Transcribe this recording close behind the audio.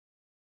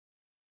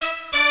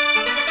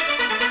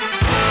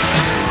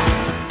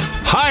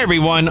Hi,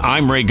 everyone.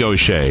 I'm Ray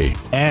Gauthier.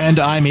 And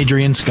I'm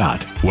Adrian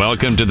Scott.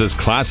 Welcome to this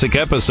classic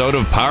episode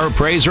of Power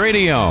Praise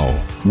Radio.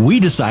 We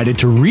decided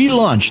to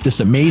relaunch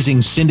this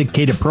amazing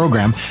syndicated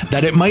program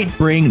that it might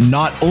bring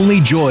not only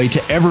joy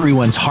to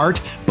everyone's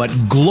heart, but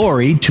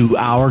glory to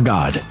our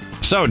God.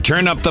 So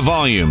turn up the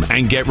volume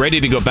and get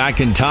ready to go back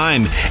in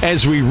time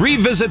as we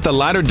revisit the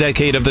latter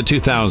decade of the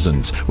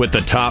 2000s with the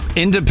top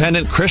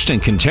independent Christian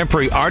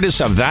contemporary artists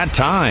of that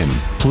time.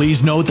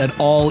 Please note that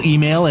all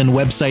email and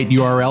website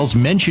URLs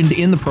mentioned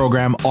in the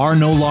program are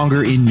no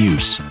longer in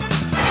use.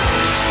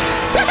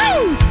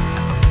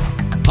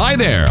 Hi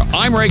there,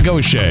 I'm Ray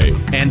Gauthier.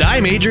 And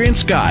I'm Adrian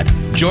Scott.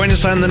 Join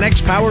us on the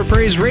next Power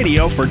Praise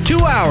Radio for 2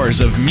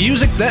 hours of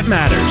music that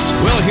matters.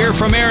 We'll hear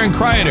from Aaron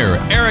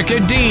Kreider, Erica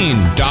Dean,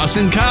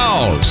 Dawson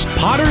Cowles,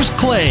 Potters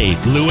Clay,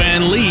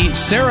 Luann Lee,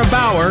 Sarah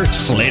Bauer,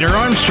 Slater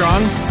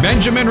Armstrong,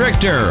 Benjamin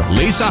Richter,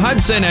 Lisa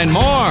Hudson, and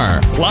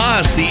more.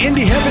 Plus, the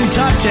Indie Heaven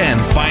Top 10.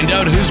 Find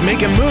out who's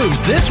making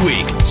moves this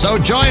week. So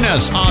join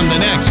us on the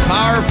next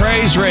Power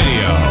Praise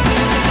Radio.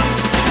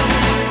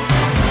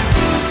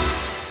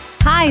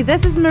 Hi,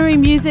 this is Marie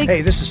Music.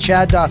 Hey, this is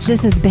Chad Dotson.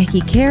 This is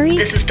Becky Carey.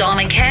 This is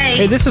Donna Kay.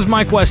 Hey, this is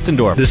Mike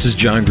Westendorf. This is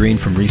John Green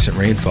from Recent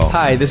Rainfall.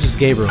 Hi, this is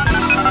Gabriel.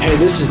 Hey,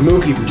 this is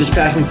Mookie from Just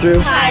Passing Through.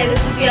 Hi,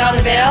 this is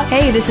Beyond Veil.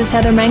 Hey, this is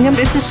Heather Mangum.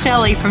 This is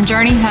Shelley from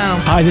Journey Home.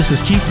 Hi, this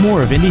is Keith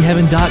Moore of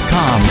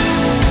IndieHeaven.com.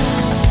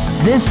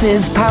 This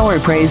is Power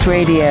Praise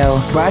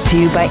Radio, brought to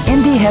you by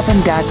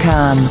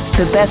IndieHeaven.com,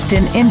 the best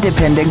in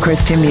independent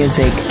Christian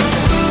music.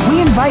 We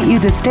invite you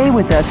to stay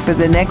with us for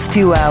the next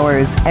 2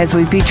 hours as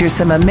we feature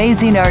some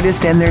amazing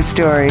artists and their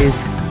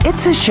stories.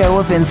 It's a show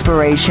of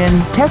inspiration,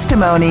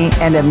 testimony,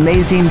 and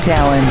amazing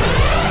talent.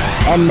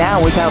 And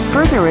now, without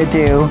further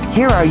ado,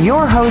 here are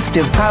your hosts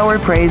of Power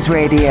Praise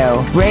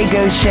Radio, Ray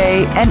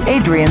Gauthier and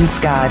Adrian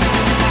Scott.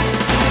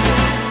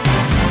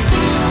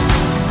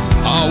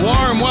 A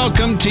warm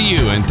welcome to you,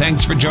 and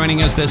thanks for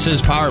joining us. This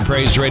is Power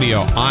Praise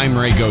Radio. I'm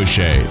Ray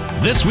Gauthier.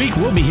 This week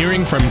we'll be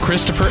hearing from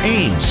Christopher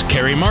Ames,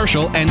 Carrie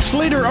Marshall, and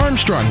Slater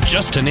Armstrong,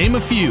 just to name a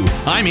few.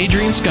 I'm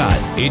Adrian Scott.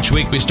 Each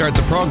week we start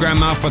the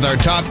program off with our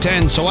top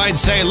 10, so I'd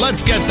say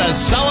let's get the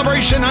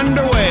celebration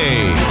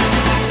underway.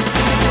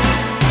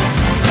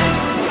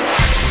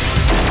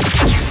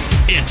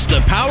 It's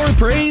the Power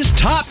Praise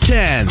Top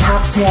 10.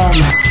 Top 10.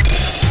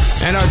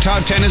 And our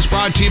top 10 is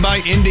brought to you by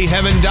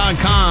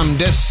IndieHeaven.com.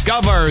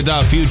 Discover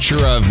the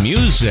future of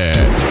music.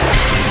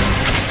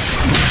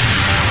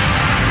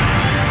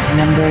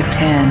 Number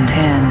 10.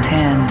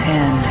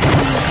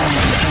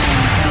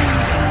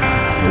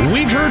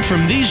 We've heard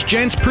from these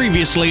gents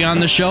previously on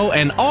the show,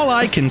 and all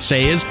I can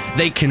say is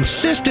they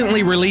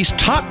consistently release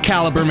top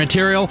caliber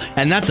material,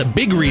 and that's a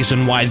big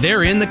reason why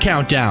they're in the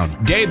countdown.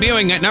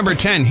 Debuting at number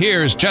 10,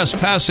 here's Just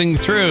Passing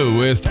Through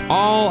with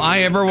All I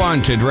Ever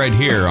Wanted right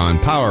here on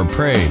Power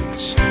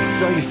Praise.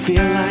 So you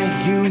feel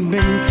like you've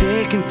been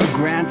taken for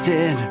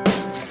granted.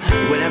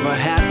 Whatever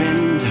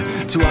happened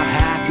to our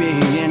happy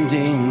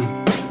ending?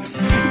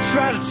 You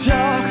try to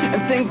talk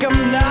and think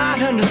I'm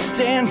not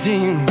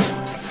understanding.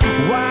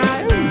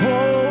 Why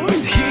won't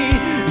he?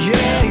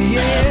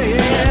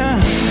 Yeah.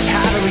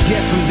 How do we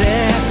get from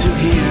there to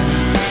here?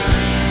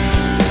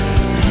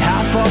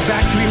 How far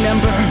back to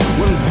remember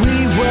when we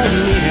were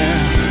near?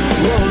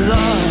 Oh,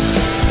 love,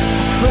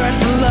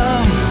 first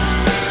love,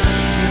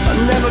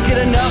 I'll never get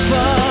enough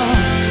of.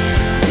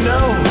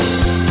 No.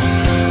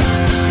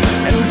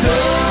 And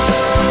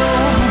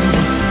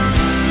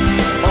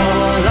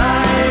all I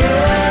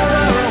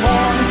ever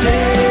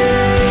wanted,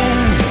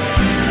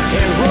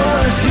 it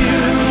was you.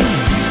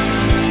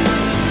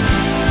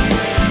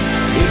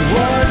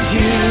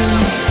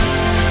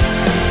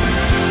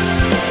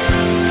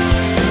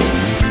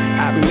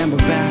 I remember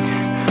back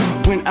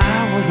when I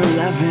was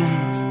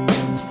 11.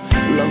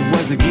 Love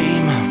was a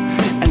game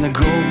and the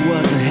goal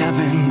was a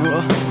heaven.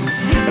 Oh,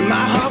 and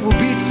my heart would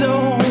beat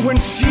so when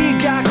she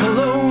got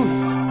close.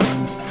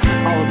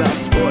 All about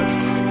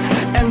sports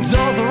and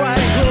all the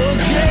right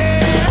clothes.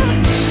 Yeah.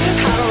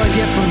 How do I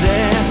get from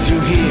there to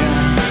here?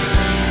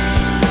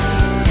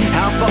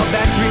 How far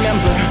back to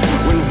remember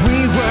when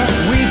we were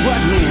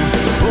near?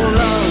 Oh,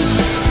 love,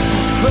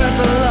 first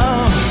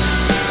love,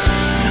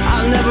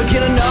 I'll never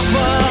get enough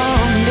of,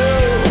 no.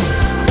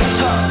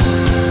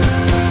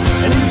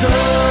 And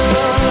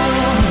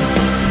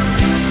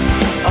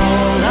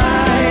all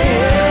I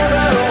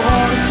ever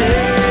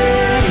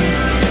wanted,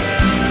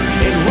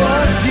 it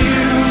was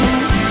you.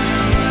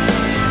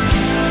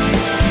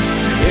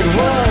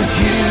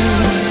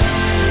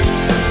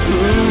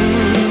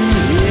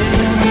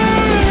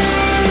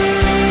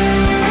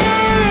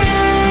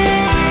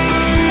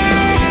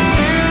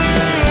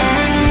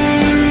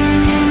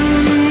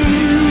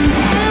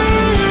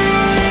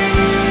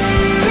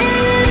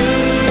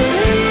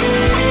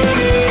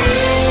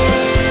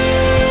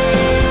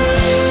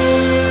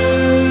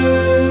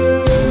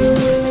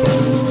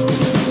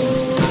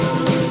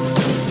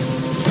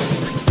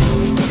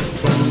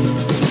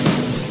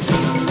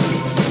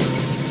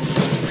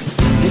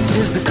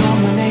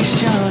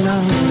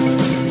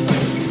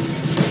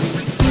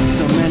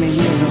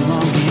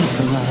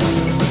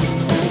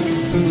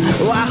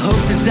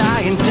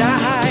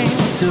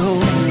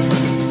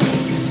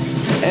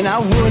 I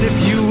would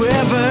if you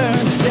ever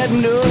said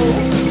no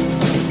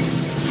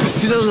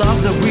to the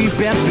love that we've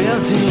been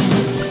building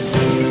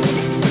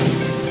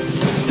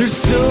through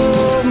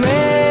so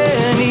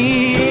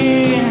many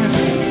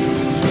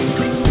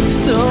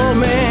tears, so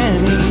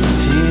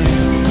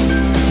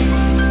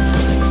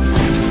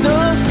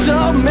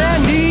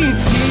many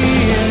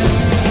tears.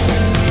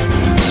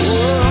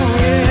 Oh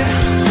yeah,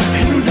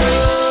 and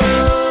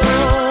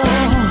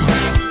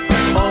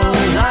all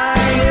I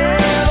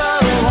ever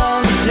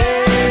wanted,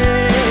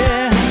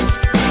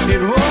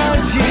 it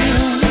was you,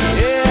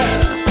 yeah,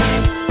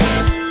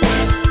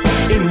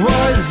 it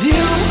was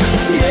you,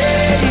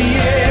 yeah,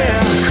 yeah,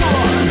 come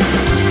on,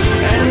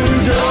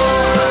 and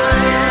all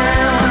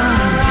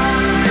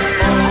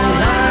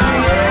I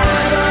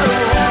ever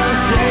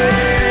wanted,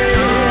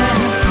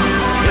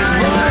 it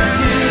was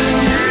you,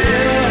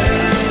 yeah,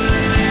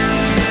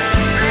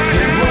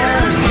 it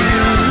was you,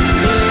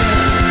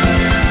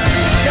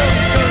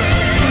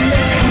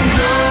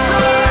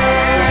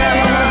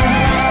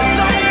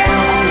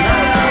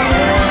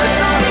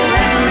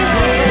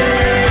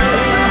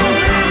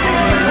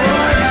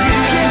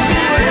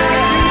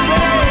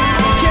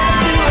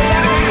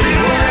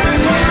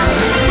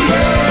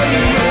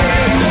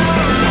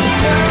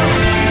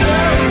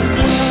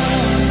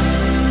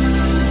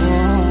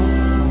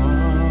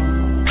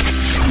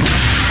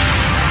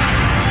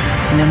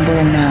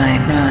 Number 9.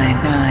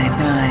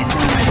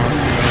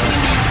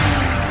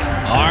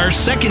 Our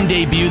second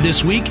debut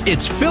this week,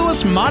 it's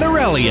Phyllis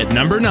Modarelli at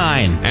number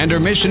 9. And her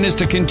mission is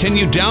to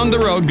continue down the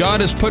road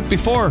God has put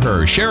before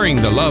her, sharing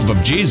the love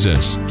of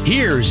Jesus.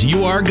 Here's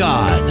You Are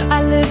God.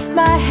 I lift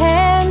my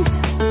hands,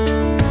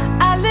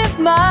 I lift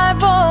my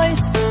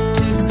voice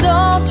to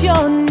exalt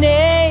your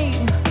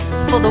name,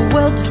 for the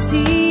world to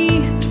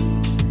see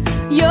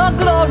your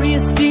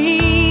glorious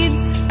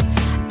deeds,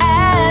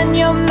 and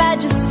your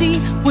majesty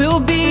will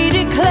be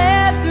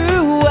declared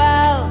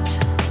throughout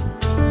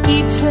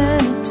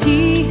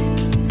eternity.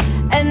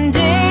 And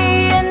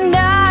day and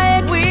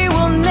night we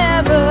will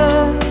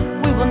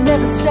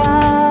never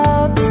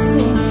stop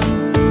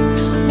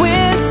singing.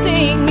 We're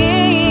singing,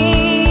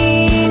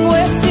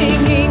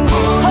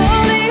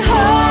 holy,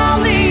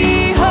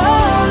 holy,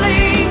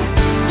 holy,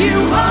 you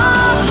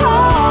are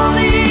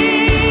holy.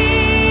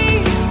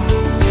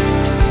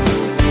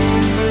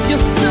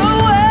 You're so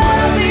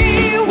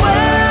worthy,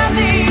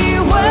 worthy,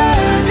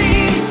 worthy,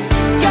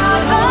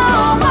 God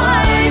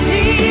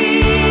Almighty,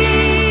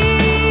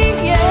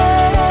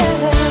 yeah,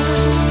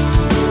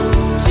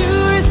 to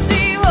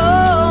receive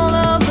all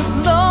of the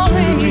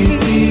glory, to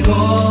receive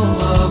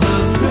all of the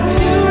praise,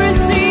 to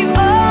receive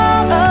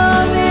all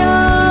of the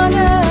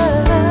honor,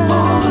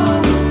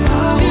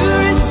 to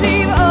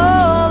receive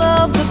all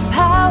of the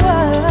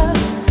power.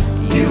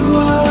 You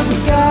are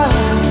God.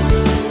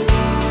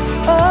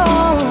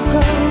 Oh,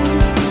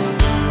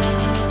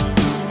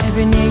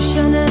 every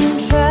nation and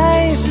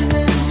tribe,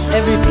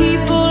 every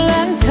people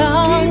and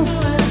tongue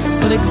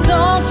will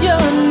exalt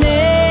your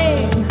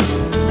name,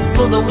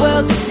 for the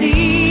world to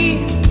see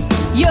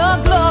your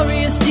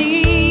glorious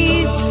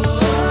deeds,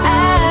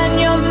 and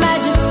your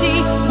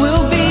majesty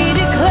will be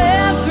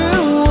declared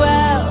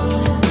throughout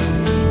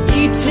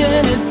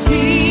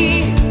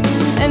eternity.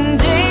 And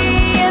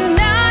day and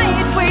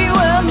night we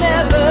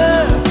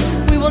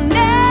will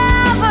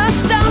never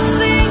stop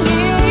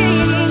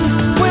singing.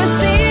 We're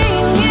singing,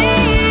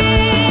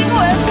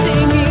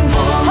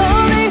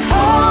 holy,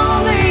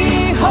 holy,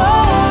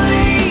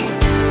 holy,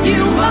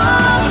 you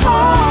are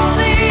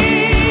holy.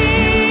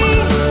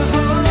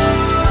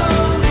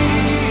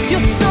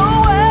 You're so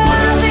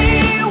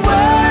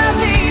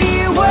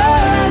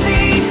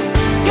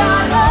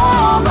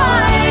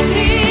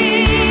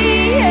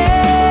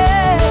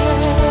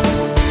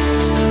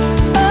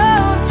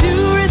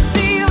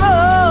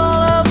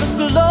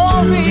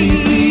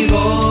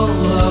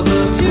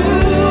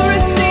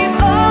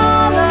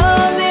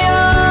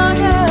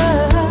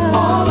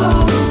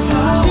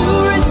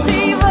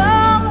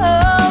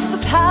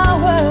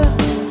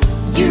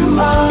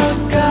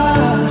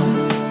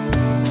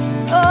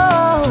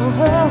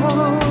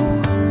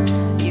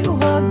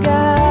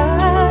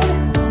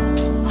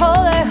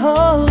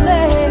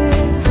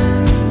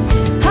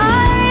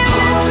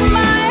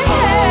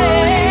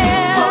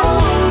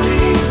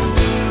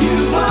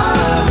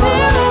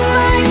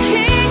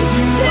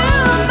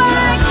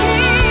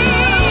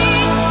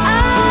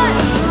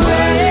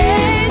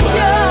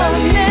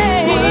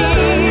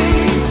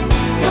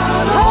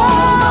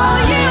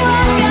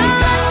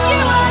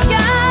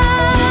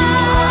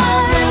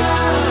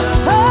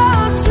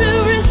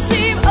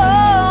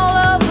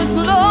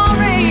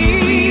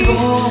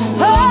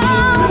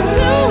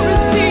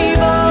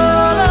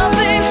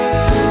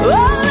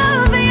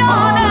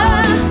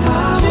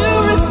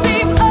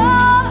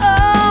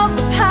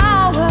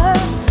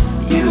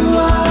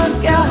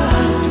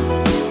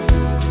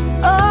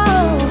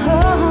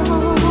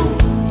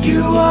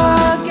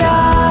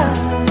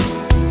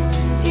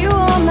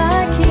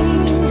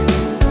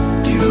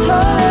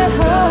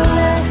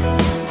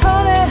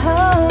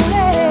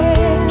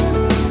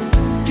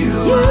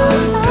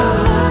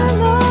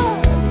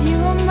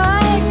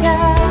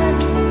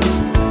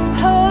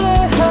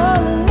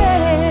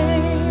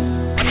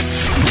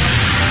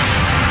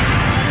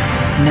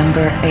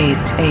Number 8.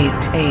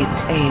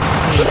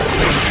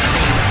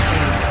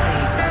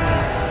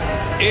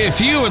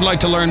 If you would like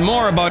to learn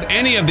more about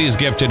any of these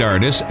gifted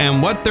artists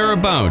and what they're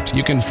about,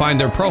 you can find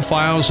their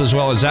profiles as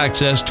well as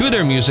access to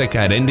their music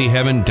at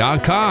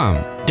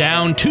indieheaven.com.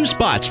 Down 2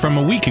 spots from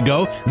a week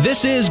ago,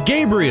 this is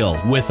Gabriel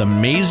with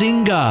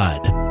Amazing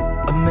God.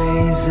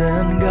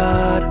 Amazing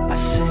God, I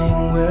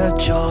sing with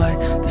joy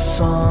the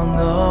song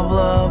of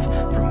love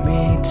from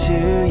me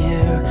to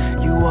you.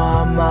 You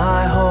are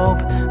my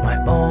hope, my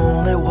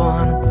only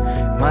one.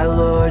 My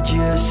Lord,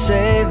 you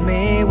save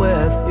me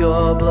with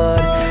your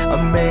blood.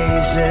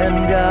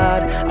 Amazing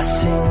God, I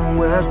sing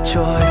with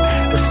joy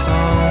the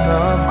song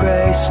of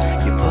grace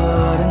you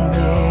put in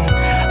me.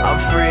 I'm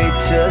free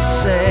to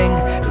sing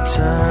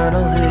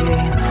eternally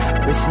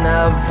this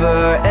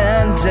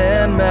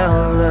never-ending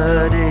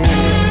melody.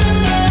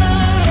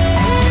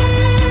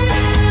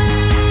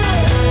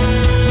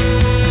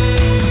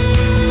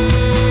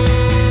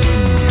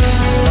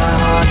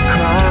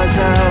 Cries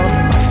out,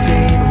 my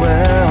feet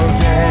will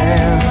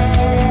dance.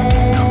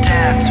 They'll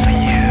dance for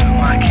you,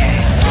 my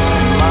King.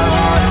 My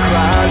heart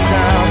cries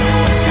out,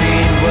 my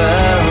feet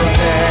will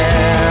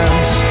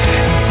dance.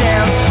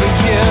 Dance for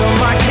you,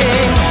 my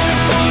King.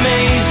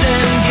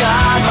 Amazing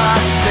God, my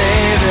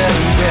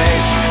saving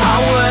grace. I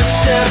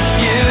worship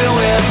you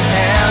with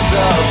hands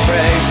of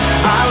praise.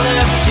 I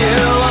lift you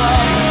up,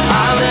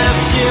 I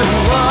lift you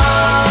up.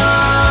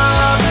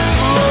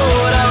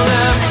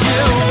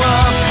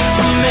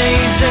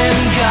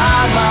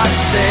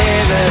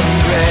 Saving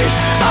grace,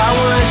 I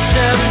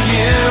worship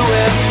you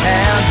with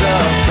hands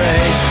of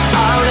praise.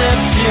 I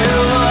lift you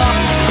up,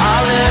 I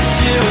lift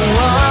you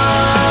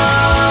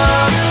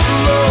up,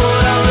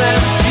 Lord, I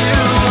lift you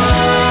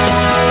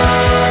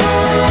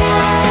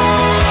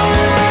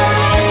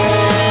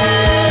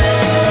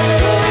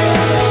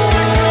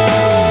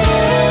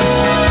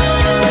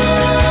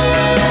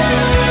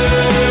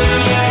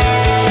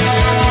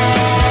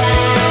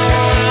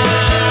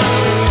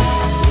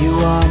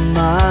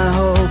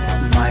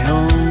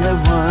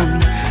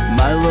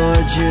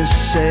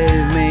just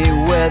save me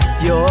with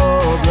your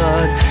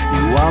blood.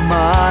 You are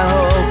my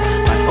hope,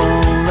 my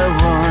only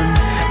one.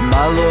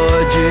 My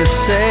Lord, just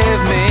save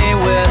me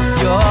with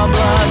your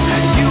blood.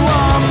 You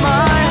are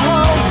my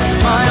hope,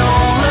 my only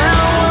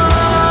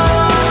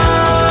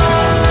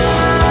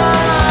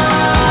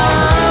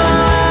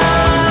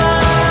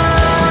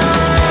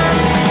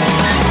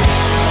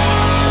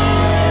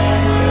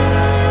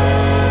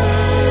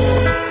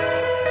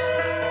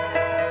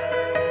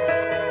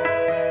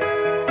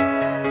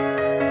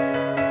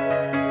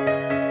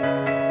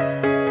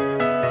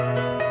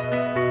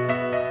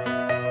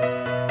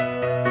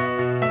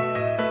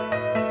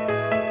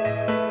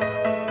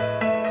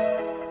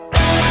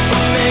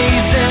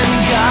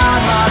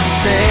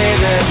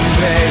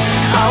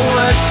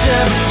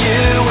worship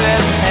you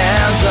with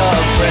hands of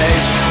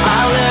praise. I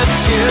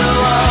lift you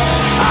up,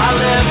 I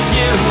lift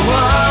you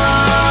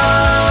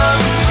up,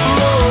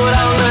 Lord,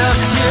 I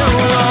lift you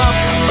up.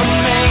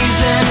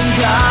 Amazing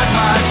God,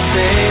 my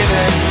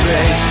saving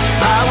grace.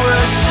 I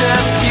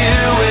worship you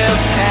with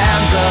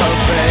hands of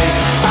praise.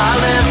 I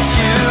lift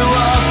you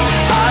up,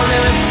 I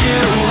lift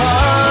you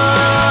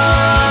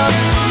up,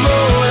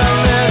 Lord, I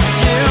lift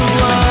you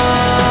up.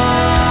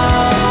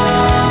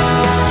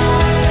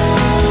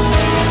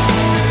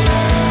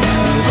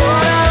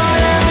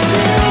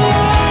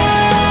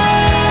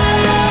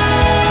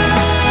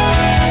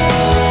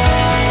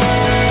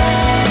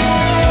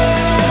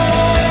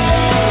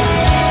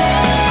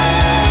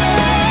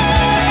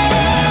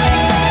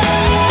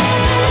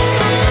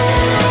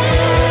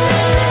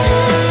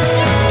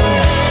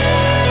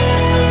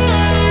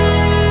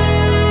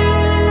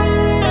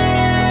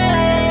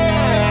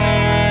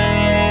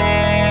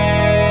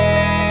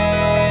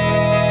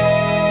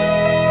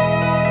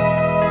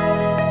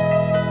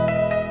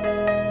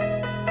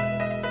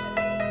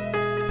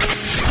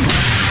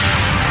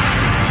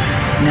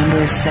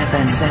 Number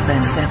 7.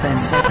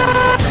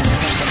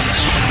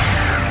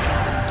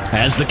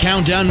 As the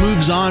countdown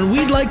moves on,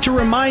 we'd like to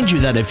remind you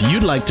that if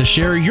you'd like to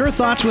share your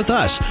thoughts with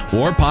us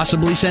or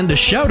possibly send a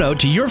shout out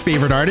to your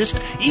favorite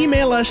artist,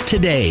 email us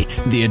today.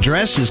 The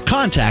address is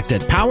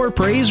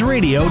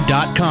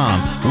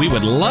contact@powerpraiseradio.com. We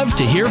would love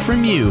to hear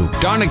from you.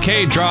 Donna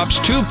K drops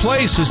 2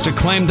 places to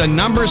claim the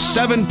number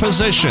 7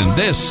 position.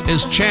 This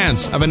is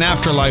Chance of an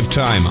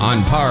Afterlifetime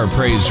on Power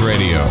Praise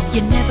Radio.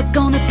 You're never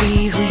gonna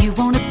be who you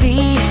wanna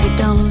be if you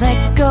don't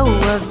let go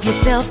of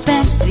yourself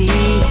and see.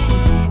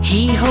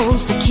 He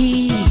holds the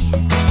key.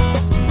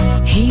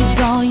 He's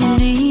all you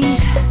need.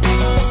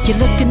 You're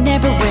looking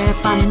everywhere,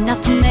 finding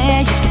nothing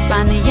there. You can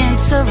find the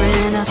answer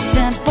in a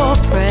simple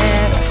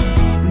prayer.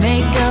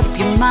 Make up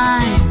your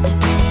mind.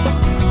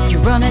 You're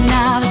running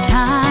out of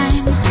time.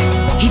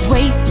 He's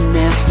waiting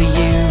there for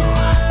you.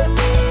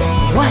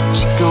 What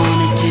you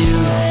gonna do?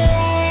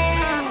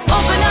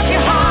 Open up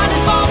your heart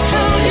and fall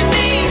to your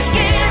knees.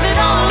 Give it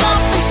all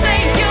up and say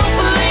you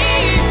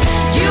believe.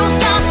 You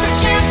got the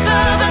chance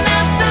of an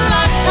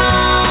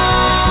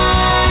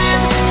afterlifetime.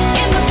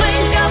 In the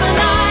blink of an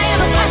eye,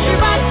 it'll pass you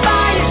right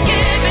by. He's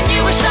giving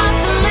you a shot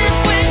to live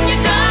with.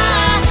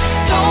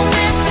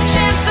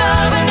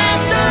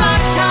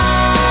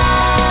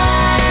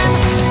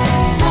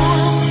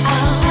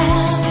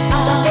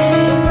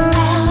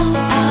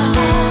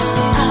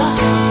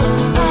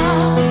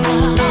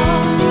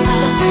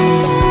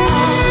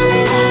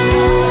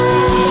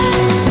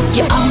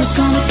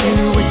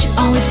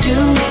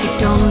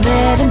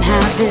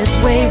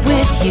 this way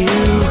with you.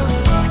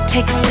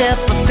 Take a step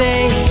of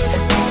faith.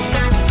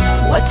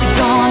 What's it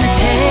gonna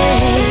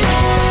take?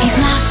 He's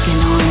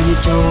knocking on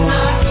your door.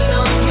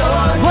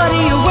 What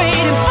are you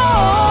waiting for?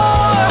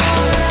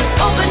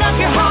 Open up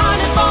your heart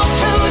and fall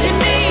to your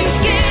knees.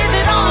 Give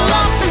it all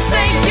up and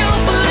say you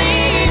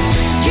believe.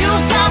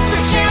 You've got the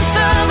chance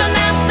of an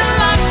after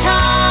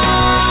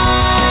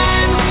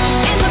lifetime.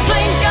 In the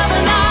blink of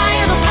an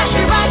eye, it'll pass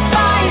you right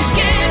by. He's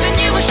giving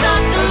you a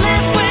shot to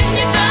live when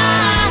you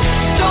die.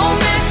 Don't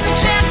miss the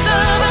chance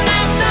of an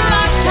after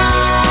lifetime.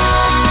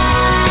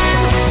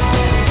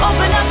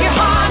 Open up your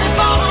heart and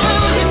fall to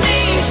your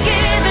knees.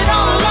 Give it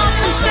all up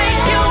and say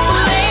you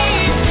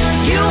believe.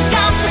 You've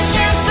got the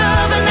chance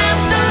of an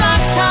after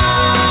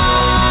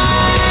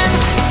lifetime.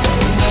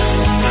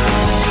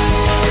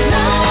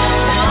 La,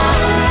 la,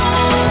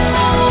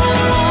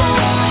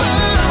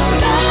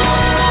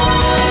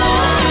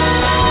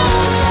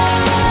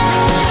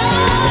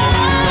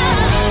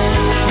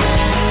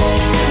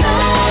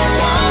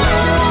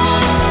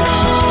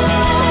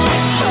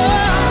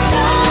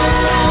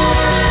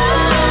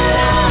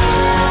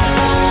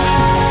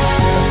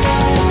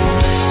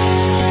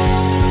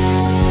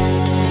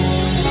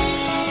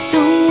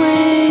 don't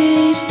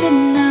waste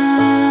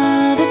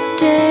another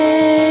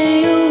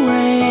day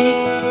away.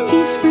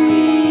 He's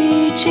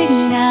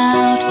reaching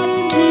out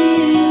to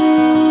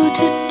you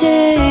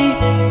today.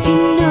 He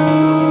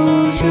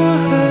knows you're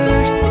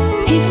hurt.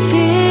 He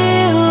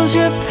feels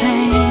your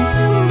pain.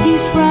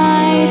 He's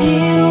right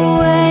here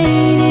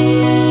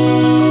waiting.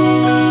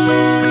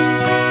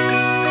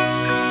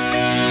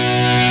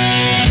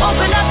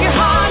 Open up your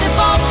heart and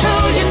fall to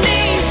your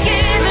knees.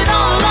 Give it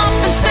all up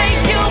and say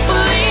you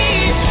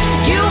believe.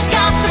 You've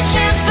got the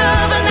chance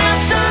of an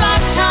after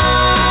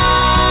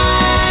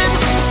lifetime.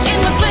 In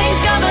the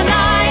blink of an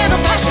eye, it'll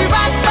pass you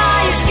right by.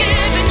 He's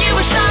giving you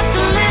a shot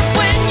to live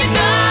when you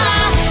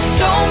die.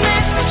 Don't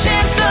miss the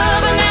chance of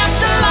an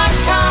after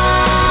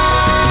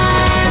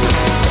lifetime.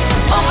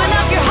 Open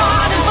up your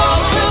heart and fall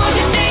to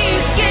your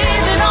knees.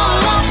 Give it all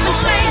up and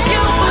say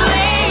you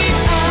believe.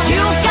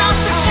 You've got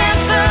the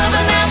chance of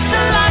an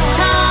after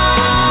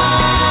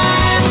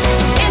lifetime.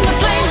 In the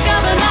blink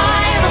of an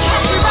eye, it'll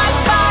pass you right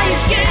by.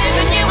 He's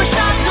giving you a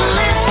shot to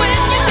live when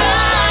you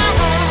die.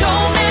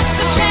 Don't miss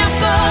the chance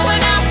of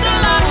an after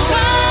lifetime.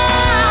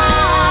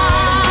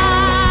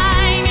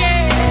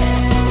 Yeah.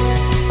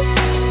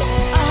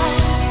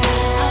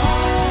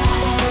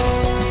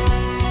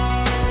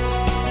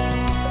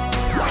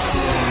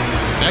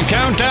 The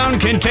countdown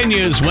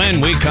continues when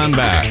we come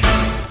back.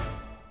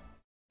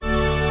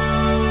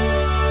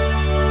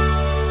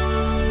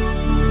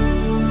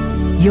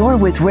 You're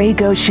with Ray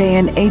Gauthier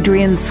and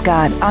Adrian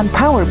Scott on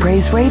Power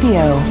Praise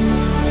Radio.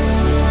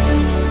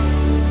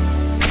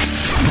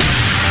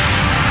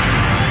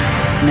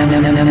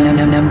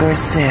 Number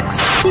 6.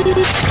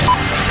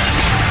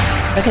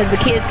 Because the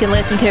kids can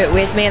listen to it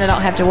with me and I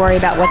don't have to worry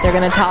about what they're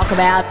going to talk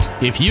about.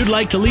 If you'd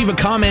like to leave a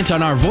comment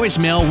on our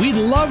voicemail, we'd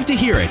love to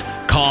hear it.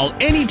 Call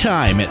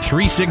anytime at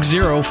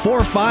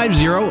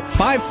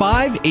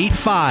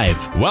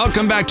 360-450-5585.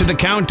 Welcome back to the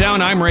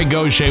countdown. I'm Ray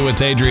Gauthier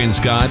with Adrian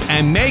Scott,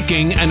 and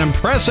making an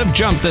impressive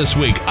jump this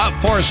week,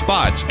 up 4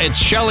 spots, it's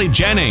Shelley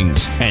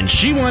Jennings. And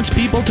she wants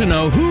people to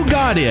know who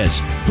God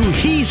is, who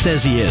He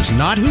says He is,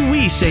 not who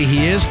we say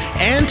He is,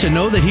 and to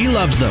know that He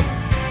loves them.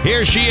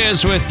 Here she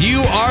is with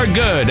You Are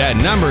Good at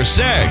number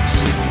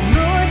 6.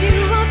 Lord,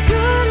 you are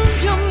good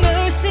and your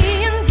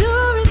mercy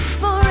endureth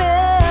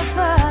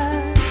forever.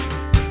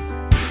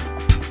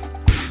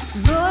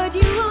 Lord,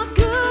 you are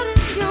good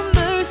and your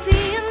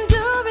mercy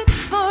endureth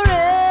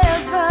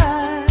forever.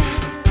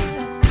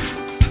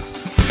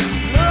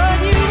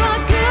 Lord, you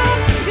are good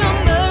and your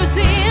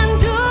mercy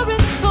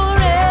endureth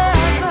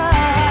forever.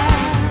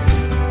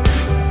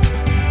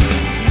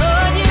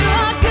 Lord, you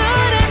are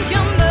good and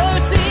your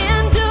mercy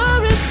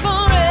endureth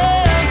forever.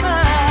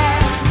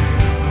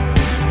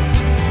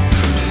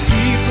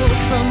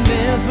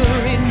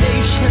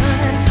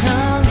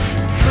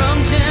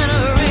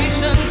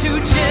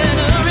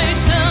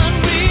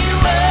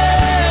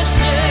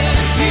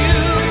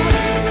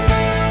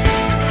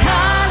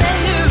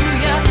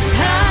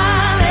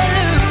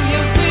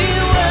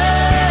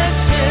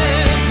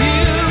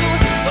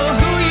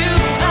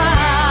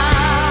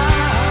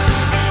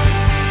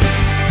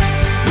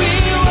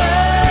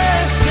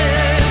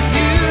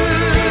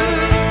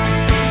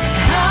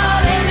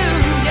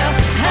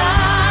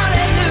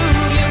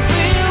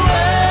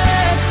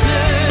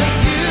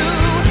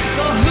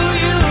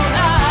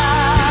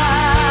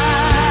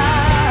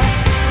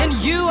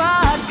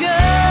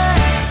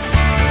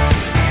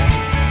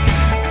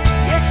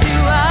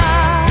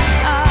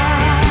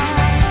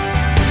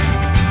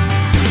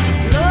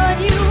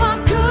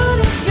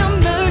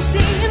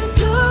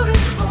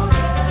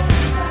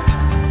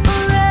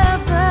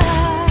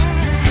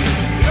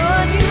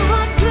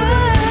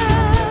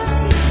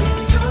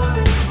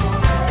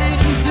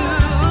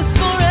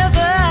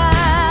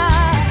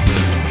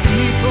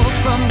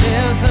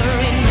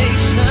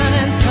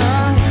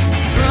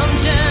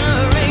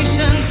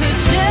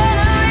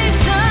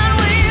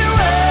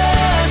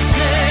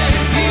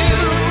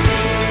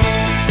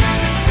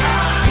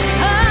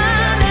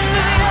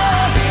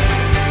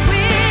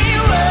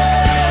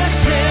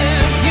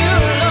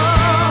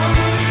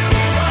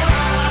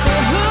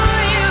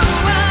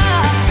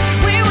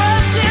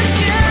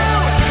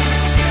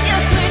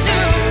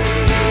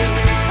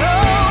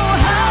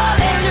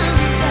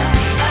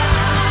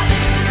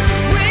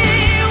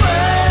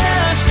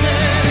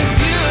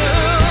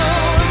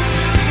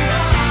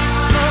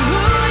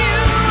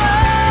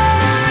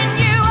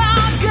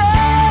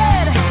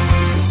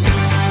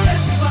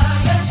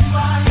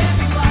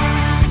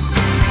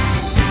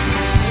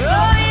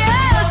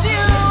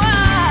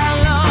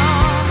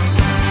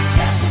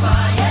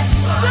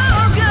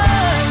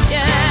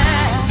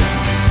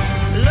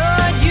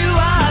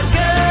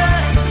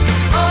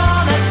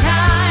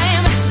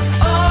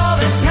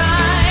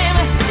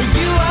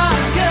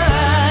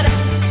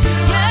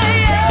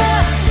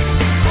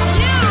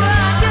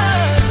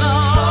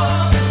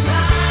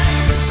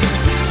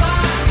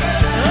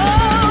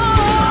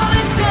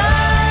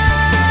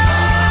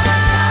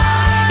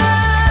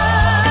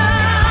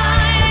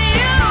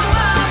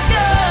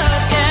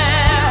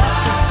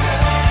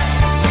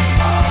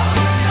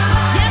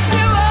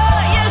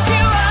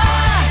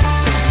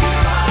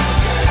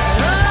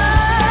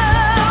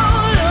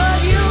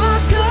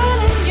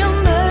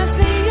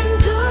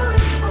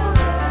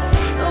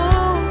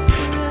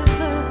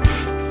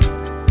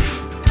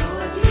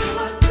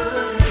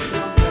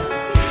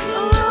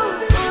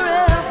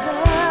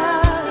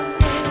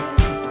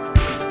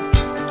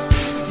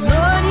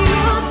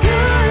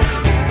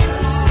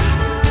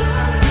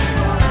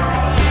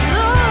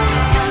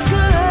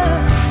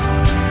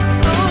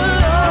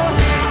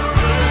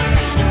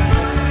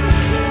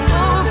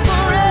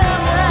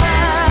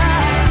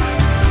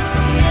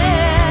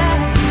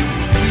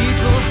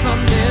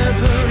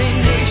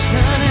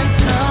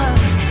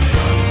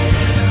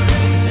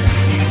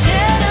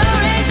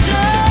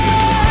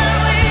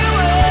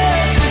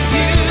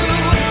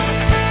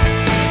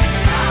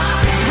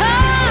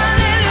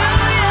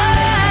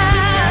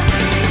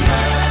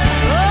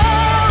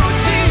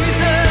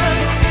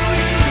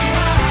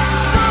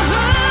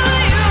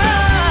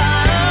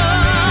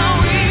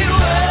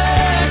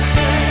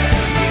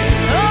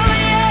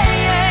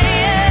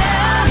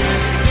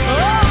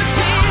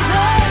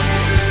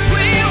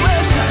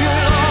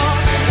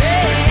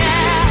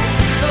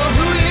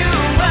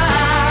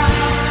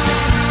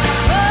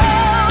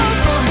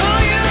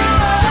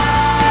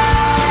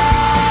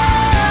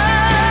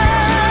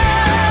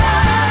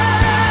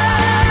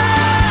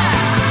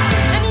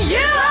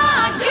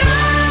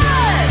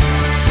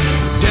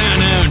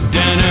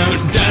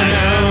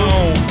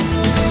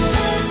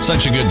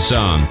 Such a good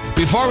song.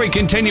 Before we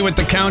continue with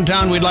the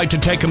countdown, we'd like to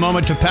take a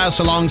moment to pass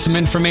along some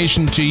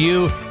information to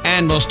you,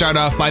 and we'll start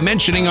off by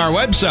mentioning our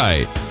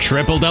website.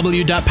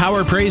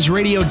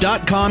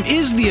 www.powerpraiseradio.com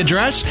is the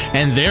address,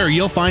 and there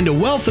you'll find a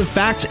wealth of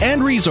facts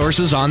and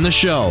resources on the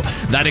show.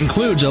 That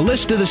includes a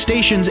list of the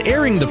stations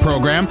airing the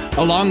program,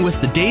 along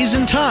with the days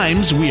and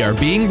times we are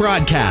being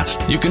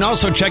broadcast. You can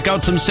also check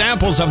out some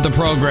samples of the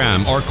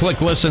program or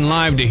click Listen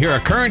Live to hear a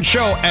current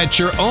show at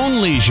your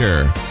own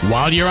leisure.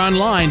 While you're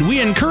online,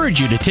 we encourage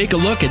you to take a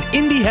look at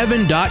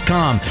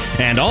indieheaven.com.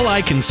 And all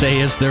I can say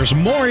is there's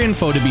more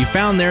info to be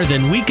found there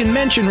than we can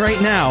mention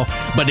right now,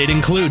 but it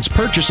includes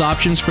purchase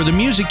options for the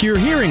music you're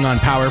hearing on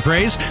Power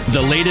Praise,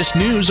 the latest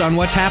news on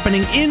what's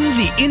happening in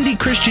the indie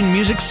Christian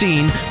music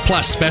scene,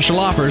 plus special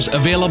offers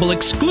available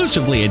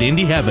exclusively at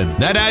Indie Heaven.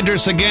 That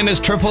address again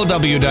is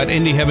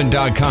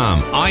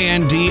www.indieheaven.com,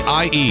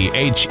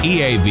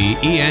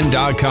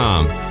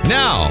 INDIEHEAVEN.com.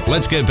 Now,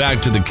 let's get back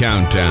to the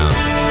countdown.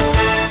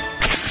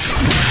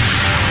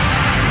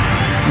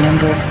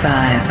 Number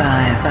 5.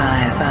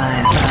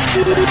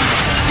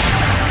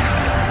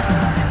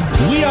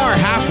 We are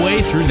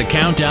halfway through the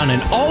countdown,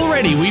 and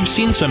already we've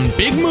seen some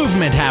big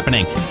movement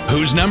happening.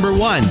 Who's number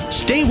 1?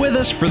 Stay with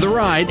us for the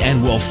ride,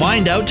 and we'll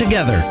find out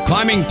together.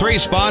 Climbing 3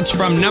 spots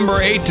from number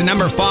 8 to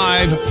number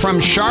 5, from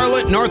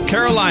Charlotte, North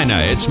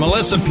Carolina, it's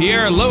Melissa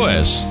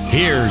Pierre-Louis.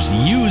 Here's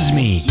Use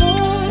Me.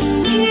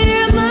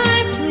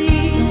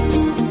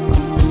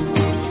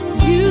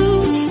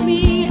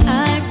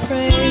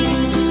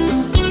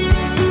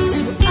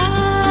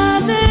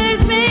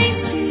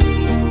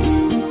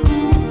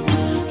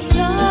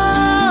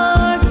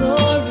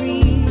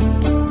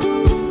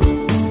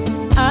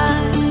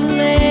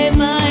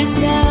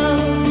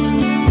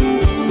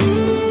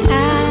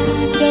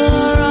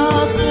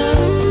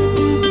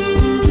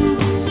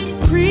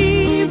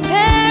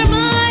 Prepare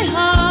my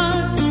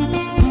heart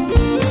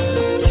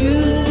to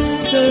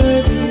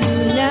serve you.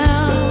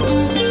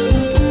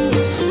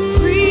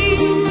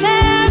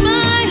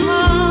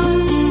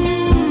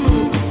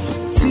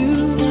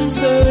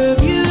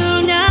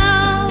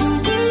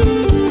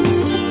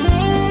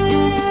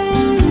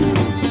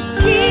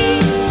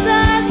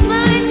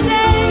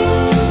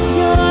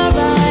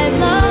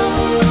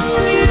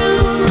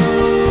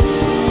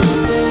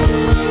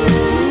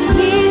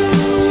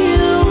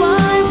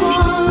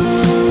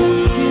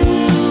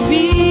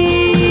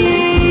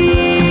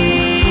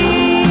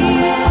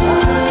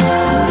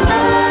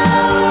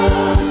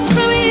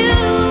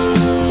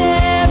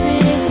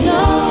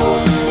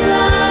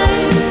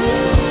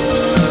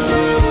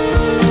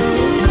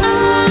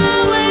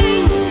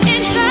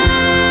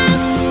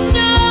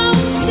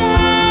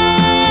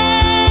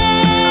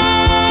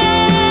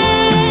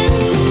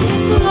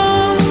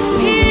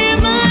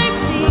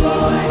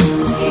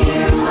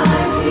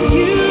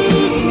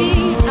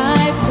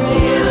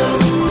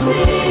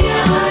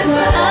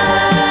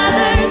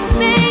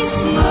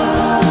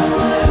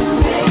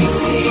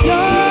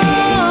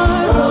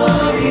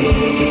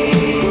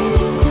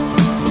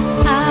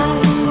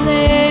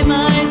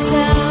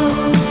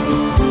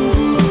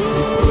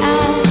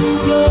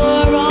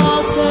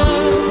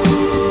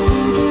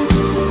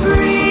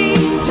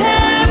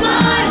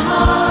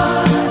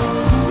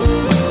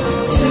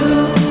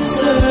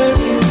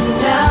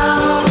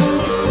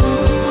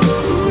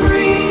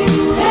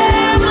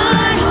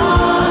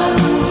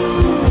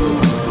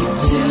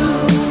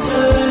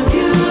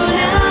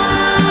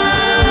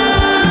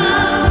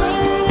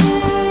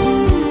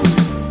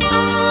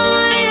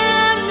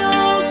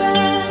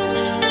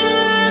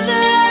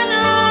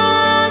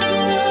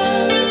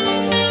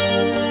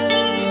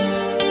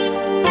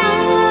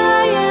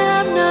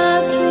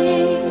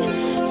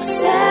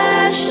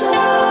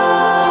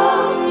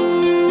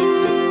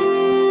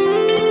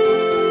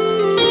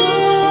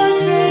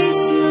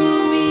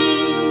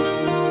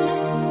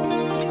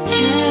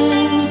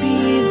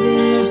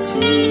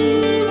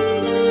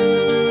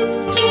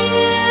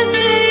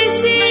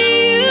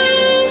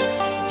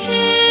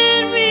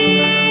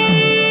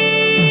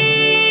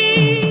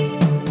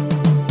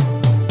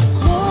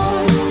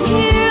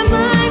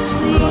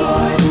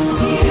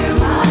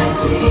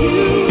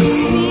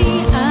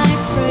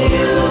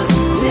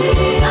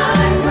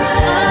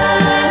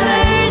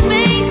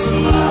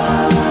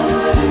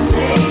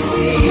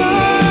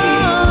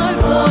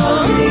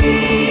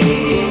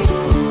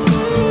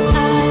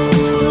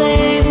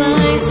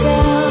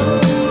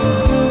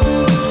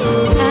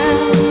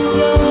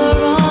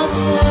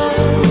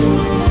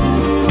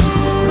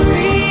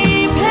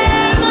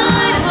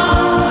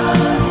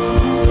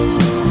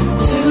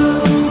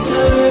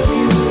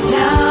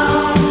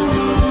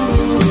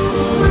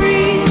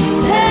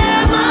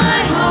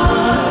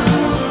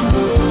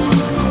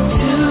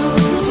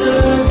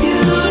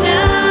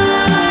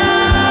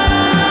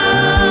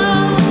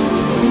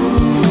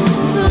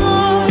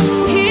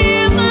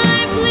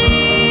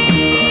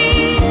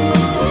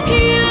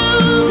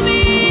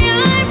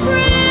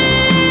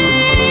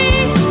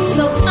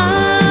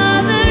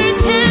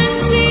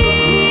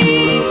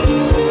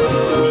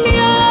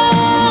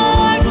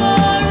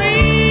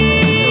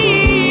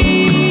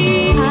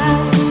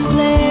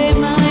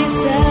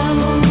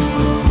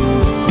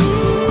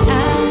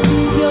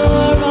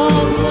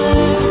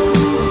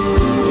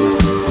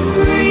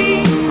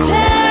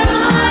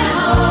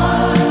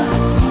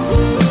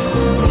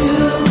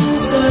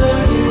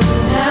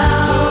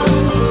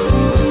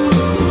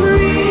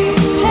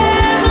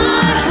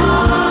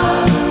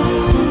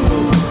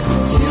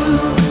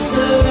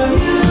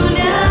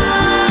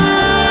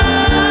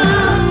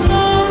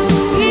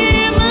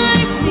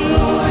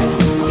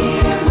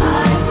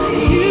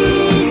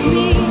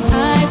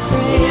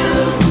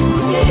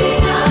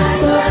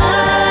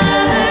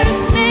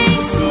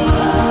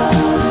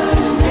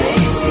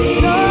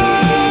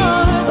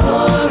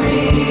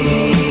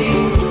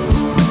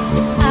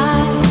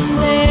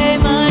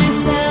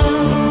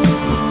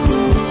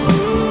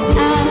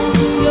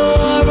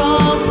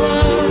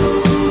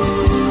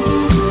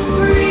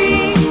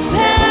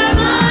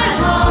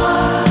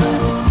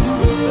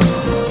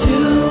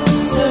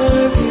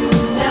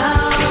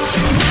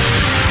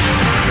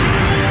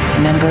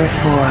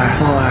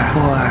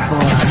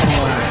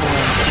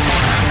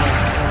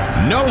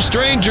 No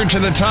stranger to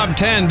the top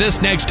 10,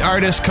 this next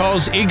artist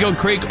calls Eagle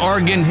Creek,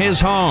 Oregon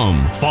his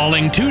home.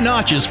 Falling 2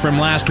 notches from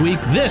last week,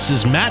 this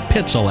is Matt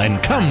Pitzl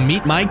and Come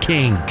Meet My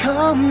King.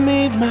 Come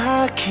meet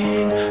my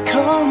king,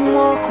 come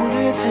walk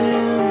with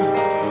him.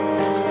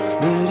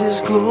 Let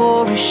his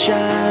glory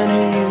shine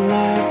in your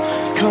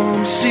life.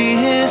 Come see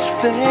his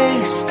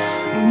face,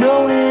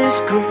 know his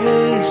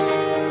grace.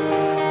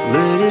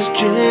 Let his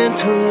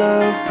gentle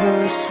love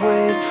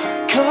persuade.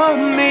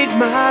 Come meet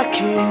my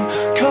king,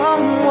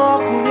 come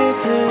walk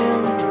with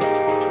him.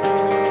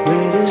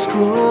 Let his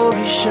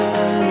glory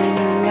shine in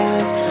your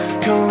life.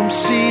 Come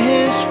see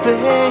his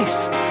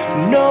face,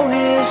 know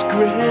his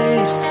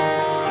grace.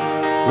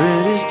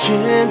 Let his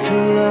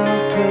gentle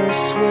love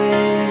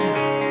persuade.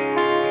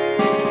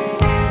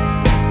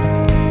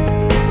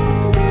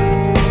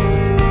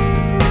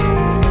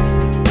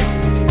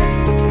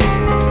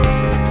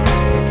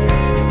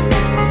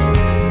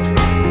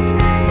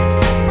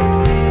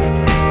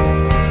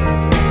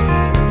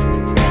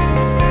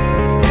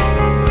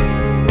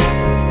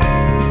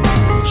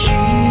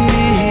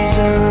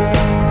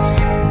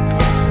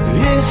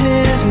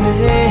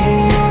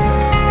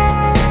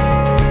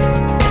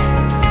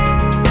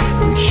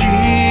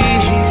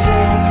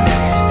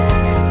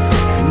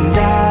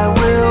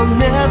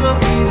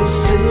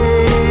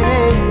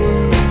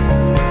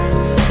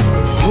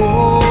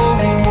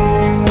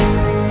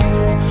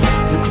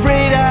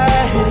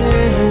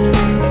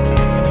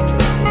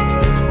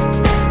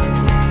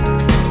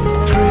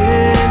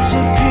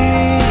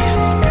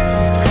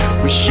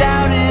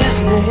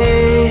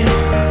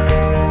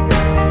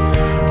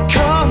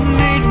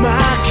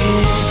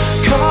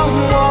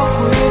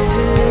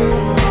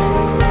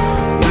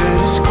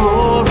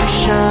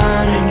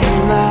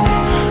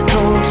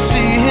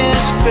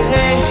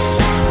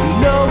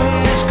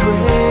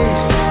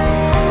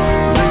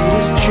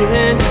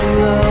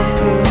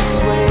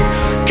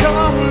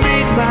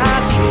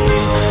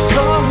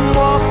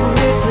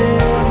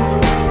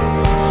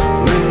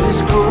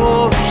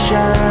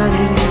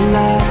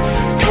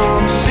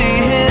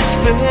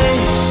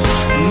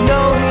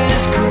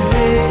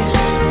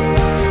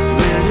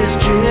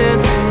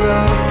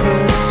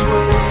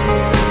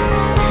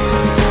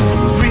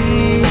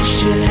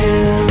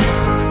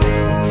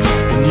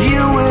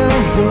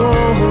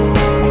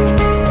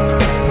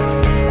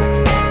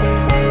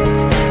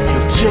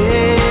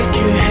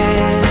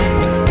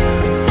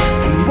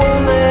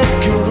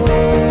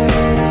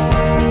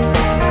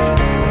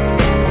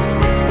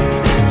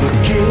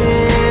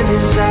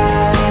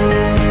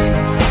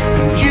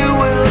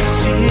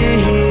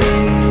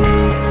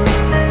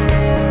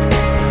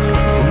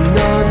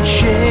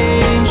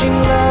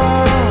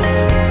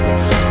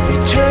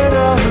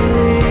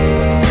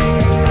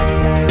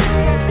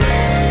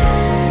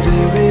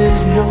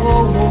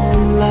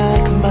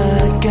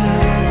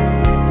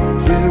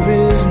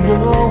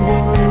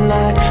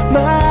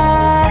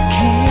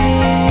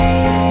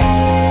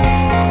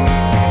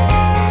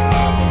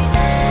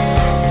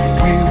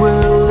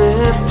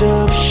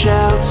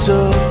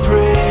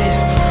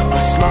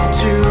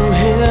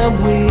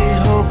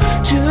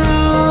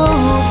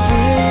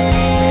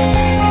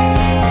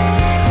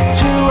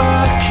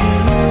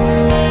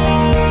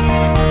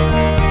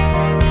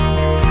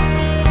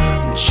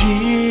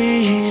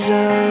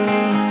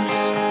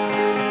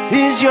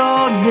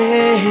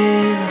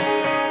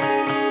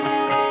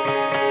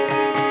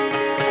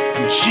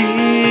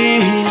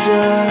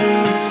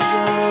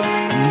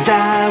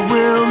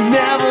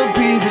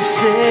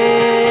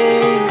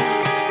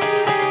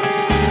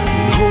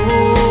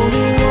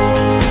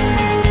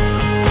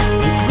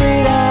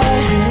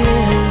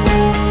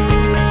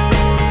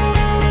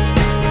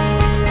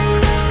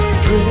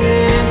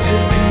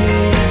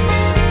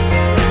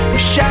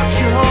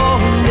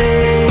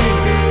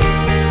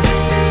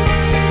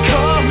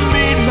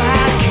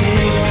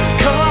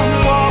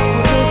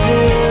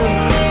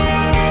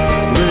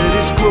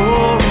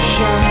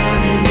 Shine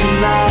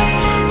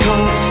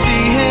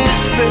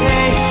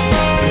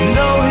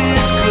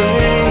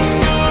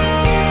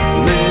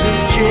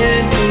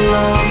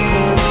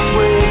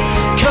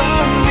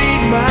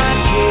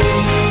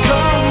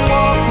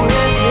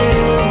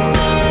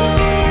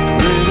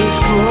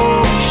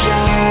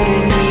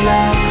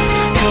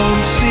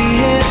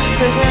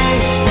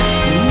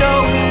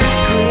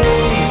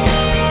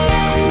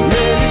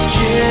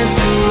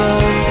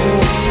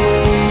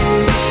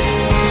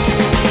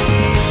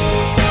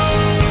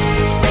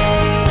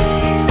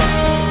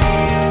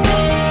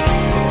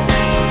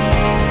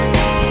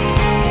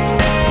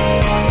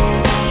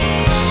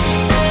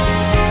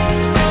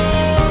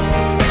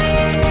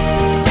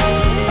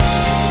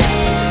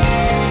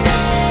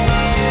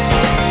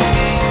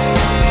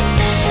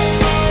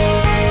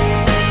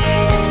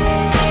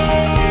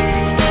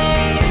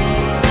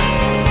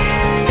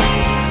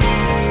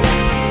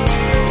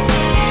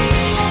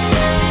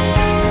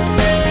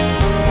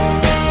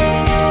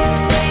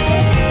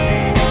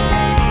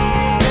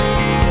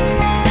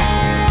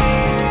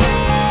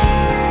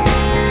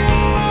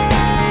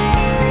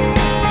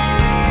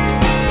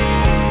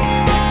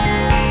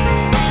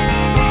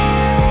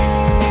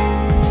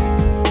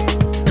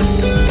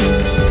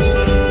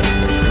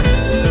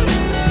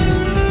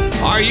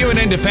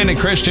independent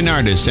Christian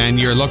artist and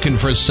you're looking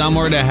for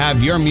somewhere to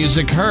have your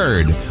music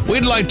heard,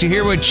 we'd like to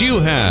hear what you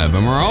have,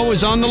 and we're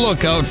always on the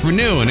lookout for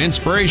new and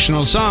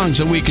inspirational songs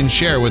that we can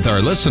share with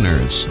our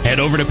listeners. Head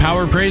over to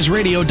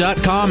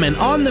PowerPraiseRadio.com, and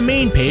on the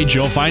main page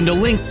you'll find a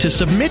link to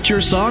submit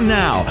your song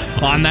now.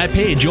 On that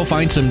page you'll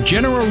find some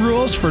general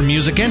rules for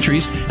music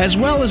entries, as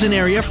well as an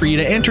area for you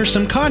to enter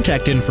some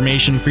contact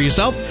information for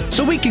yourself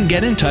so we can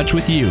get in touch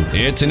with you.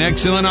 It's an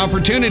excellent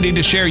opportunity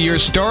to share your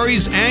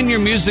stories and your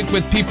music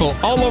with people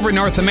all over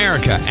North America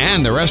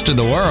and the rest of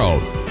the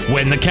world.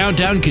 When the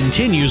countdown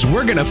continues,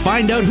 we're going to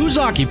find out who's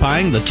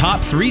occupying the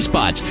top 3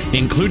 spots,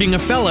 including a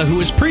fella who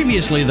was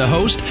previously the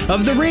host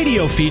of the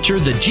radio feature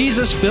The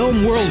Jesus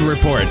Film World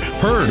Report,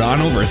 heard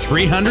on over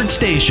 300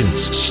 stations.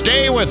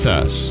 Stay with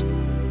us.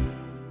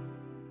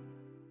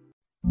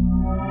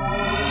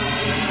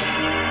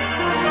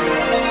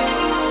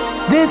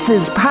 This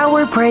is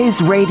Power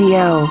Praise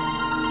Radio.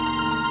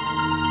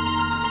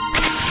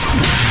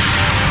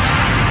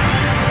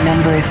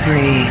 Number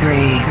 3.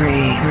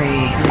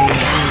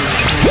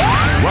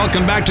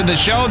 Welcome back to the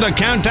show. The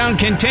countdown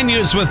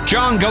continues with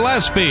John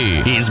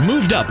Gillespie. He's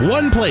moved up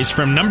 1 place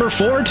from number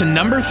 4 to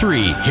number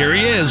 3. Here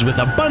he is with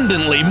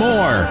Abundantly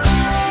More.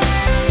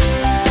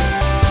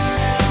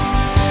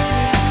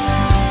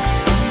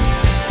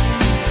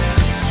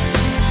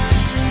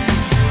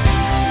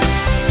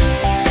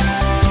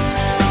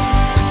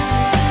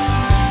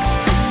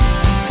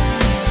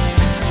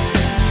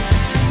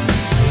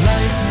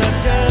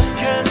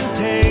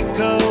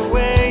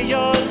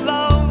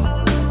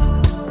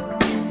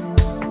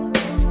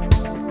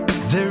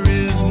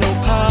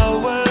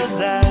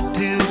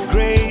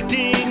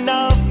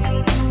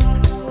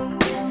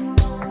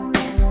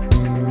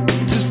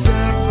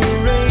 Separate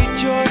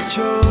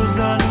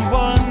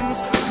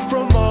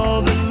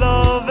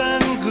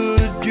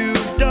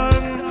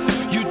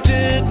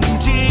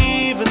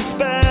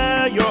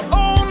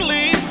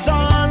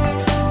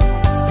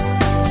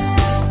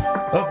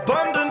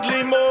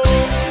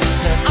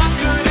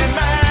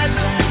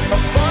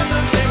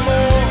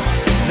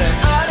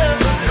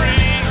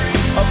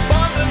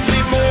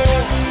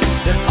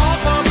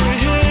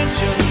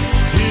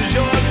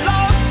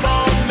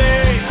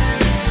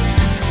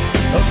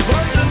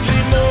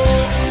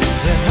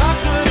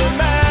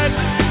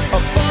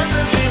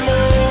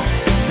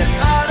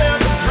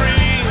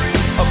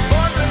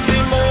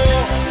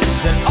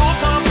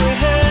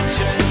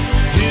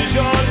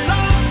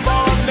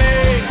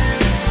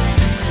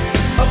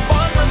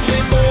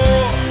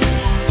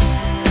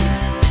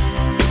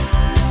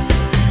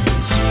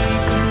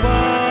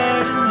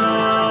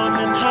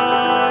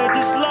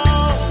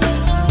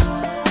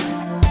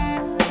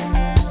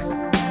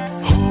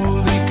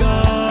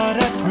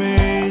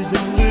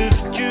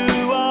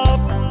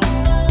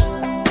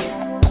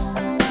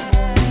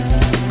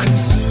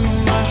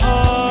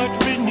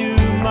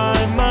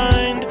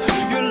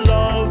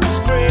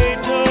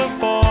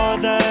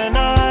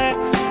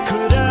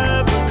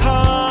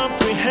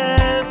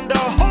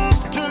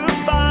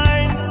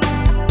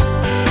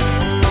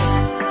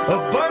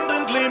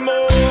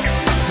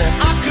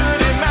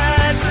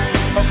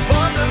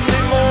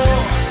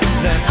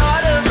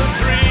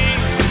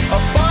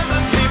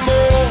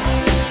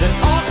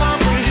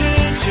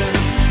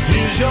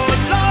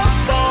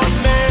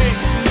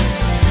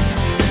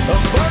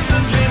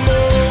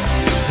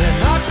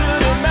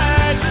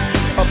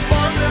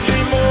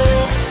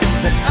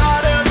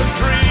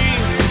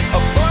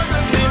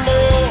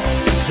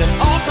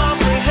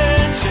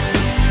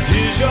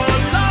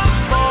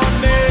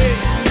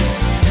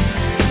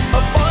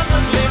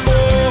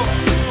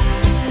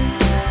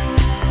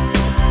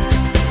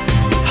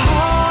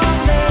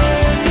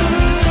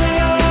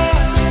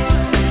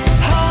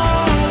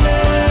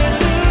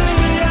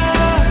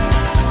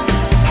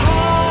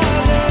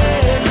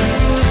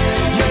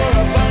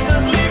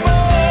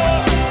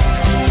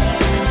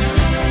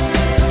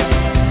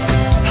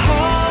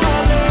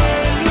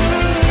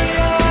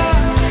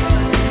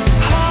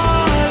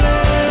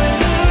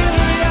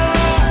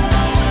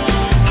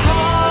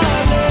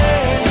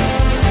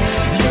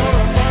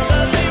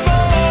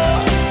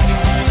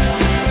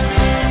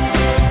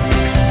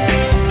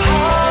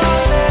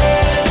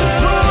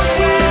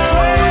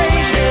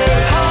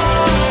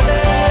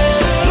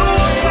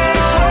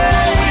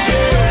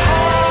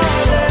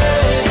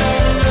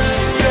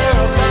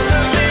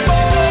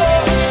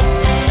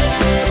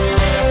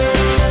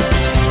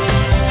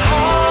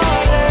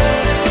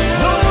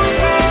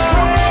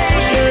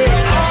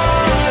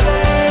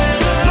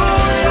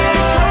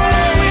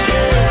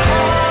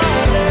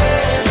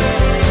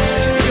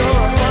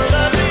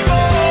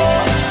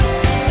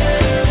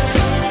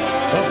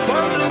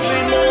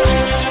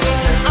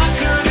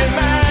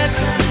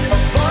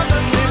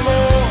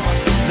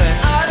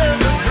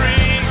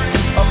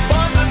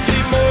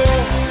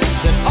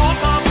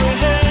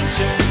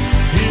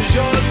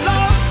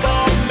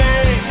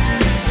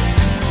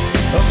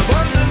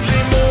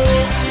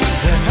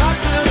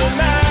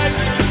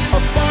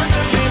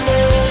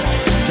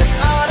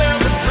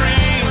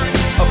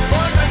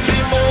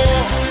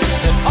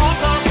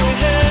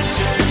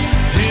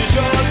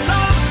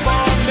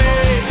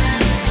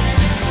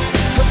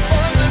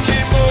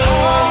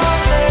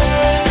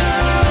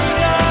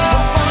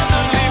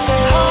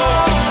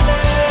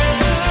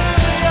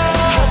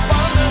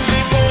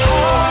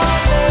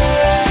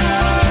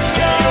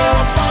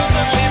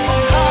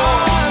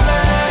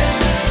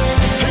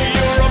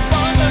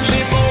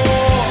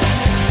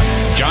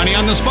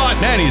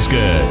Nanny's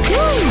good.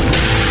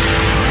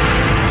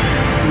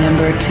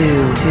 Number 2.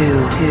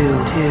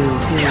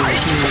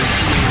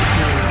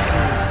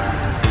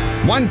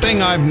 One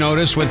thing I've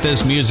noticed with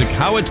this music,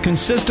 how it's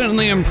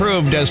consistently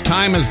improved as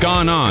time has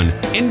gone on.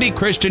 Indie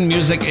Christian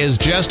music is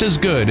just as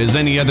good as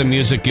any other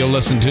music you'll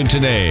listen to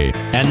today.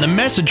 And the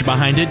message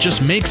behind it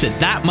just makes it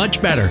that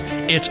much better.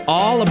 It's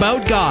all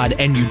about God,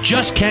 and you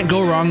just can't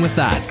go wrong with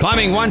that.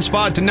 Climbing one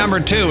spot to number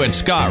 2, it's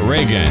Scott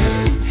Riggan.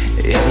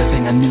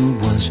 Everything I knew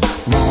was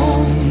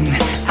wrong,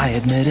 I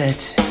admit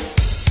it.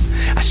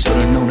 I should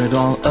have known it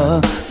all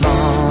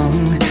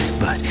along,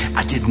 but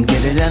I didn't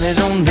get it, and it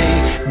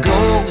only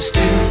goes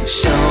to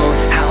show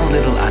how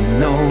little I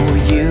know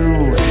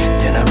you.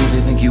 Did I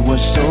really think you were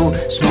so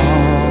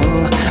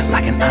small,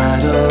 like an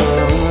idol,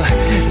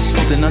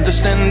 something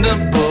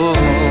understandable?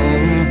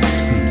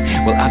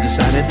 Well, I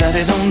decided that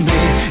it only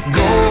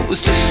goes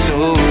to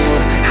show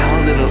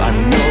how little I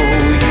know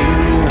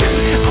you.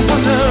 I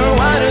wonder,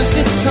 why does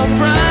it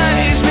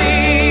surprise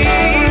me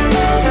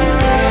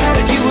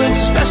that you would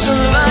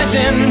specialize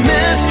in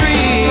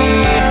mystery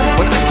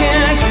when I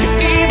can't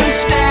even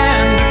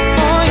stand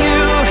for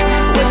you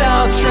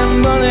without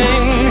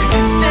trembling?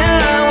 Still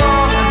I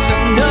want to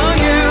know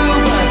you,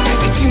 but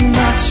it's too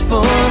much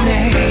for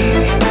me.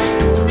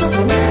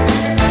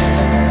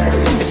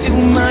 It's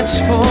too much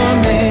for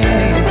me.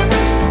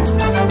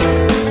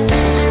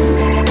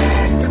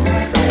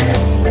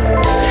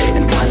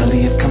 And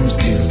finally it comes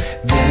to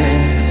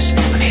this,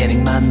 I'm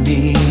hitting my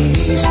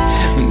knees.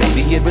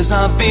 Maybe it was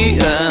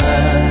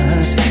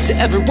obvious to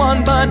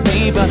everyone but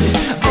me, but it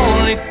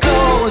only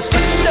goes to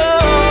show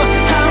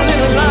how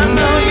little I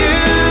know you.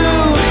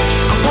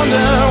 I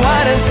wonder, why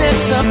does it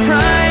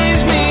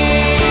surprise me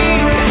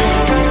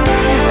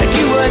that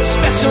you would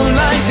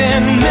specialize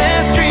in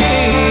mystery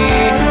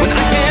when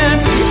I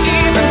can't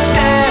even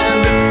stand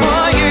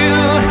before you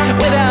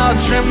without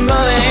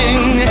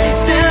trembling?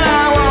 Still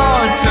I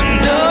want to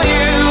know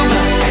you,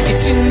 but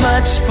it's too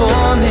much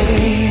for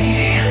me.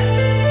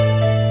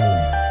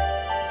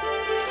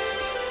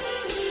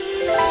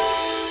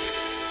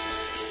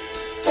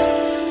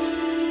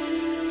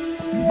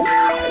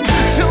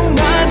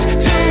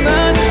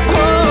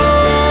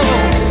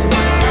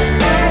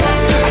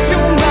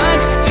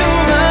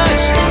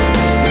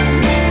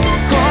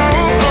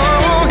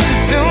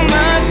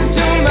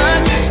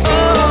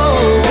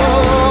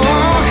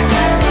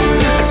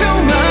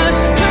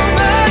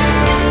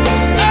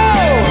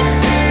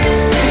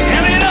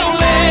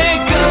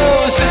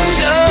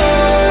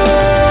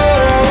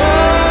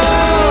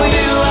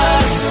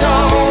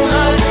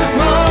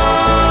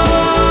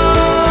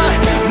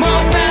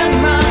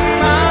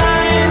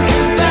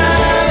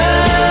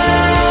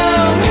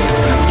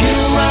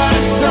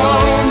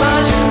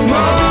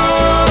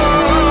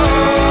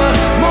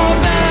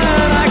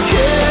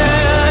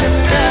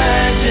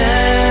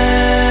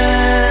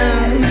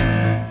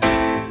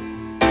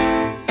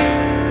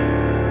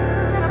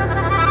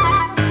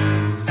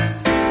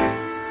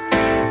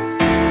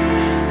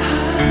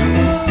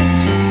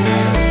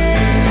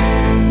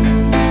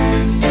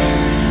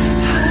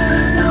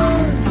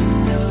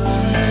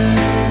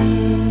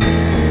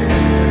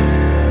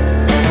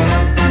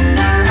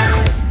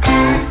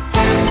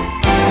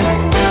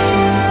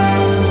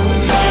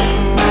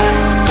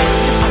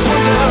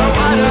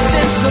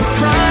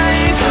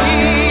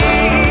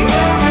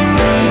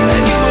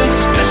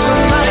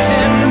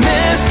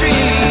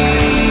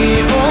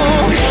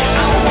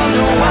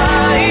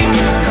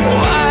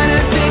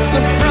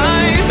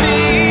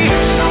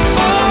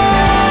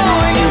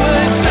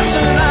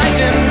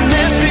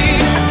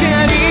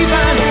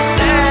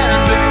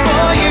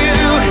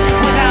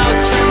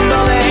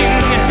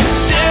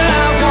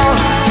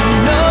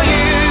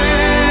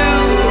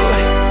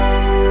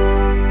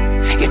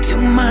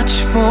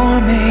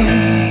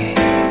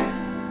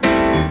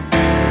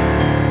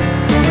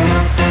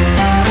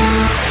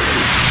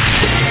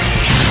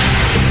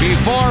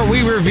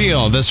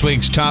 This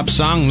week's top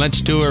song,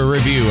 let's do a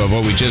review of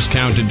what we just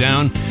counted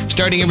down.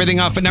 Starting everything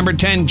off at number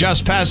 10,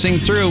 Just Passing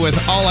Through with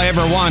All I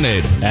Ever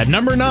Wanted. At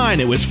number 9,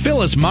 it was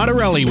Phyllis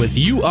Modarelli with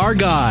You Are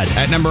God.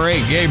 At number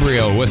 8,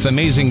 Gabriel with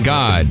Amazing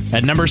God.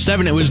 At number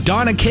 7, it was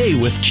Donna K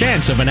with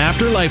Chance of an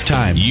After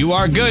Lifetime. You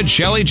Are Good,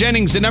 Shelley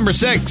Jennings at number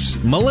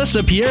 6.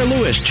 Melissa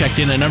Pierre-Louis checked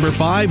in at number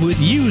 5 with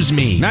Use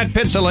Me. Matt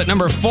Pitzl at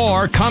number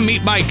 4, Come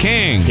Meet My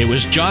King. It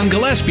was John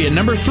Gillespie at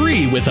number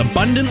 3 with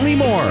Abundantly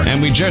More.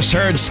 And we just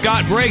heard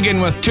Scott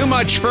Riggan with Too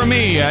Much For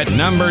Me at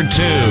number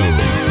 2.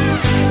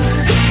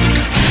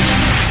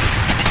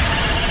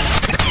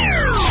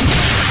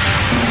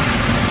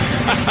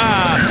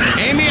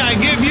 Amy, I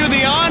give you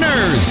the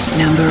honors.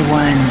 Number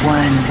one.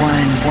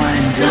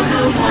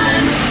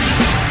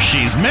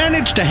 She's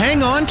managed to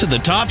hang on to the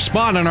top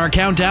spot on our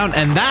countdown,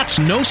 and that's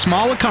no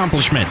small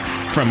accomplishment.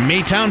 From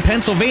Maytown,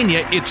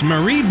 Pennsylvania, it's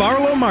Marie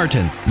Barlow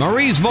Martin.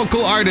 Marie's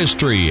vocal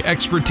artistry,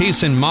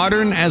 expertise in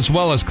modern as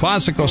well as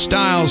classical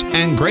styles,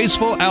 and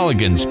graceful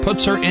elegance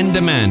puts her in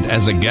demand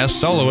as a guest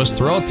soloist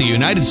throughout the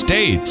United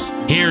States.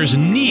 Here's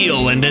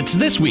Neil, and it's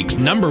this week's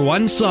number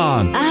 1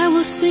 song. I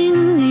will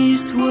sing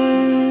these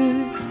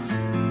words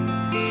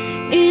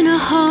in a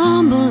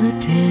humble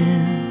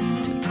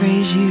attempt to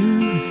praise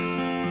you.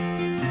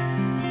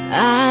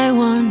 I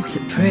want to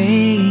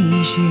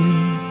praise you.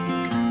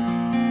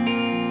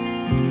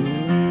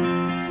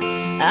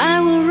 I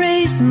will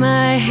raise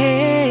my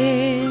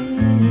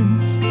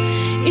hands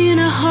in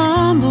a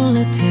humble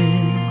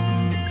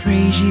attempt to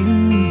praise you.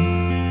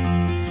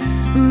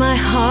 My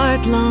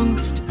heart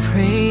longs to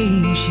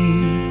praise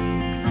you.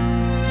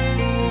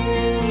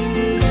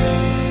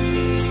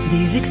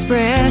 These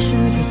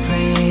expressions of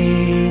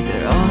praise,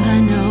 they're all I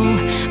know.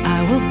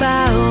 I will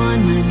bow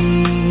on my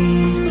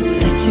knees to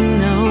let you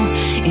know,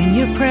 in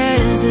your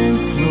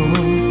presence,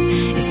 Lord,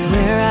 it's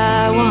where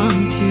I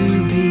want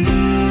to be.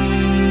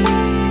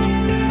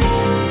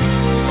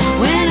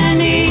 When I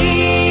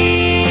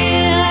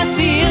kneel, I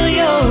feel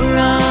your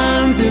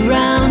arms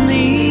around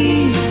me.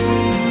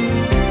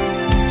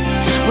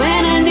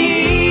 When I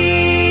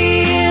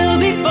kneel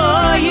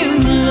before you,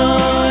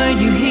 Lord,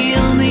 you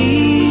heal me.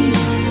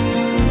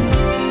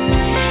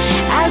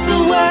 As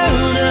the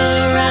world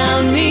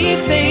around me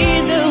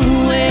fades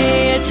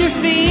away, at your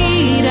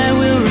feet I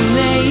will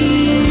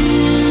remain.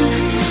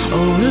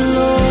 Oh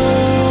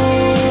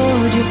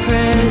Lord, your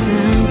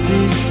presence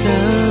is so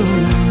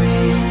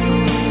real.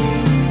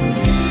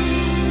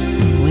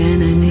 When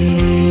I kneel,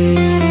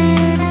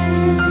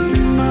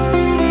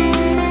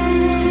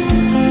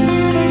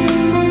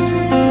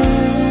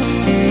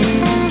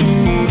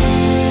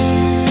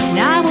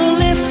 I will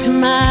lift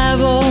my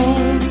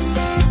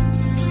voice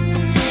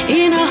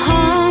in a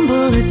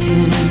humble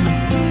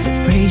attempt to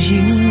praise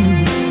you.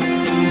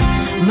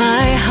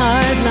 My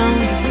heart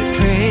longs to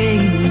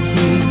praise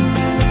you.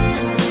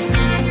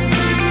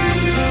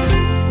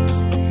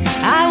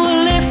 I will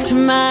lift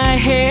my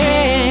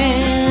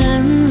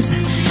hands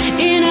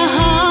in a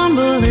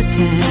humble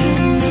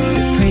attempt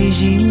to praise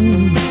you.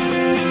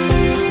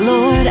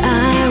 Lord,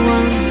 I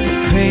want to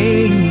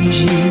praise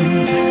you.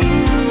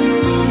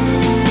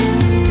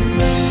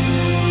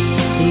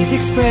 These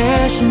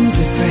expressions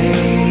of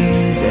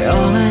praise, they're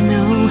all I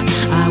know.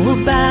 I will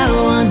bow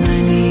on my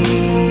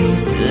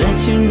knees to let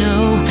you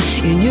know,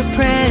 in your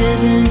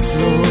presence,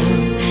 Lord,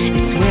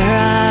 it's where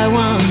I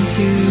want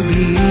to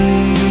be.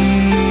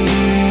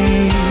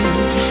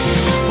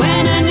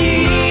 When I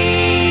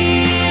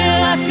kneel,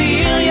 I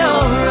feel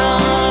your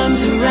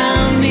arms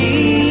around me.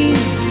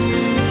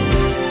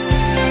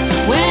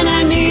 When I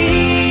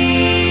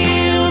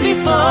kneel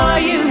before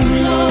you,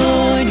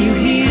 Lord, you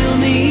heal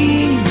me.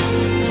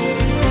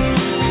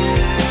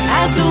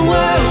 As the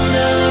world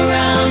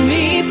around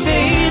me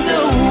fades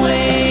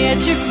away,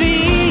 at your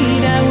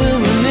feet I will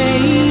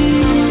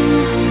remain.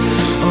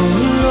 Oh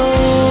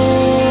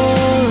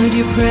Lord,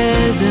 your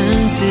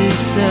presence is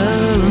so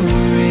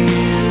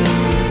real.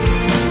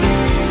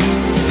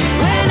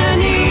 When I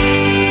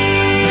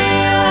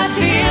kneel, I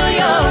feel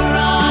your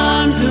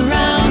arms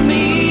around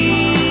me.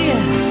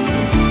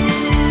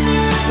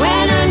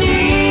 When I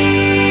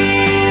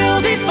kneel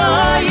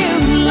before you,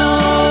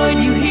 Lord,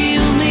 you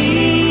heal me.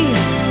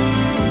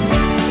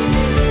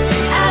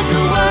 As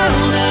the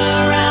world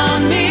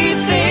around me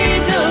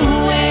fades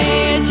away,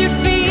 at your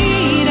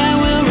feet I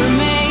will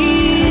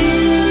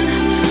remain.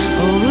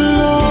 Oh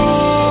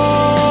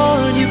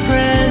Lord, your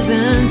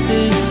presence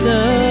is so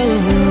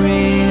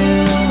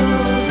real.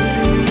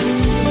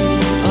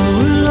 Oh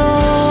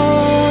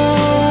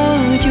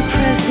Lord, your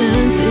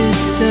presence is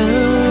so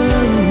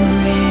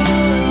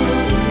real.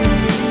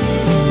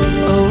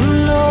 Oh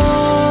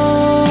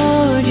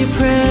Lord, your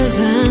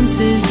presence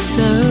is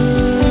so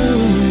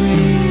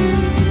real.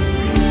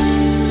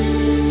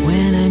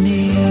 When I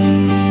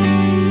kneel,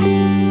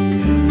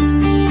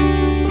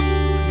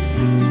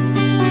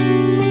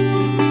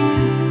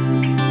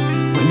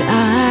 when I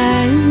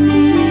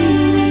kneel.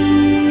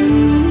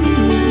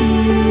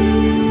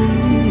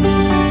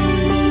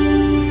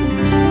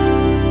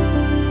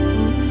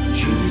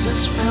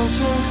 Jesus felt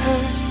her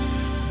hurt,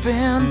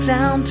 bent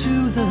down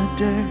to the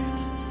dirt,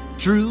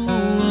 drew a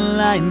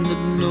line that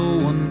no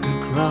one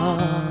could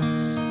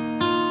cross.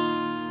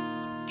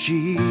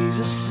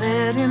 Jesus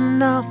said,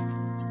 enough,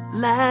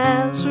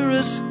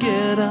 Lazarus,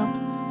 get up.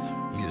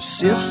 Your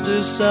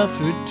sister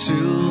suffered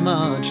too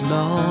much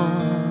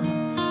loss.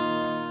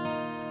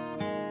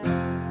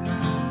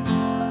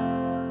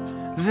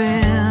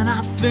 Then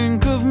I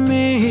think of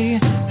me,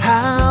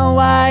 how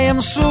I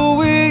am so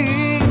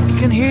weak,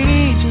 and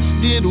he just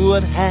did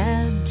what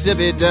had to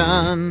be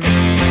done.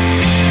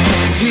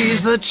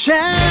 He's the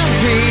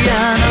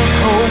champion of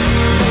hope,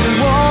 the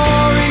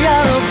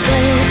warrior of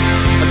faith,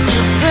 a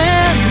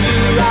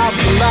defender of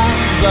the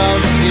love of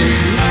his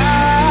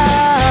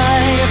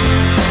life.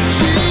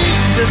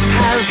 Jesus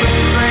has the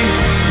strength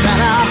that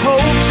I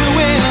hope to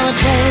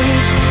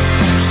imitate,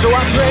 so I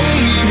pray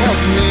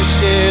help me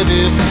share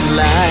this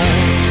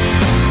light,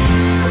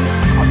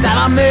 that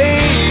I may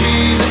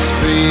be this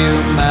real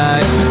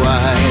my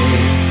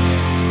wife.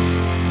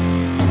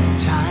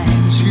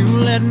 Times you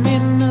let me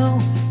know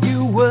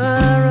you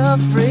were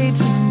afraid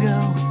to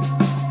go.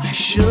 I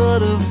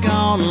should have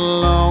gone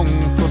along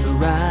for the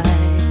ride.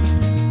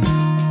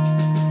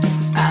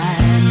 I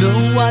know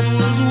what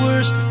was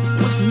worst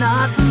was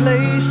not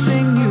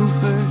placing you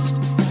first,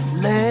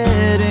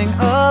 letting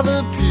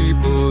other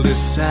people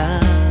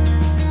decide.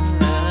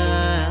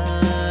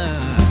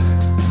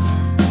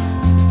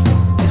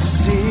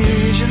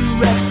 Decision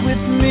rest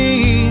with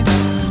me,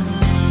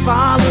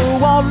 follow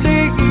or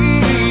lead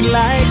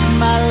like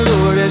my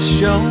Lord has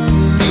shown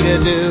me to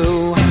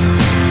do.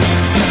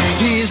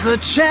 He's the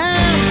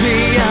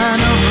champion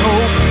of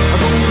hope,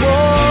 the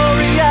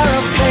warrior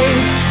of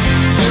faith,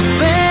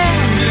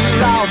 defender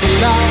of the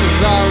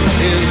love of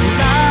his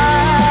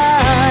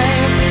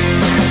life.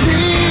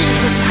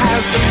 Jesus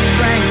has the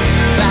strength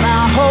that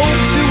I hope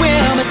to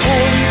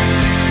imitate,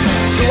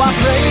 so I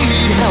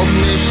prayed, help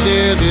me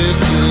share this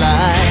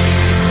light,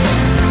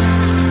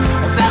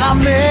 that I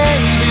may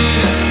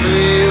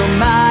display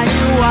my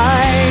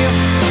wife.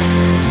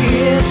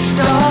 It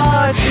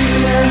starts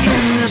here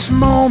in this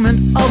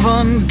moment of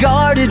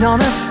unguarded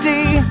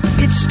honesty.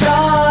 It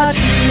starts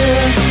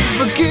here.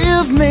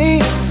 Forgive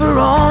me for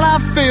all I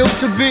failed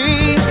to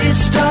be. It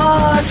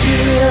starts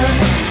here.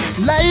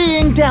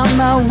 Laying down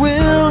my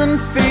will and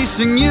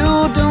facing you.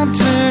 Don't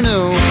turn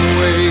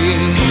away.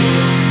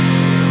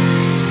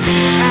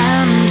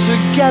 And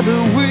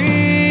together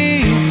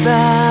we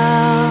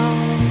bow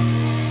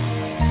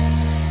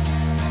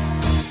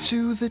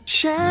to the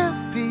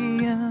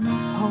champion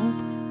of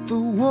hope, the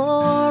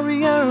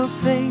warrior of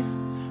faith,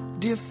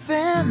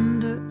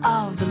 defender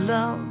of the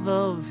love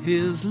of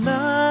his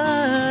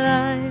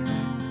life.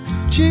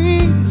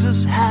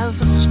 Jesus has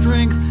the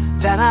strength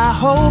that I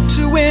hope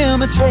to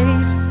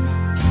imitate,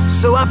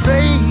 so I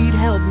prayed,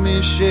 help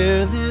me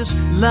share this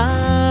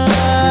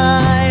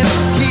life.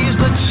 He's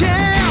the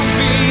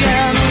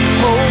champion of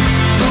hope,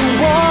 the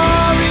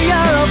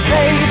warrior of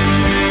faith,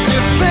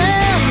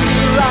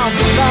 defender of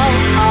the love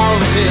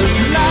of his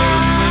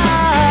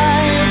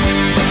life.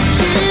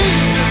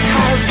 Jesus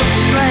has the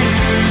strength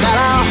that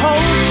I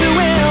hope to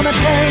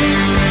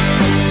imitate,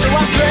 so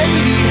I pray,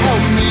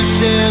 help me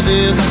share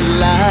this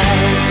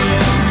life,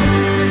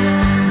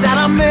 that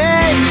I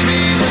may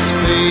be this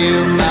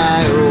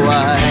my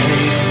wife.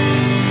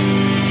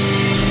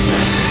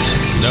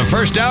 The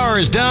first hour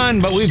is done,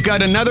 but we've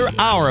got another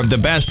hour of the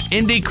best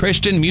indie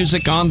Christian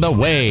music on the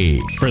way.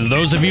 For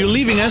those of you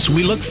leaving us,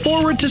 we look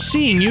forward to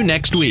seeing you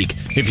next week.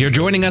 If you're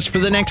joining us for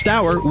the next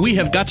hour, we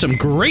have got some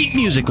great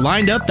music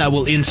lined up that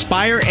will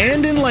inspire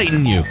and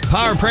enlighten you.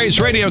 Power Praise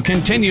Radio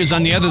continues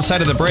on the other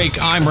side of the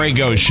break. I'm Ray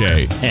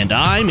Gauthier. And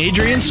I'm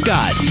Adrian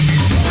Scott.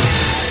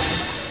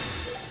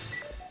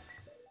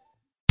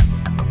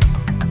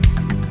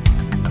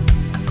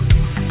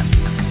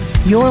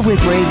 You're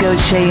with Ray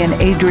Gauthier and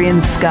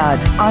Adrian Scott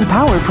on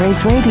Power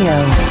Praise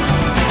Radio.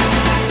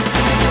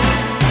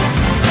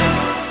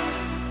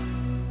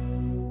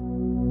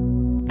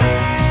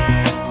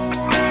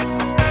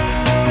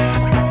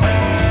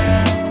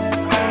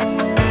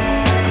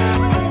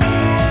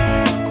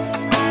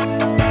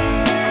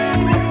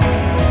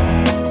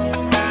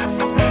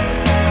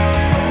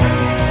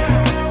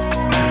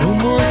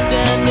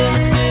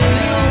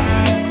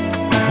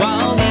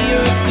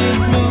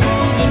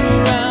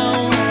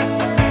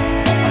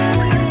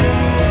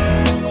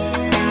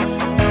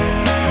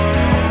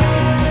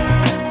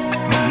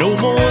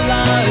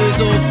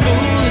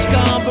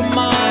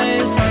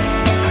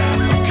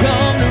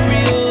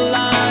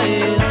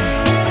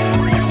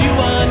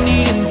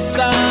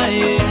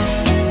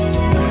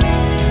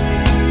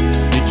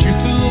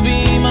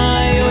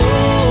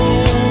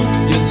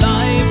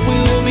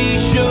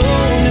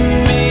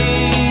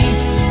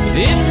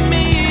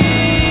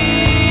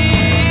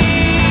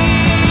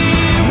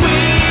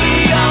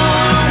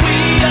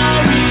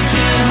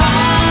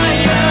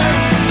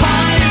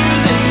 Higher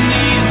than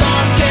these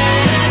arms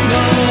can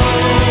go.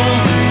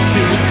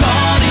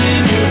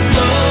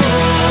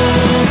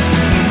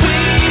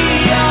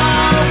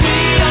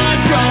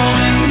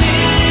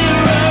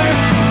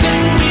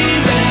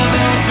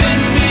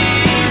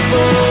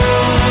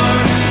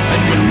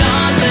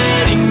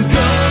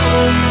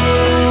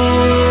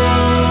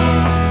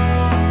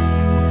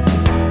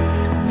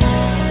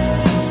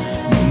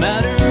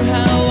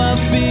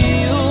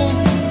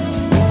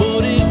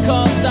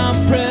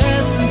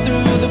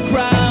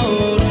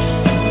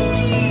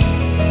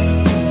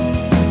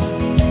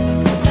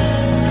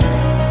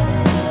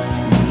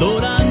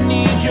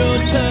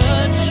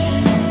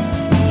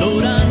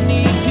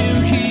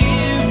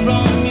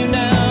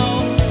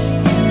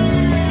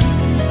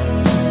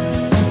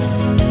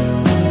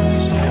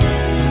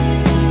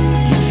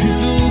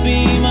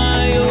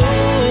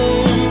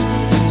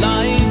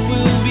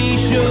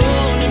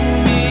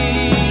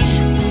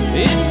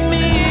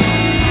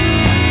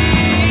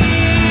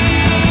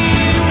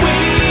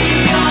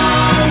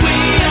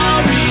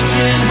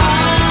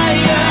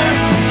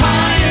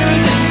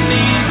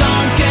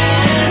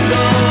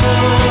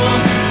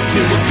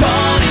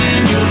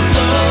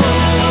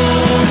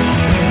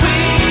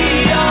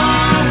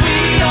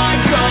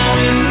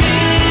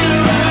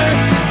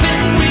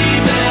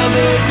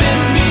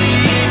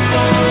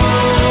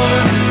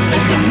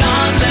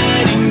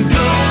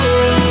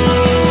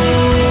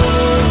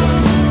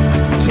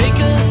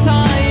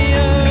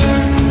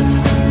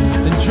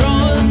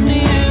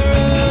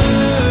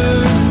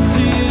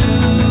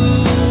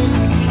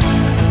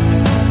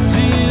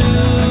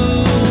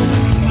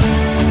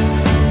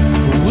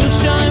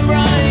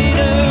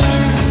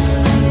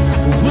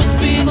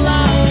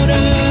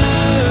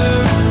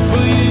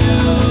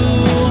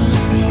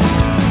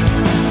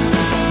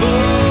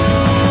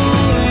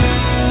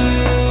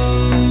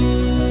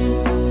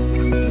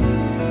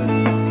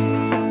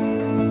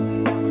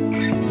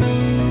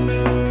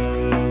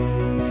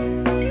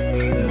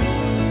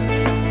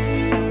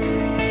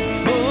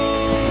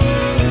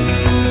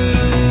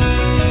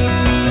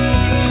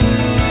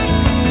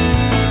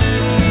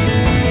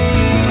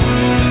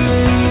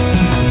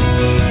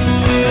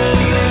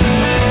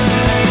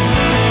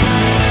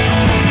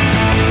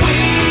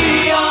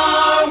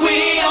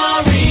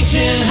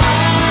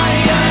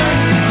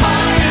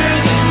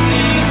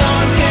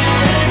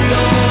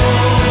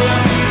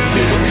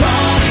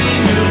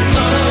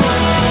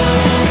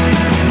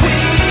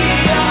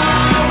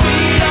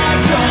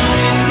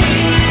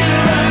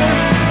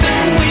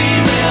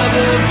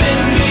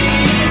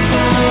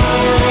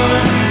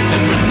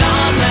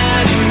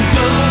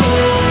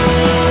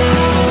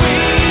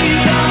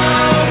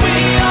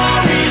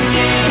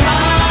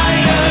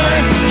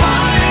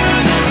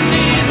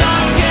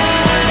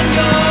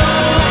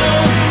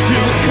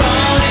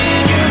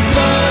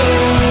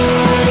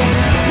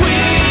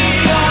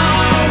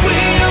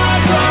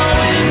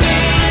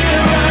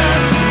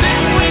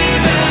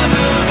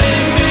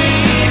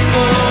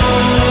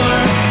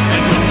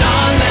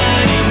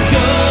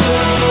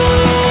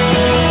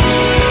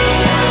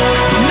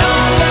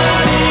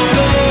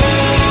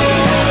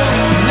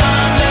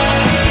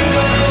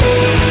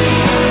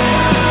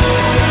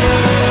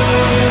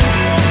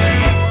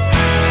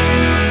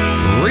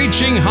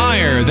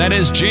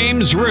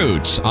 Ames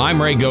Roots. I'm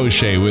Ray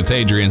Gauthier with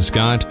Adrian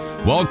Scott.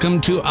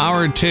 Welcome to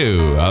Hour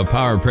 2 of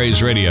Power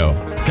Praise Radio.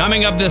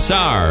 Coming up this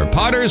hour,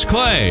 Potter's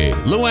Clay,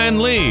 Luann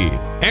Lee,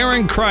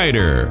 Aaron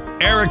Kreider,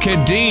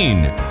 Erica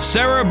Dean,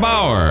 Sarah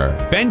Bauer,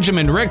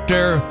 Benjamin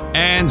Richter,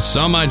 and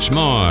so much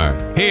more.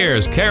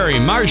 Here's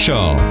Carrie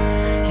Marshall.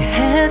 Your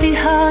heavy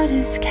heart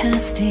is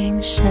casting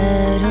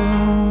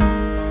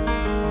shadows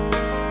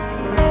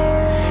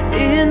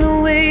in the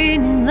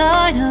waning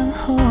light of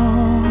hope.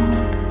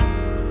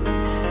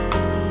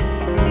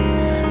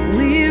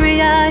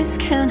 Weary eyes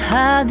can't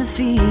hide the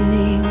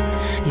feelings.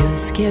 You're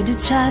scared to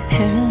try,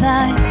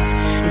 paralyzed.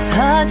 It's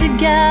hard to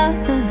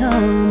gather the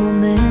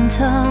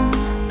momentum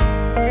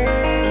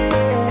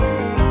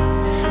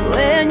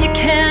when you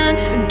can't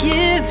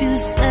forgive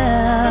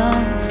yourself.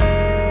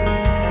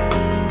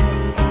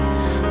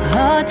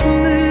 Hard to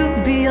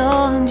move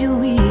beyond your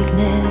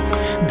weakness,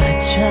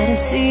 but try to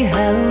see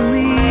how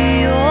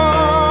we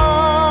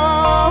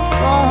all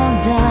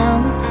fall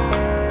down.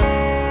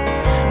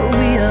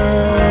 We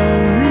all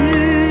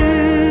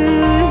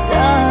lose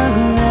our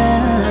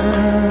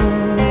ground.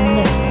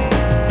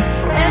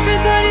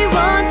 Everybody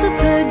wants a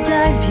bird's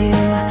eye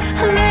view,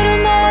 a little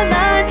more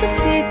light to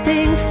see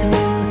things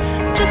through,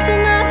 just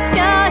enough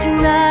sky to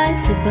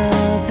rise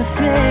above the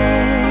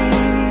fray.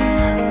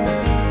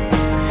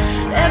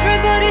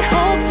 Everybody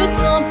hopes for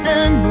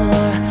something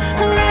more,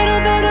 a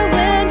little bit of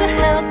wind to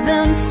help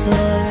them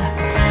soar.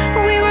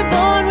 We were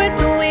born with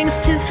the wings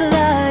to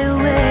fly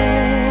away,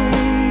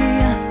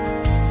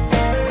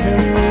 so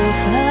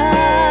fly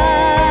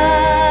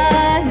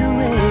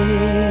away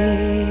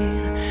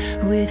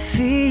with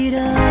feet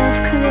of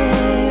clay.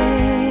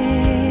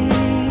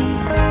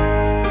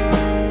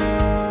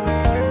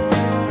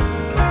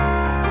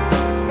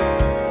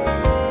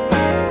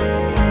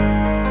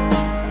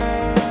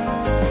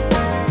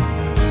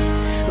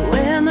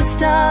 When the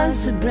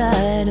stars are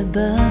bright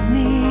above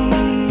me,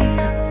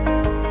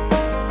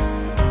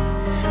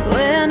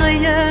 when I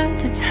yearn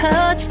to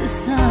touch the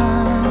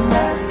sun,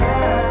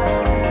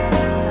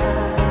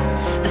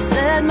 I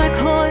set my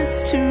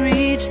course to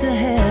reach the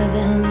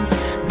heavens,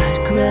 but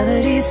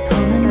gravity's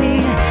pulling me.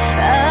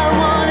 I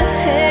wanna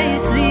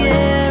taste the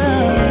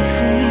air of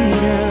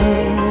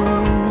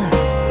freedom.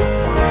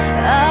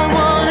 I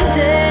wanna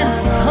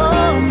dance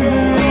upon the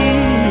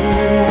breeze.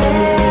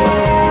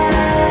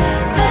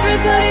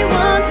 Everybody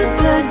wants a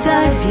bird's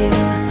eye view,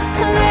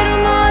 a little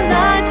more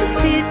light to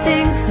see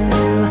things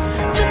through,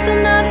 just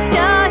enough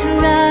sky to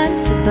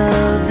rise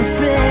above the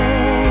fray.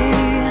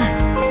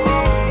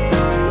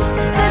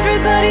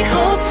 Everybody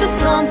hopes for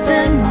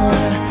something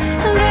more,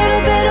 a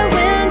little bit of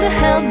wind to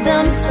help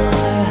them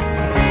soar.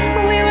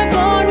 We were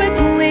born with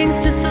wings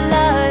to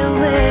fly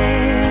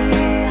away,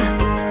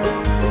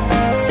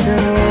 so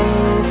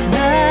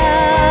fly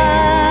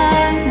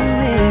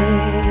away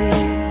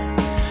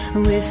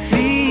with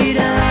feet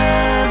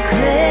of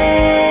clay.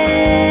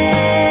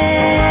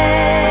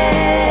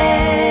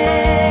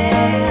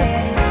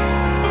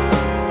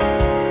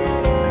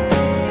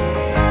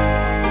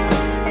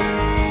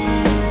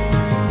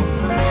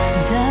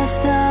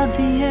 Dust of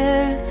the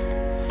earth,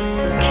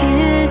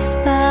 kissed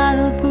by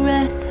the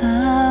breath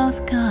of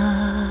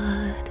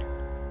God.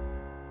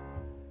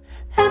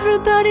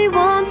 Everybody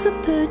wants a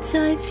bird's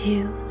eye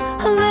view,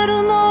 a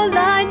little more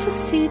light to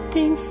see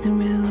things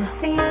through.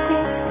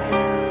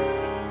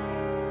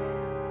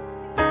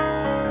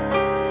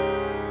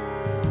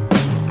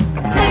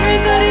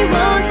 Everybody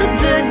wants a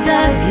bird's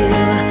eye view,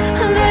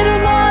 a little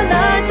more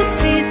light to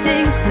see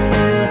things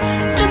through,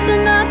 just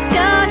enough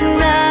sky to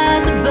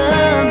rise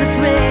above the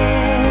fray.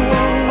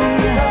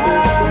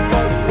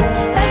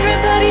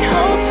 Everybody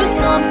hopes for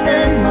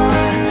something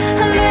more,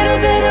 a little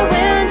bit of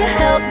wind to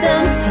help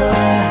them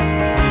soar.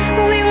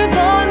 We were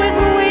born with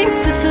wings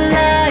to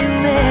fly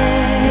away,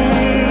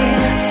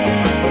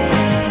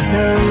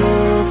 so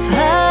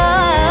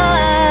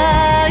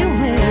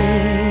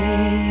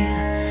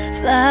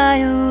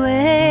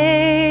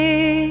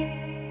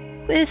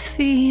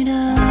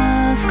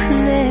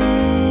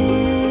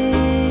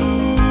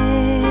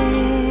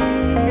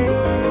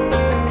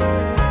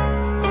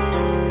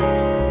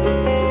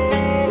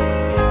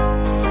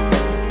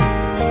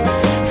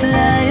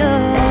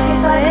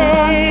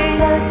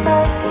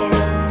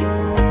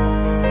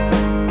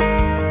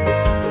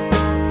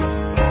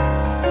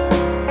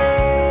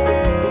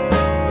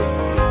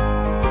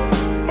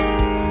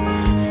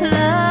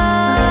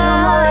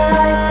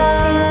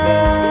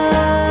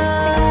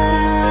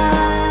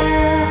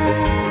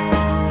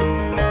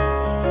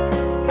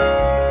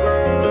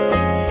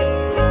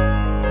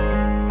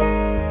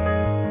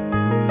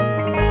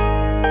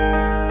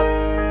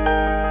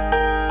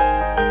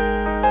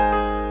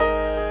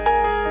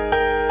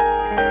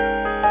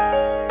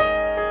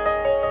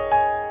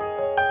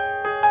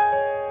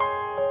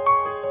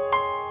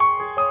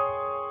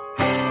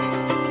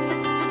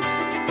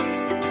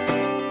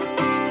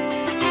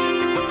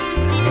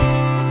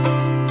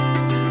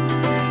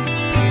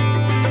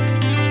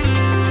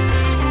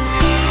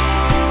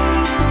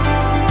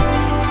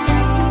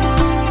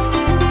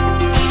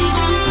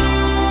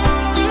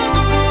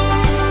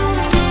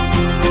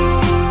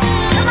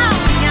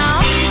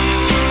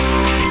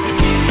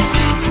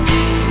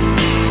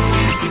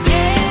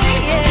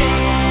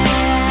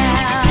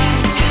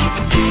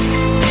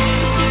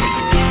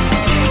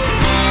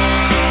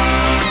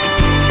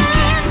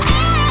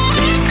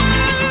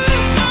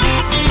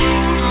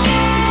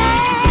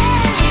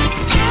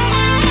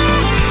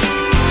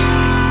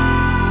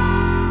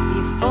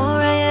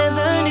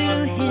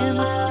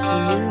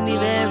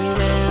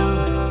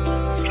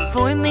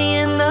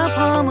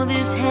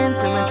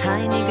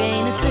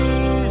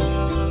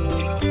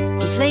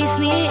placed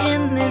me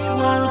in this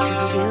world to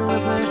fulfill a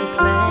perfect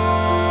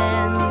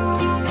plan.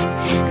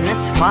 And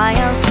that's why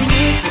I'll sing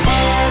it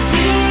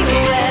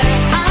everywhere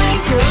I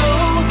go.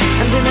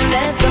 I'm gonna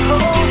let the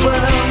whole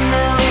world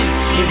know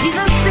that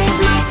Jesus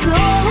saved my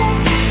soul.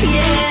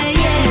 Yeah,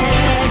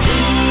 yeah. He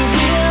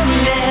will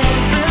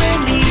never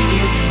leave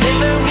you,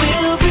 never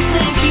will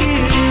forsake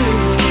you,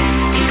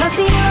 because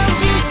he loves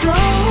you so.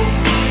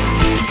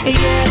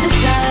 Yeah,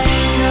 this I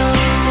know.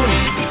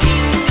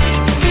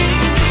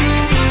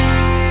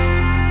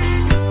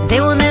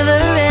 There will never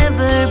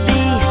ever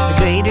be a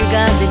greater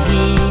God than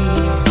he,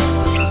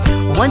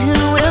 one who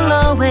will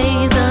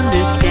always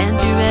understand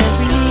your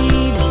every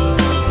need.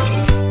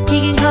 He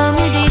can calm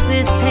your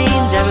deepest pain,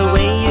 drive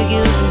away your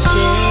guilt and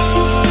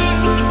shame.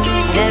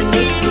 That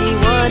makes me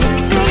wanna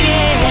sing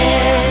it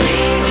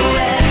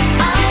everywhere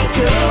I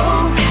go.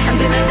 I'm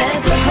gonna let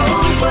the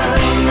whole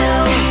world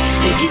know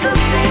that Jesus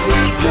saved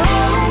my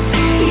soul.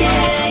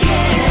 Yeah,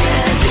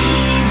 yeah. He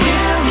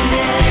will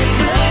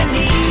never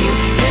leave you,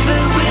 never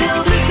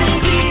will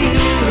forsake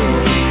you,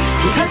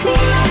 because he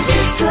loves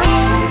you so.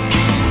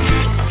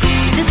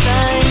 This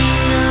I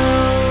know.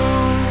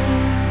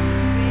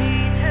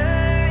 Greater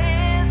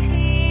is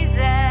he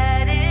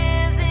that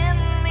is in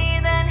me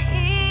than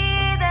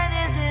he that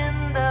is in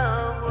the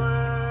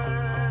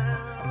world.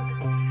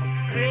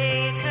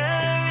 Greater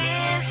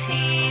is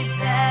he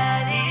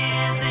that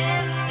is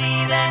in me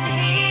than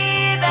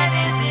he that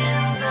is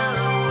in the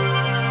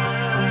world.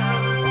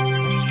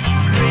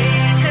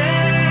 Greater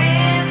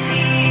is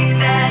he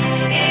that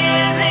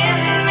is in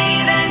me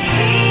than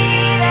he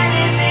that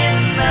is in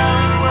the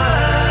world.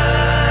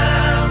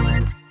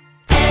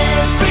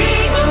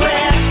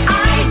 Everywhere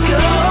I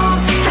go,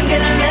 I'm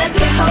gonna let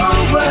the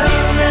whole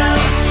world know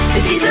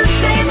that Jesus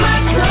saved my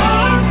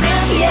soul.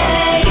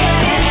 Yeah,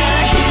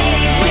 yeah. He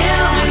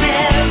will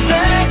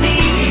never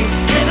leave you,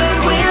 never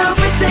will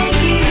forsake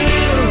you,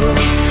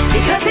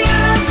 because he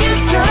loves you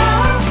so.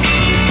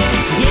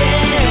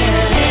 Yeah,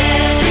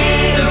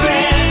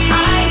 everywhere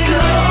I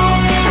go,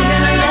 I'm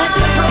gonna let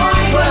the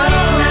whole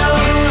world know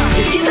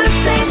that Jesus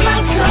saved my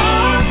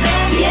soul.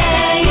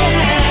 Yeah,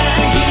 yeah.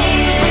 He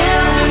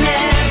will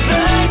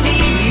never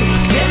leave you,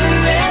 never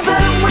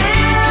ever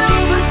will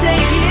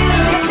forsake you,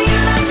 because he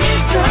loves you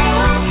so.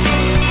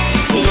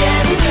 Yeah,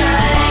 this I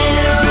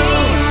know.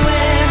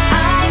 Everywhere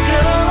I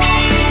go,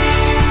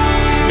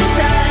 this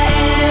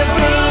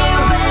everywhere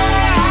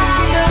I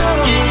go,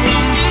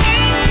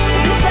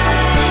 this I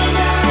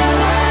know.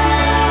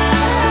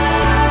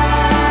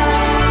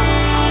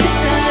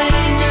 This I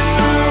know.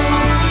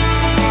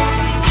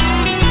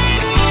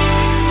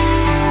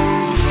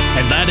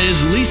 And that is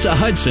Lisa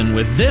Hudson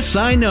with This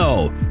I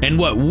Know. And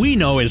what we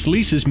know is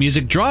Lisa's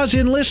music draws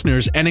in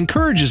listeners and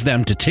encourages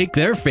them to take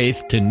their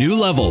faith to new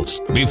levels.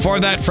 Before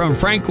that, from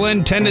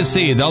Franklin,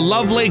 Tennessee, the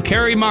lovely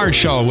Carrie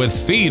Marshall with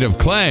Feet of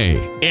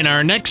Clay. In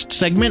our next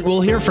segment,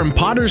 we'll hear from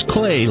Potter's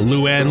Clay,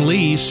 Luann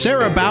Lee,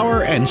 Sarah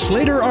Bauer, and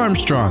Slater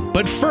Armstrong.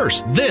 But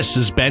first, this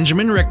is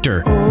Benjamin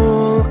Richter.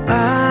 All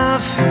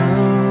I've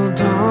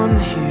held on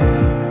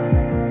here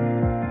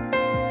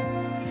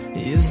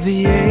is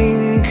the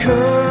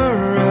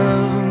anchor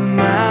of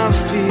my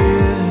fear.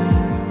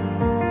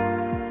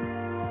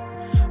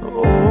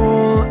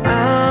 All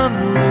I'm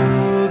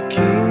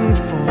looking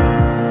for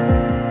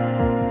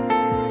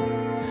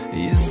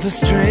is the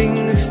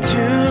strength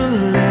to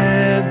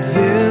let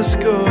this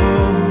go.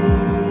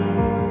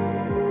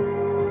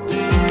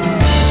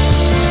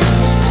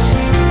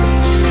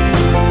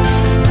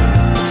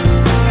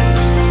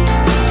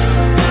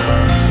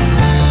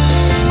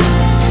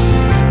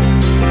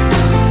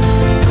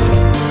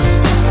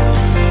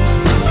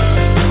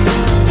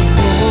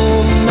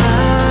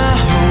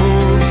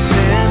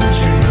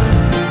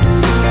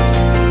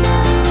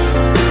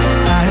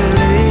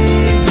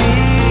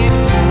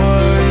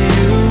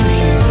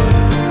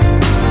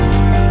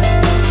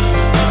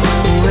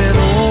 When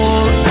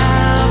all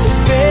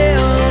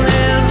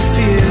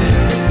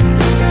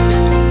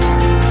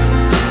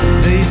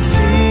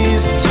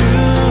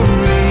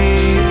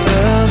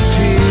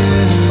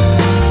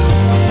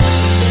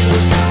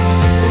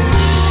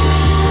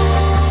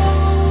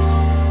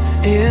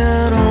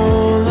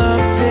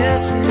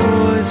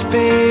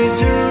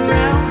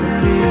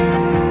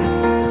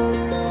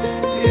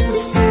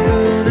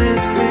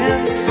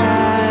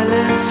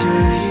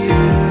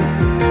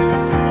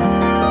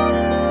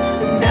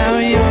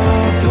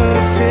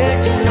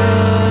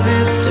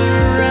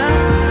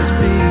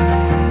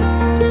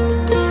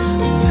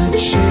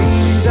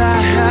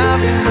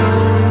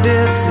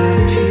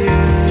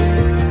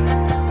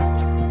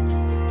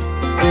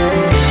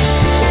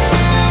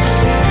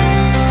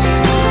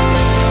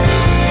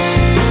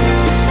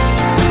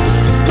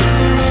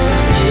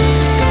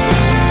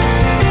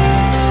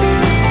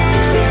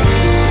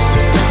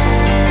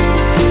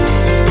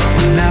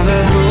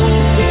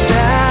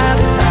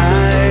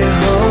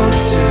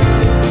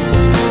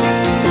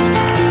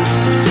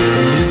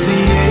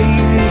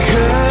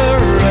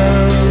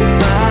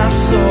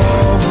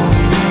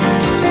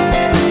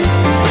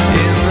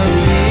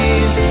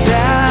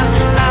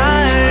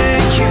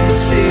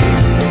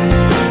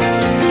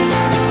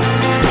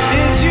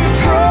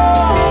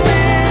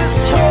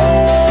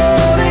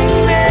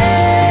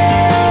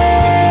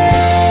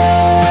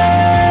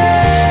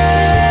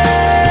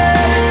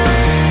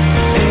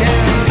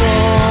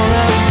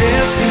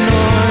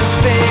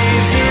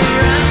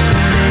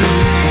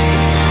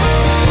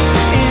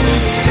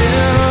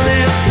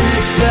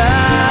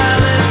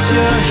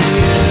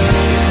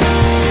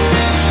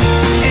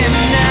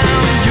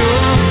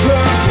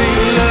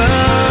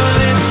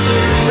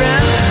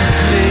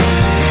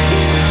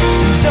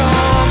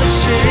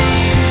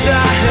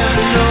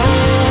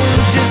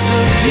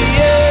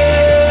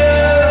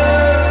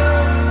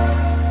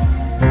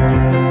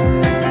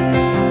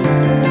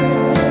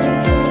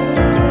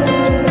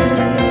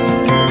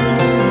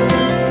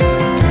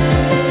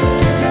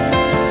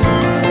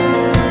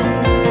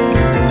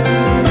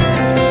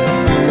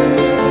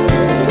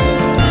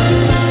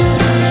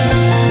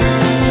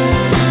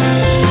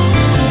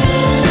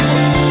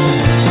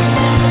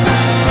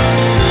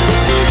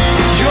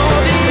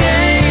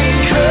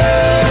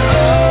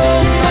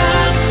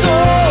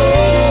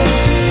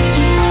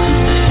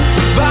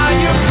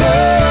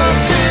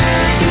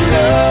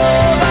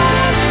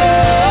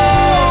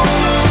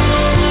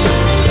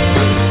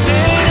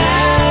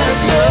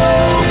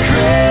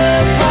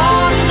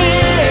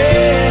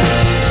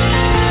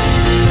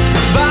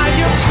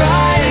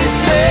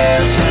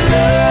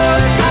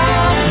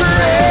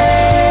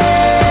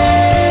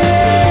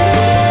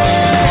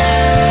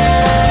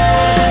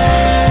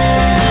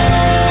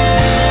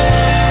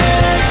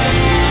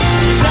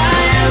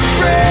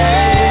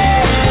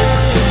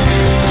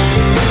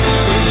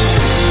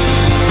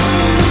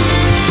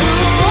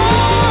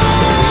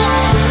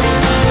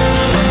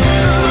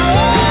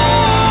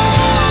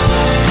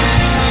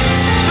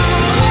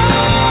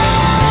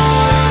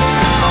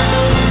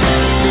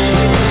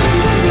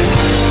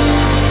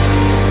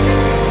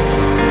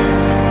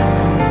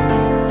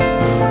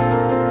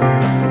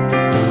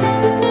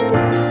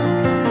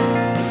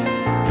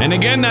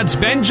Again, that's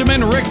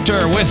Benjamin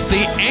Richter with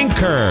The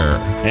Anchor.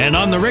 And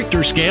on the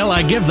Richter scale,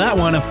 I give that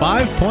one a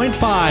 5.5.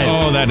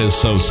 Oh, that is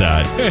so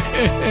sad.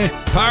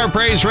 Power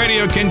Praise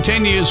Radio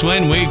continues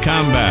when we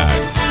come back.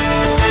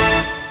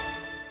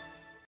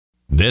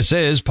 This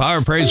is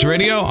Power Praise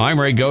Radio. I'm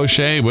Ray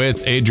Gauthier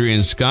with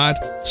Adrian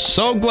Scott.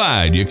 So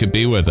glad you could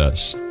be with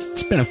us.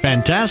 It's been a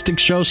fantastic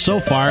show so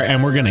far,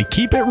 and we're going to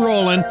keep it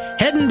rolling,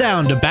 heading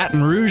down to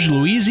Baton Rouge,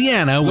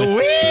 Louisiana.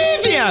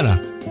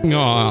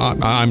 Oh,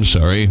 I'm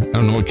sorry. I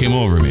don't know what came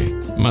over me.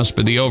 Must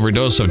be the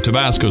overdose of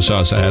Tabasco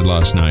sauce I had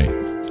last night.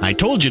 I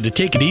told you to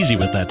take it easy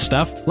with that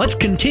stuff. Let's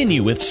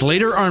continue with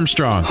Slater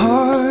Armstrong.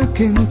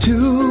 Hearken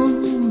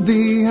to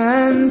the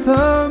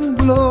anthem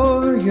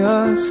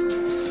glorious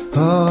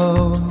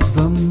of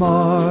the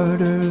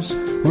martyrs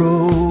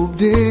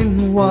robed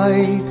in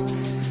white.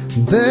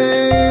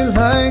 They,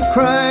 like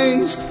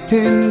Christ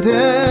in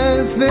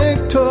death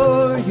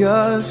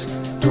victorious,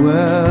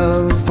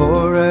 dwell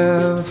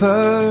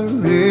forever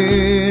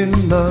in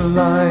the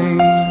light.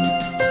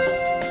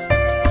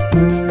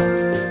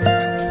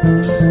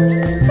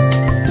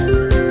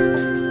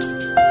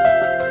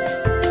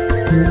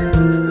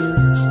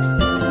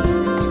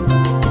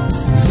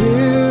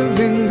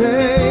 Living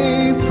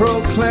they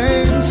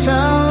proclaim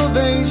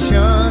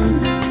salvation,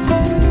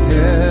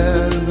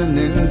 heaven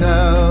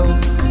endowed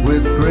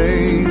with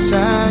grace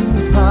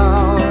and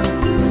power,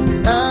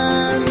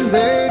 and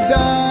they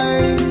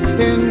die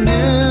in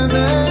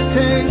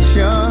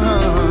imitation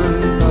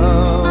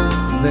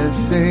of their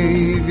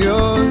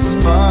Savior's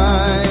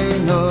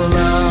final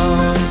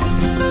hour.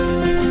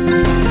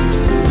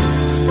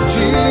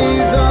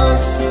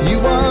 Jesus, you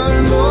are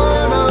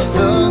Lord of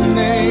the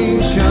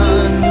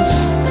nations,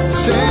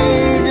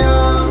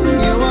 Savior,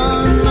 you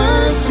are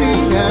mercy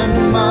and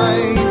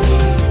might.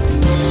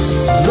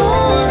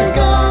 Lord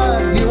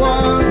God, you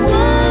are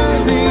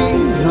worthy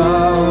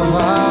of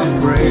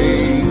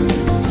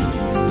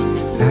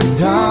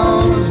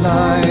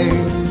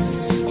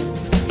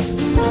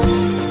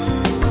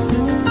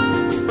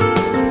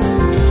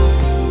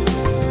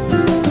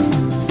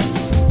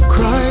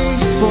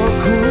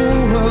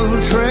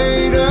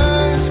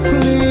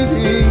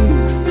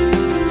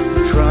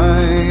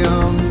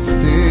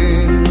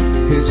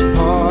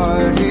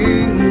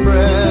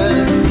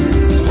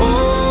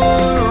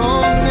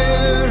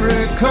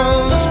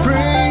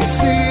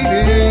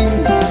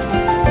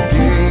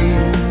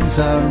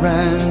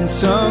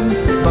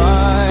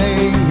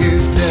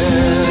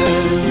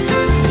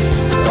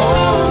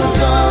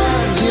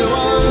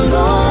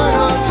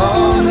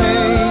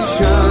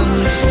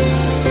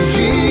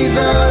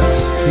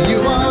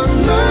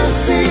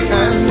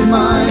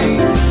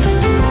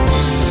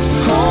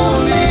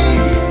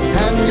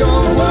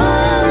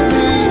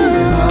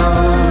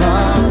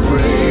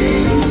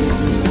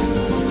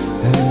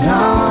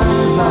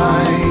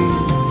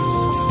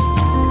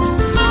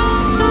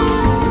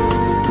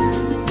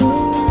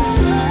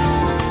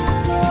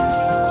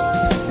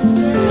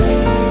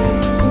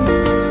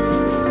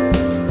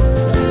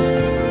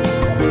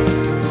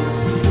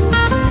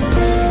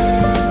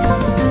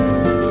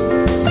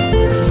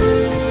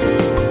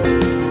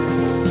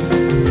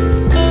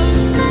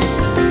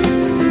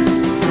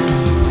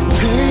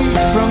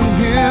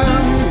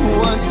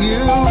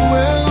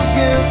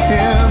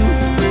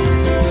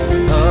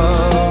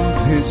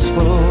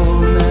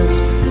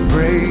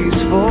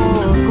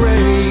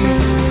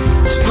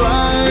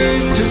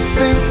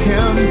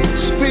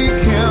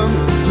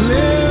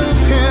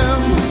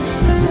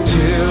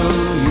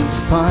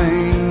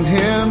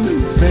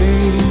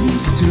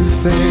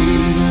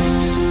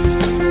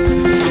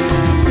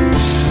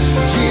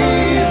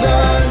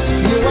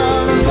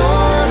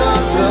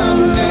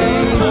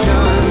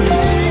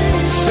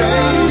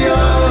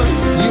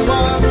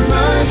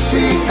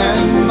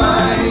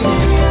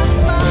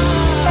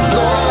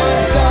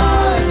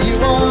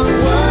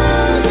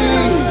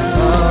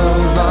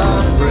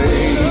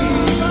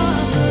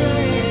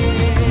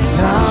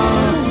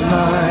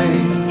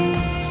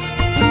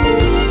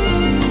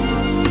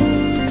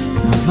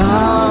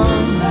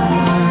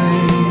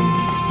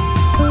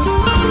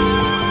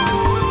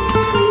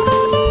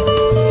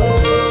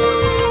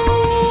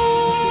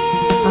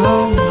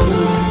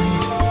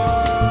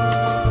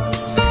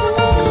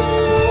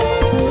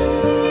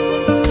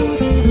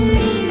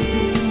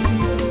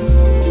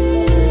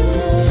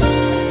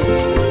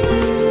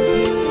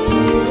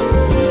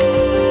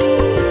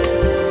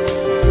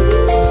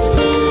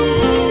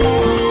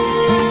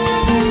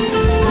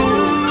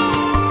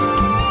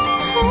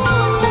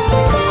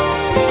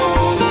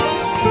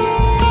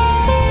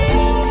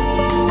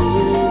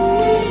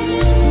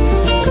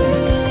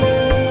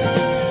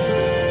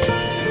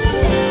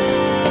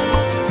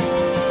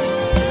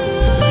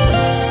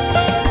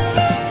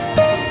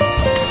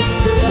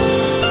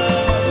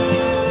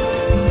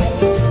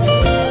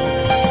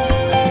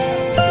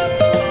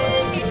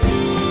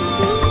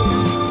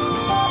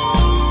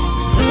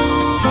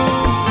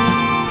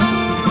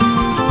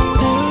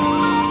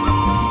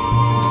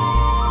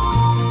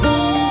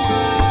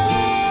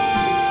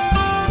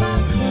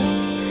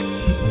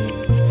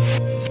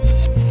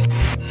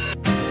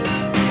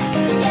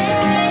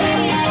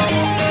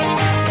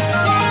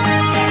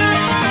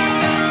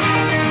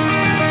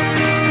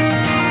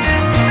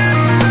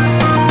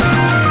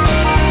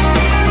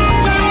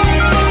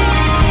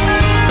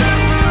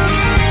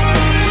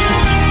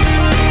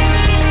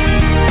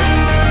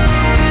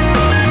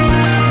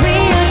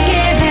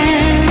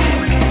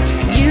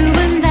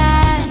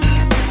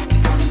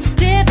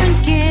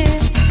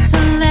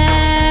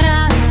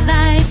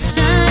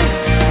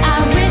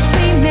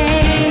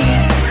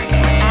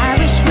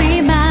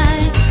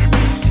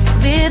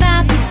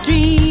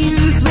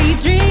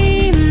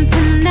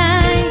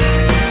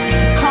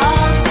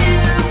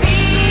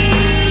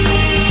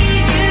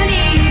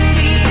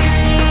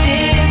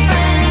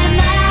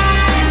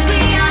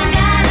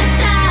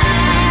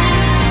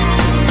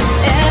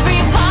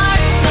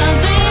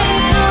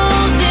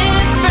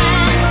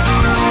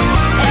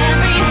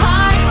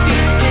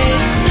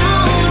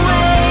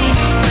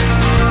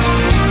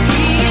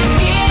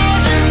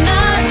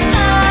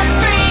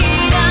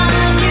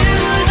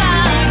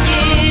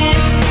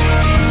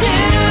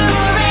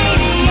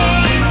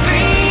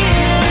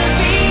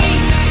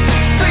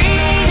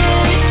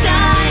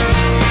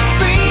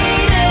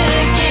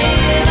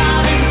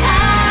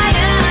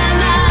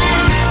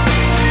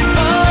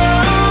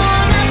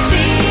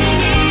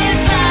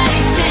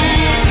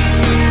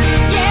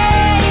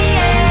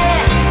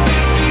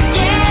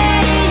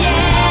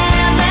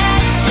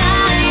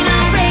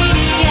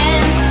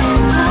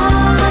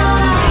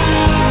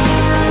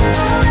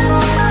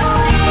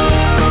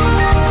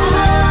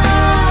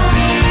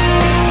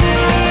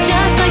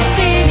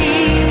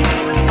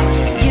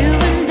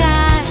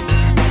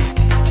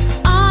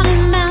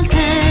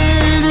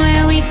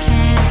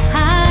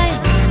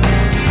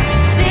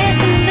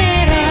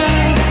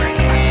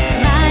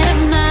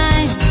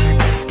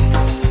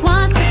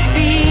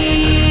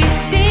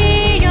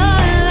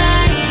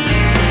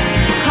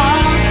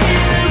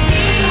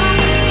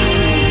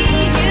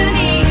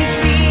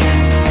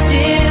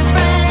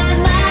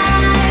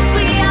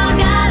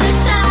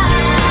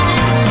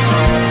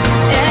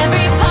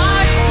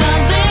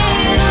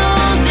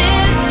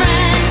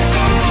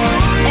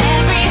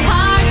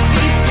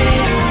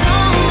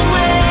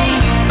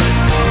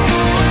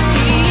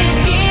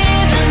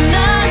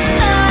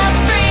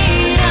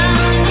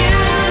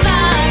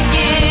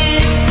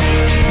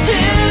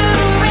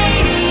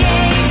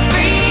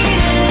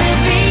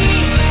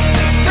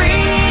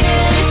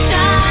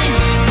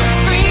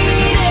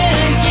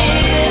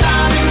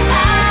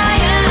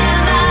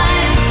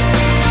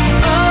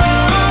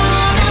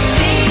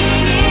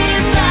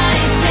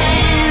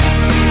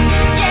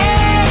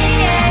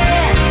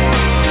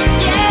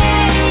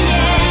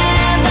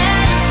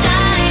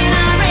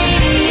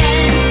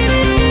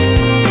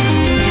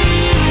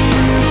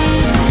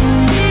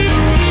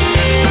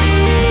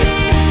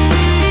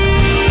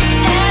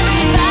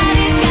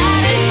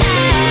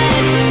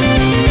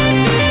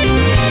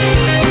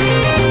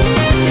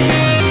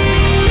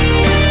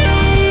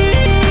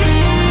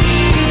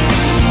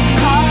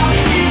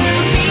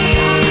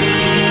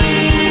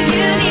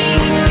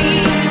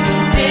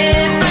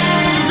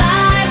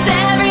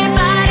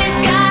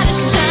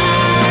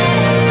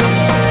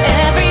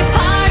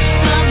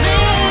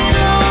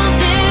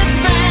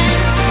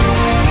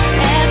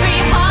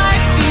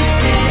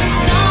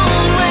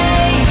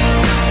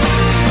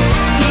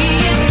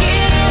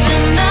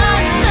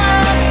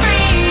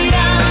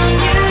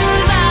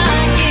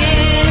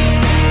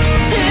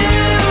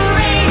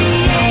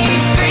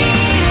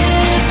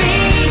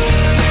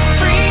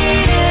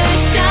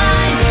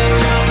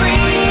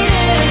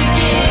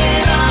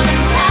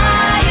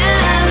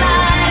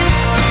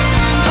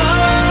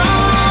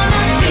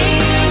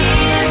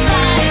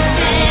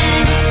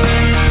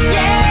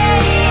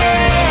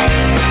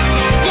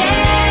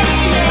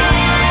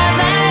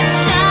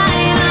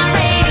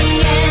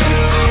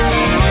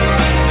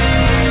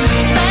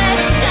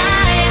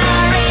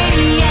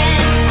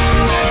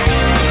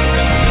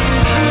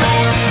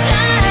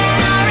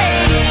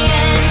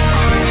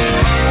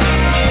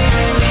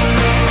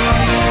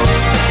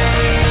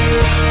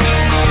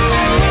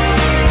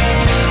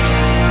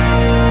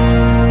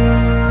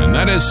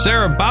is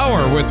Sarah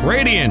Bauer with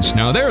Radiance.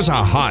 Now there's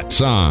a hot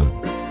song.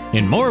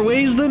 In more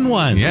ways than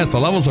one. Yes, the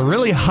levels are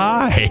really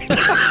high.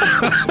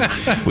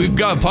 We've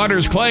got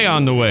Potter's Clay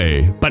on the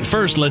way. But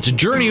first, let's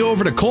journey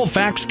over to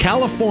Colfax,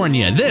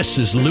 California. This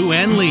is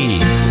Luann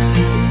Lee.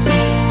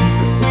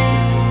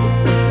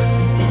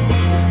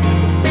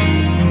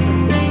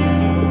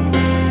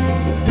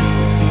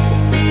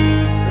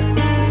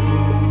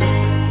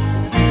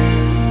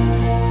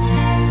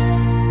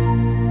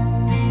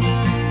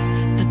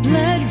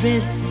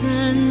 Red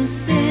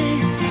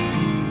sunset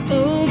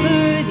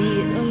over the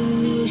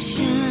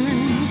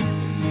ocean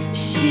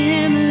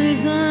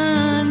shimmers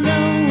on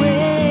the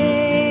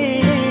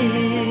waves.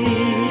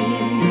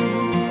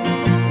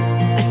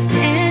 I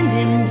stand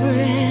in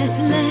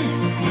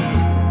breathless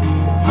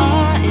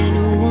awe and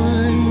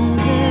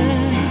wonder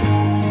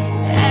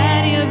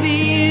at your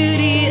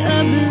beauty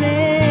ablaze.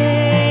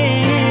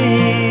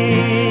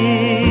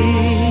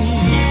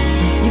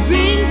 You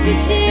bring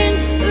such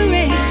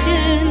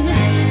inspiration,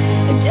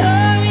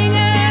 adoring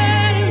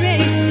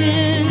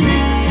adoration.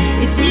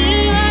 It's you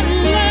I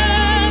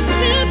love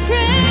to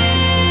praise.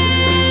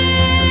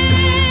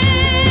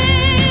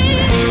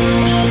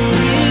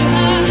 You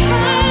are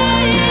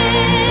high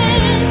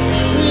and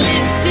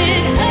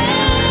lifted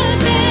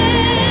up,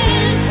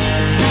 and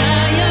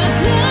how your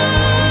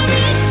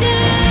glory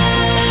shines.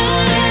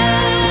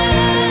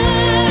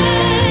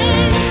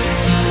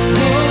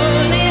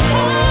 Holy,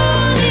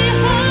 holy,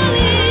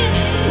 holy,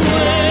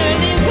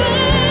 worthy,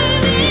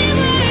 worthy,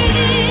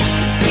 worthy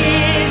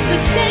is the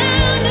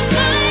sound of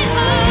my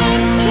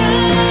heart's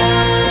cry.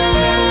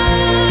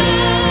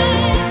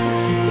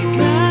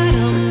 God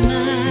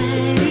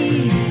Almighty,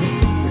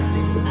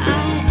 I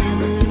am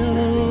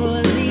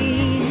lowly,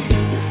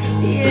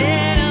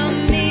 yet on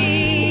me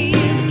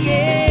you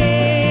gaze.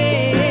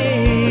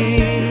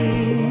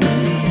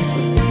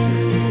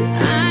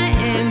 I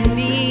am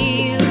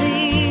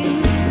kneeling,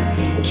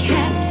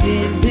 captivated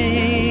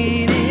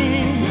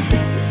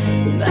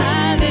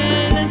by the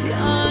look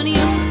on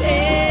your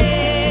face.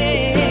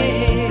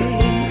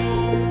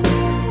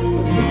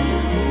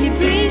 You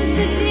bring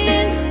such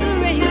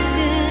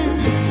inspiration,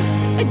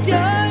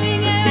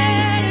 adoring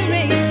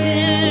adoration.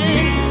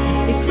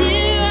 It's you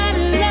I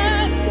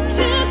love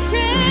to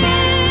praise.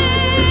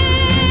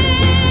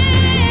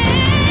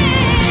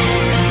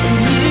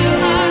 You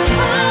are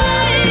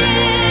high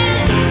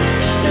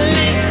and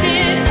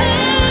lifted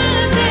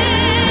up,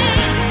 and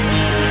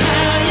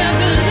how your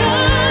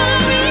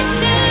glory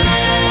shines.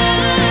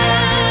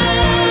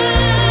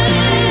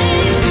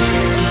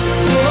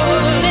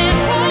 Holy,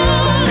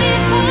 holy,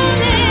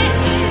 holy,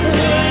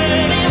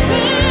 worthy,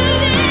 worthy,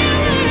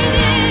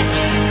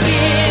 worthy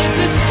is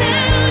the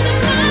sound of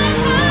my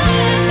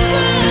heart's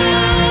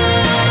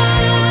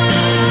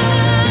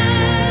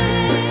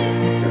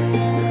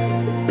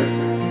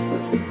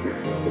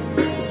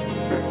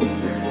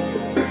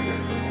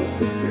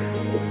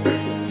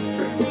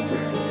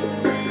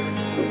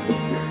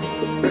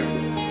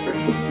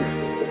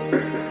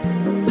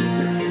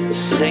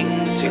Sing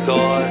to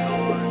God,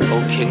 O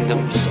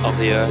kingdoms of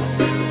the earth.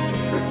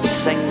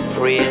 Sing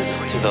praise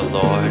to the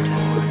Lord.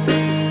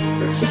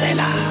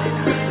 Selah.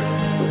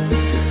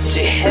 To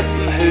him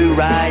who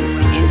rides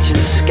the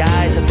ancient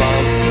skies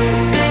above,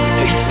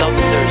 who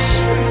thunders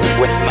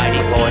with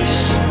mighty voice.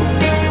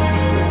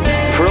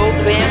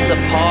 Proclaim the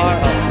power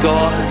of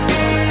God,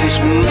 whose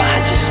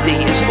majesty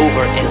is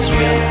over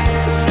Israel,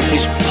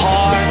 whose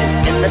power is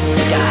in the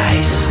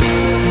skies.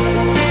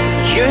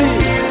 You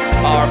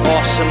are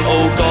awesome, O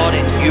God,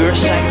 in your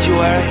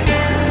sanctuary.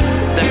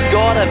 The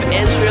God of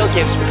Israel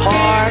gives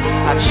power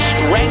and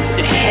strength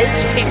to his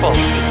people.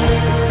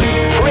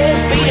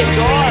 Praise be to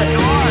God.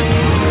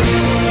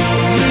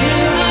 You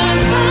are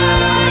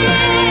high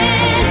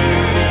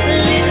and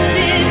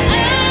lifted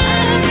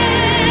up,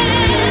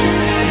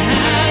 and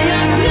how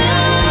your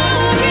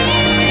glory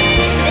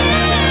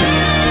shines.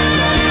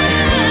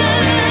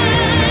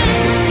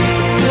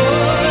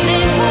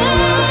 Holy,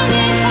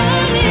 holy,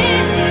 holy,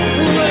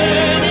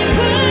 worthy,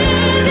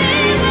 worthy,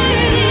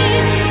 worthy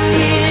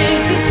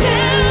is the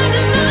sound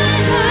of my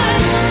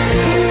heart's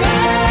cry.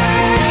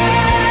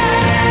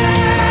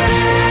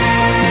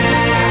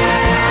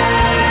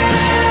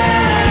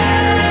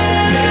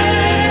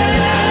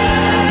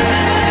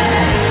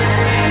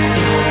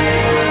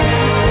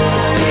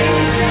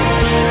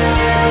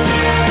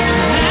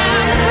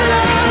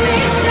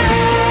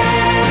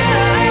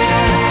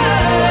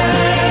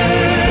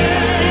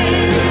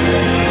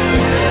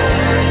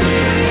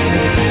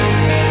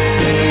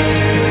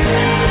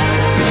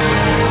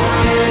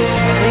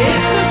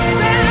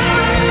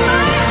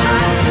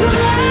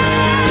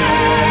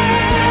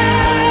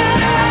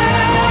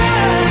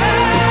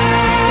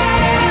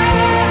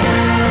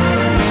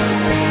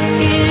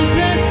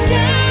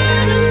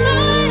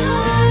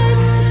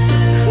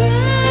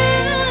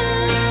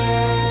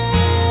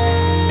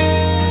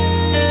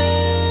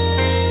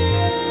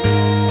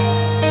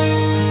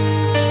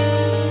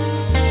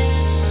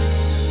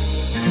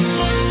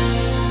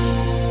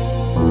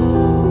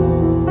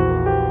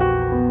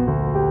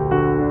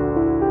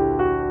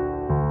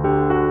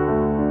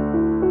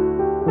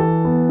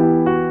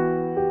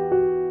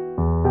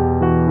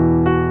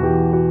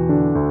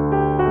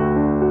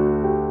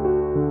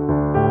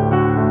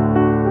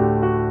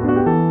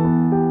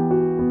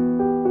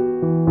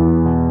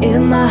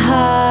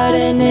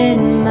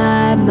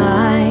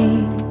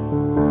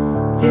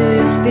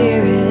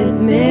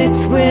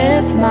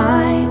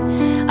 mine.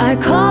 I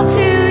call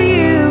to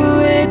you,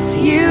 it's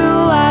you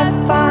I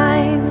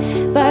find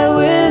by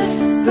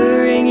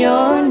whispering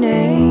your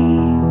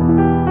name.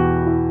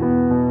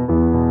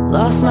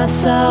 Lost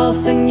myself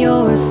in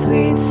your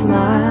sweet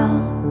smile.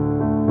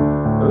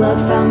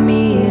 Love found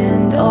me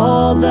and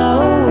all the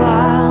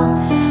while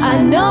I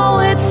know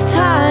it's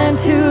time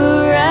to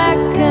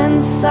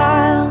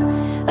reconcile.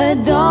 A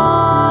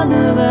dawn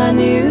of a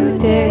new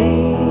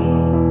day.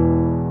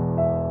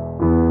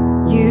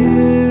 You,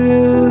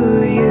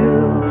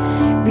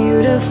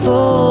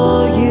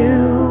 beautiful you.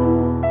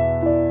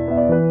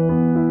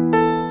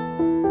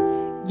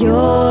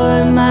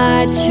 You're my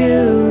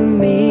true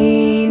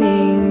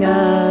meaning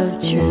of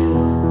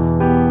truth.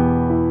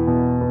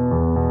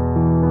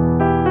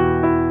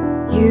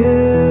 You,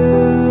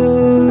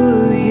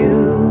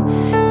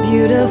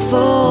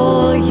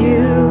 beautiful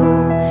you.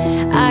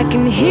 I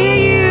can hear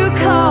you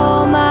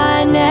call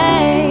my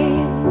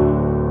name.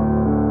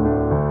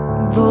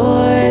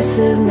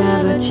 Voices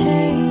never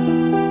change.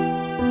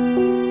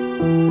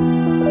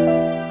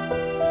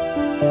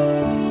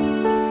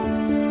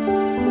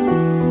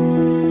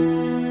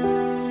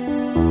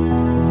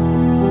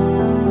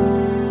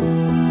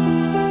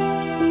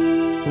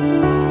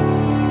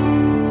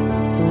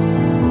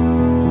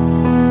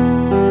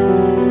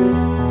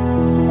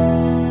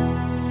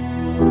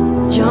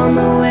 Drawn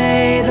the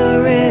way the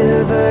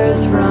rivers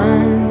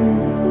run,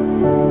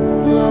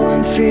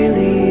 flowing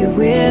freely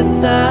with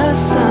the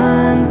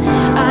sun.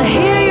 I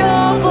hear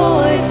your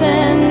voice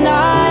and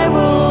I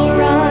will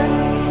run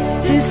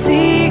to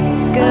seek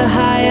a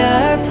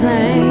higher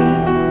plane.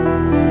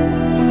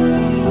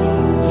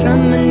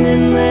 From an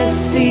endless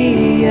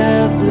sea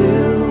of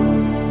blue,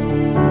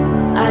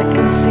 I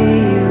can see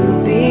you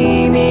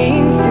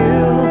beaming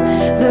through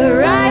the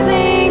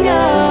rising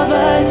of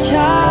a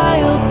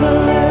child's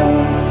balloon,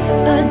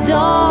 a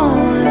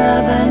dawn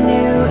of a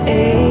new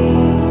age.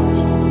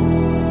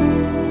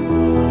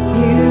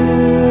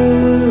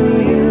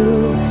 You,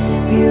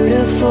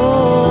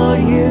 beautiful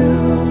you.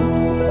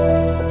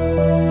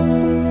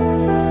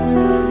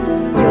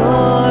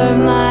 You're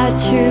my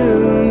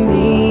true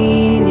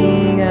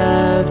meaning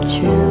of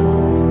truth.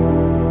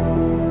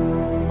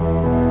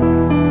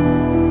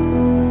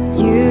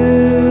 You,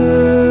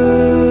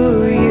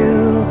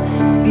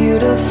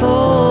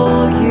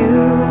 beautiful you.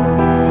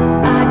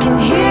 I can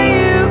hear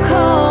you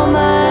call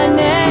my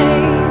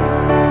name.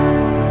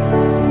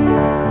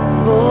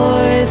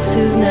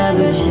 Voices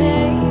never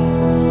change.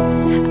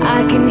 I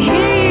can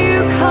hear you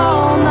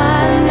call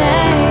my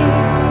name.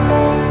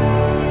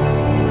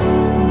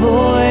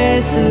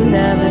 Voices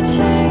never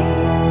change.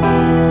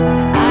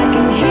 I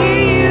can hear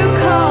you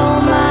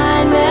call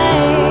my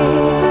name.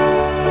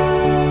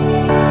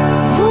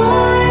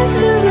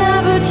 Voices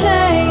never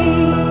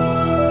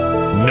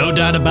change. No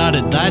doubt about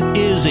it, that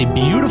is a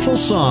beautiful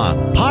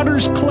song.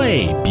 Potter's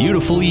Clay,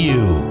 Beautiful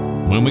You.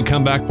 When we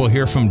come back, we'll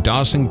hear from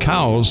Dawson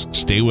Cowles.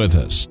 Stay with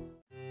us.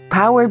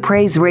 Power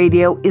Praise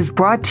Radio is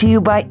brought to you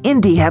by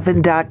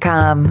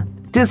IndieHeaven.com.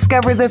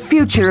 Discover the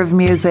future of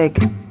music.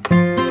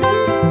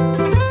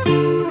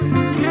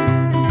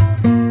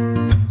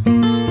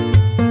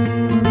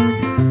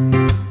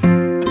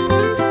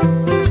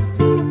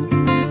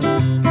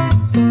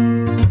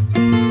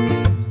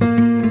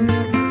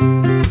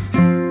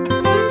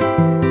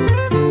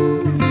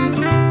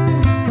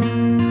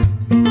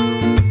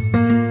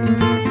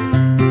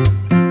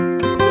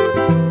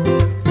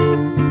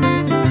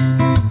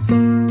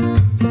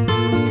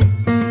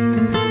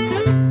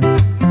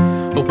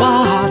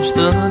 Watch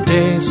the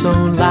day so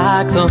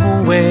like the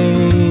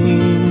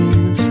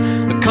waves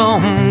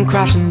come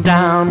crashing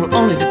down,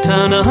 only to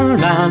turn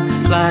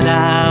around, slide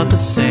out the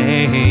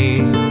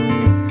same.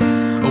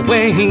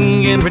 Away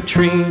in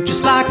retreat,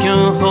 just like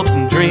your hopes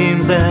and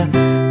dreams, they're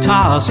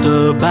tossed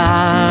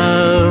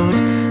about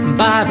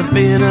by the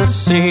bitter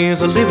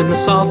seas, or living the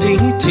salty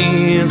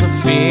tears of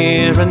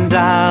fear and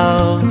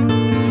doubt.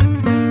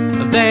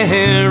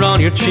 They're on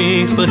your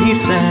cheeks, but he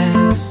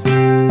says,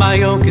 my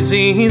yoke is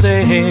easy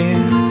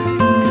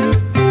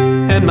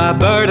and my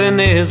burden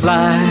is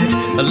light.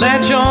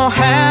 Let your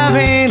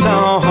heavy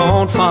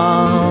load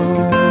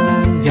fall.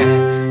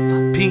 Yeah,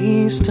 find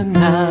peace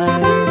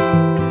tonight.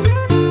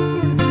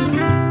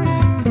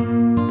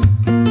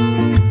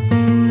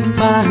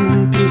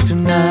 Find peace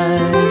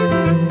tonight.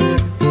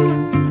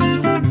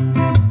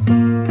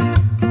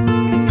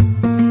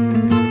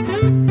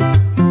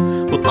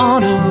 Well,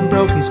 on a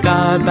broken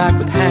scarred back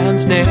with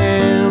hands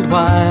nailed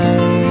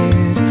wide,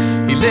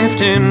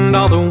 lifting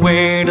all the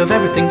weight of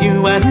everything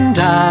you and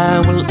I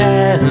will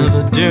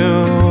ever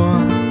do.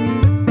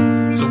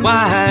 So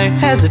why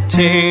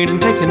hesitate in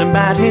taking him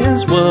at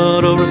his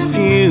word, or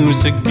refuse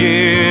to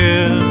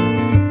give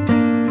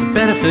the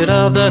benefit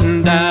of the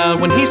doubt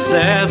when he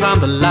says I'm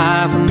the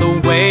life and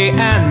the way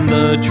and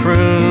the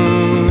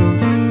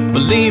truth?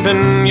 Believe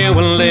in you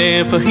will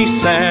live, for he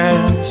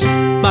says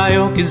my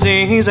yoke is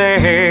easy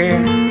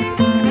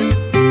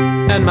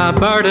and my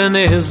burden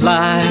is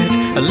light.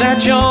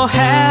 Let your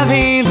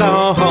heavy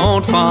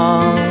load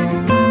fall.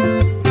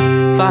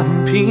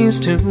 Find peace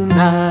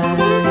tonight.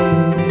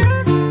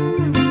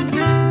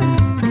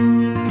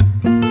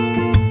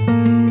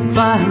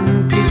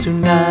 find peace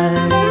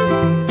tonight.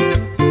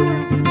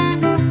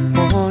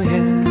 Oh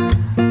yeah.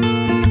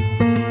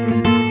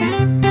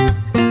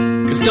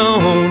 'Cause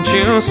don't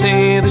you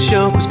see the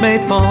yoke was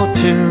made for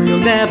two?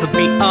 You'll never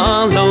be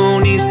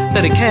alone, he's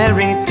that he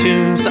carried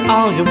two. So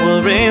all your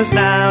worries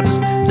now,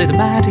 just lay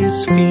them at his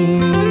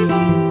feet,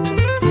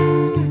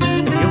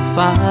 and you'll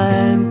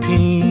find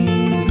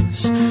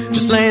peace.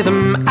 Just lay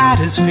them at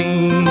his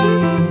feet,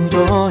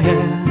 oh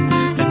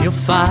yeah, and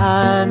you'll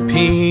find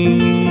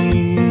peace.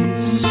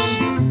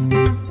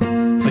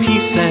 For he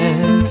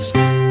says,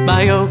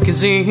 my yoke is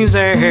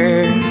easy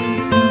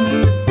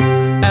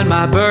and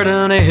my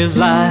burden is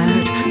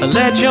light.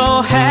 Let your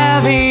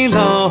heavy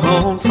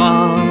load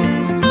fall.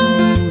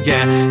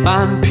 Yeah,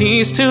 find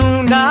peace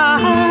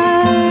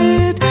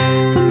tonight.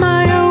 For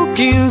my yoke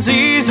is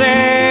easy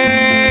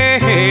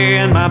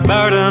and my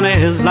burden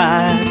is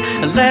light.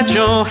 Let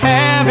your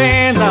heavy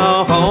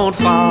load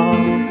fall.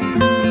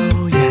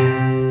 Oh yeah.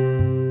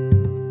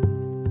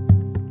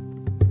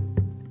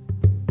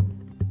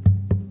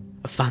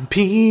 Find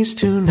peace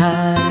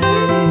tonight.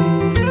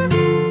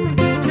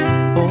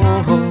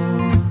 Oh,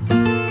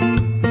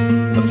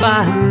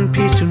 find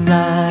peace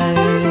tonight.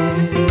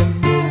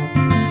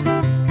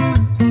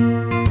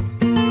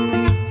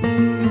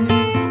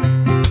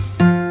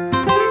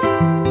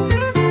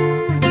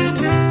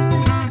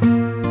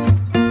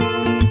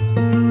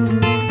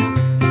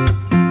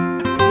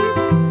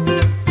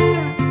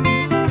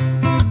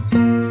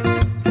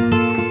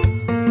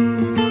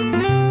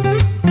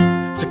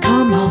 So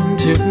come on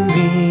to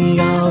me,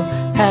 all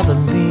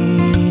heavenly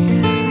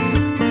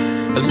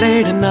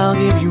laden, I'll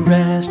give you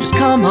rest. Just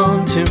come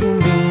on to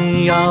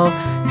me, all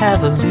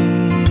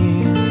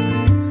heavily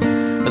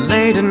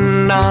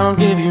laden, I'll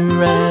give you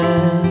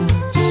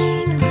rest.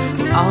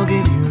 I'll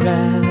give you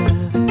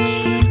rest.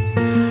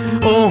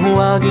 Oh,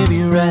 I'll give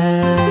you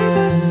rest.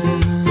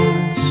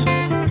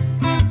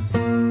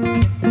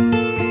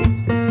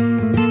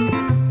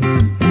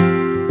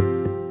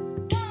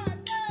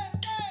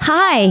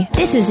 Hi,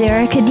 this is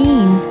Erica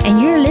Dean, and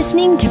you're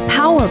listening to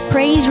Power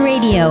Praise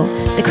Radio,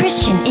 the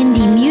Christian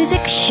indie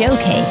music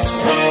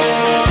showcase.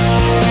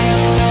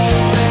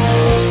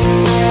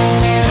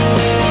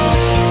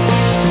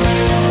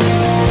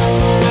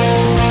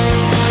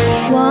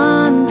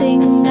 One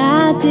thing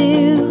I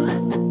do,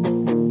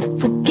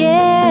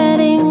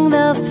 forgetting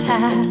the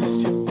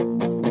past,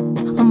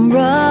 I'm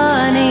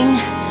running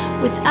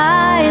with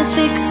eyes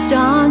fixed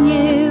on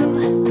you.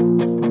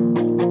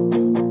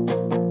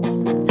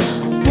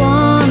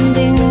 One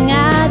thing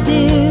I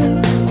do,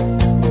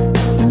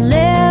 I'm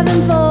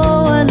living for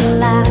what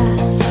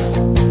lasts.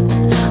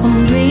 I'm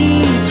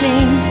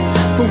reaching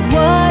for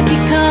what you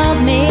called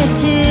me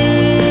to.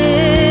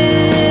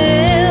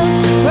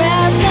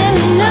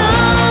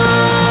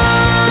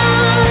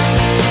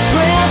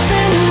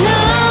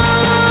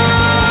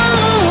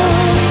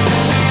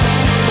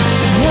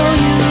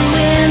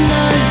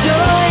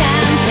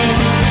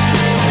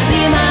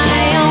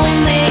 Own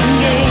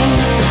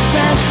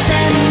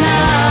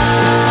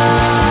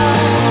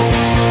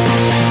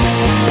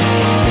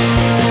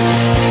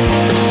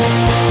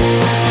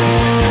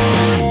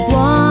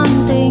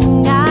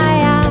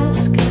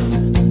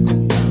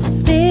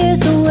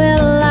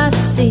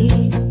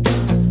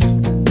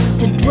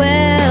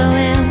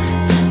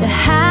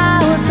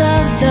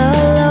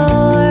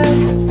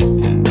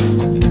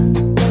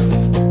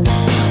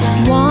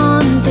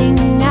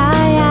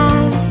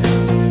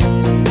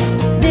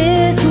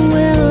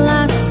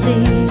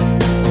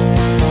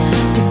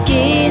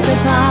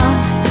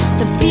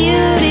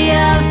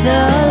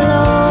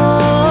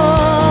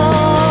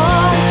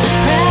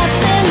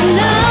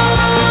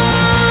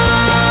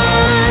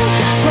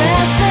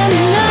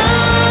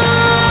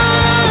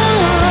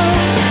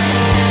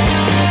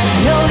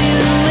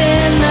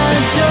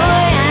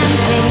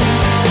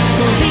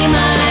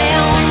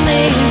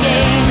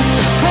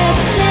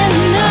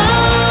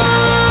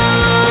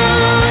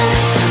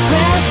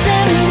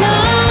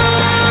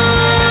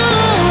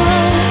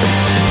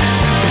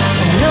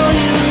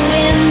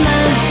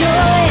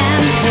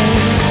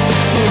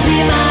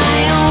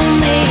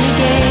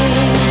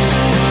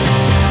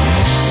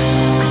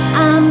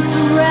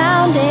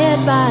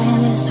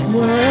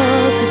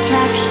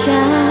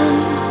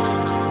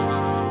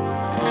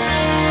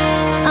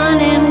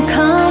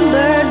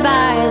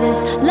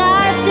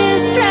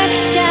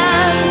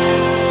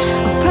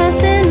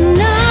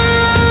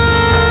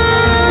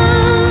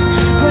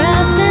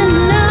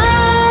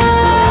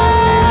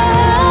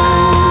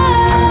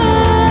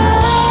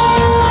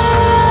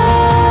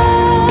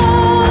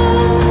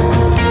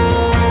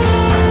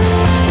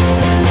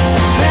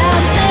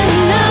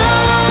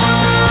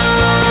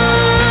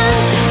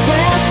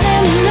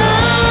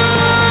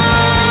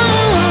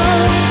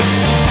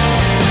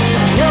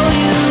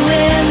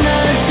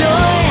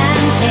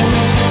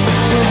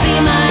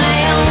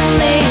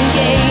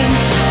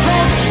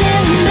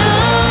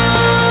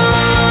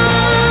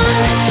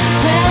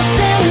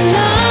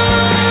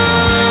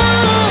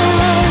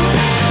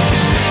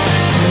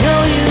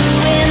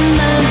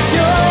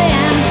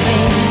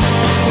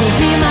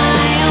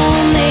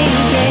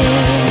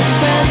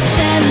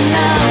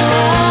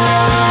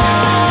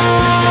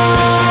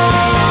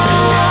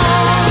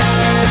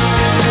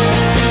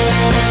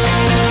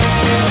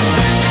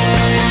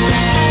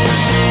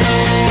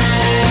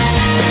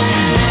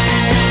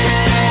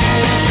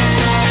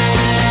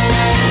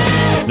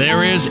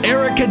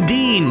Erica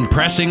Dean,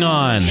 Pressing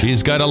On.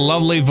 She's got a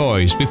lovely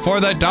voice. Before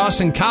that,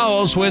 Dawson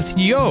Cowles with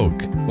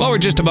Yoke. Well, we're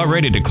just about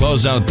ready to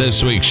close out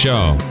this week's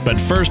show.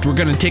 But first, we're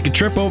going to take a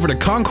trip over to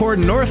Concord,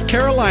 North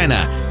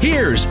Carolina.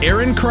 Here's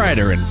Aaron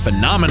Kreider and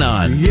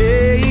Phenomenon.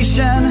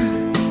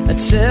 Creation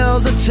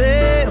tells a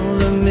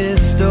tale of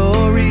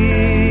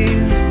mystery,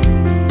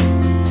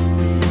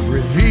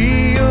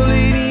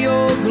 revealing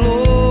your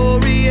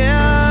glory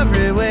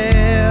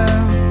everywhere.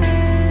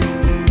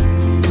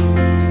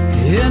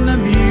 In the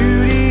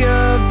beauty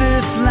of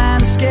this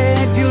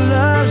landscape, your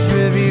love's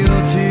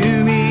revealed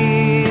to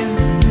me.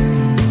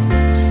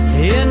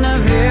 In the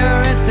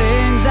very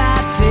things I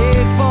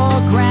take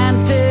for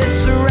granted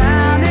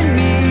surrounding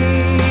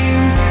me,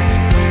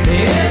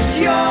 it's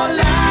your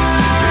love,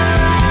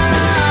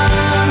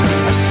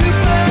 a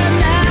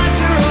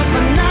supernatural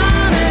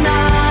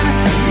phenomenon.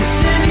 You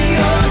send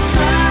your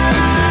son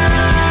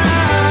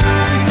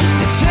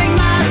to take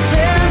my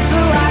sins so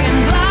I can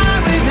fly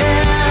with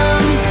him.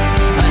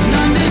 An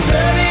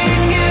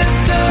undeserving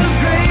gift of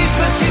grace,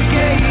 but you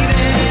gave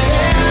it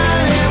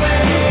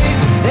anyway.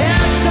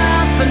 It's a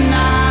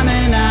phenomenon.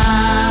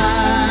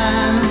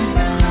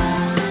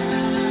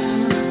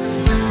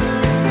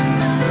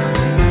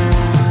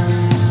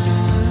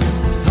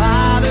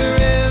 Father,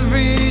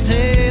 every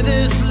day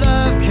this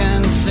love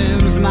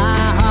consumes my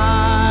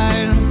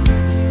heart,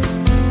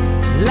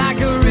 like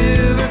a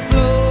river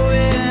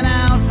flowing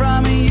out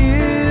from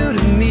you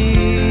to me.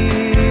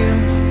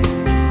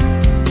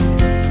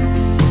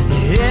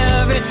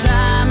 Every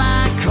time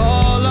I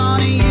call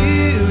on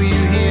you,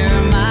 you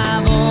hear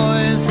my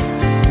voice,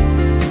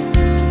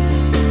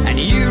 and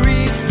you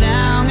reach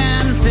down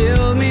and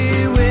fill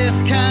me with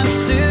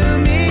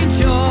consuming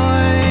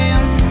joy.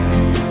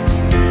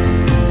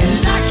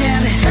 And I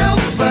can't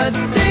help but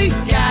think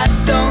I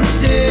don't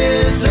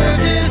deserve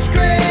this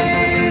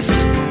grace,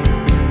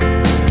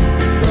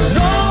 but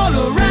all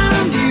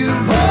around you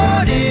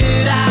poured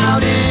it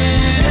out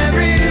in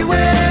every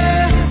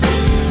way.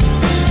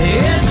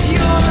 It's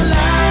your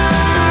love,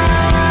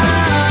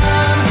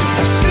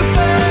 a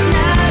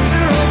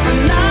supernatural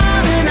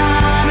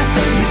phenomenon.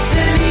 You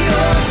send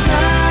your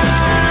son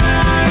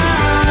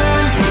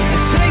to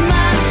take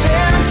my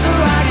sins so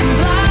I can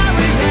fly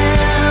with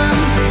him.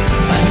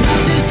 An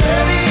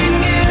undeserving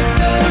gift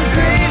of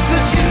grace,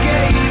 but you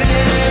gave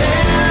it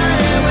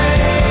anyway.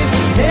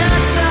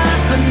 It's a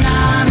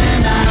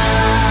phenomenon.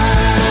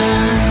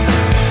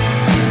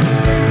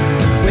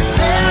 With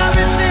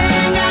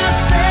everything I've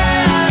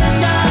said and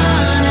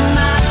done in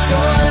my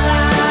short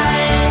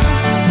life,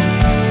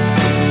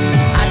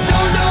 I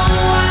don't know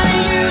why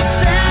you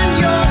sent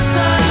your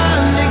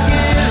son to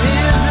give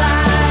his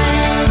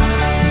life,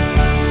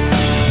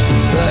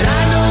 but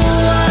I know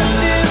what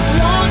this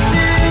want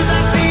is.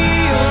 I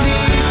feel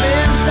deep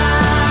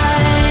inside.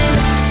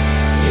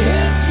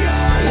 It's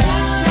your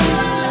love.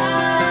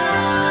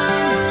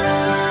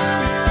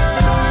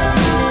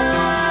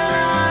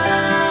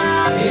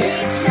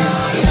 It's your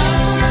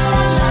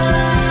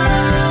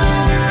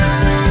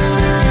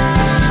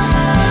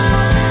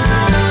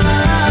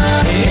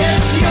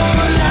It's your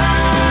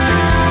love,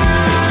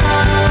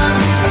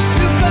 a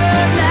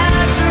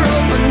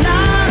supernatural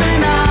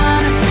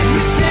phenomenon. You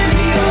send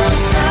your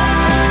son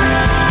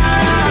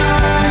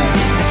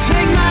to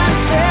take my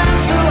sins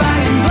so I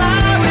can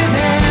fly with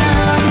him.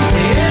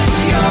 It's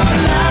your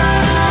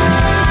love,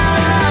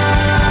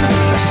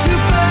 a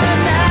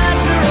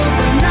supernatural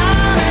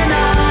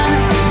phenomenon.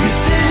 You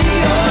send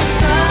your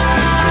son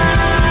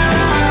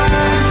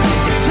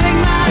to take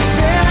my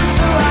sins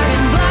so I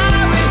can fly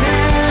with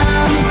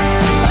him.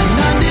 An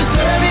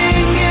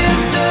undeserving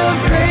gift of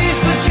grace,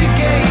 but you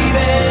gave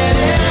it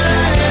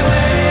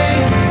anyway.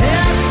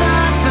 It's a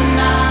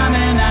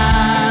phenomenon.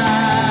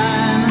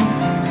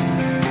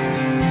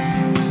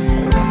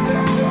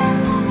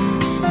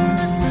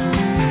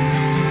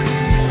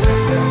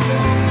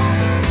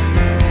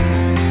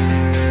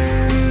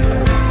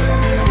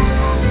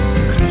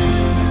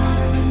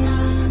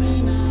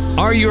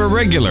 Are you a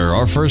regular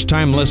or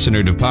first-time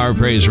listener to Power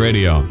Praise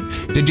Radio?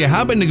 Did you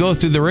happen to go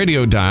through the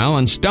radio dial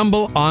and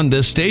stumble on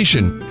this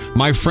station?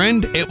 My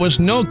friend, it was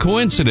no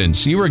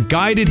coincidence. You were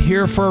guided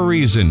here for a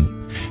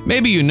reason.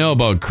 Maybe you know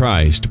about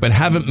Christ, but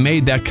haven't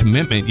made that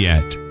commitment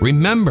yet.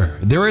 Remember,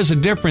 there is a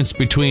difference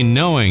between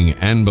knowing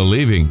and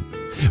believing.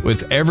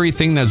 With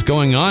everything that's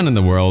going on in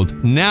the world,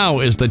 now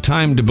is the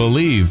time to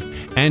believe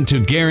and to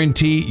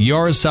guarantee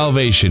your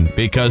salvation,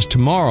 because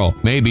tomorrow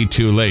may be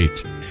too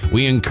late.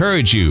 We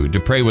encourage you to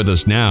pray with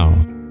us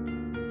now.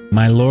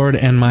 My Lord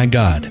and my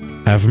God,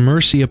 have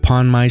mercy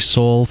upon my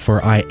soul,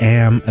 for I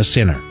am a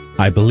sinner.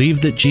 I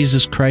believe that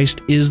Jesus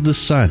Christ is the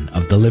Son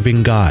of the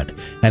living God,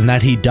 and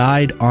that He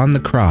died on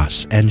the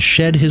cross and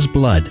shed His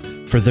blood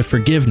for the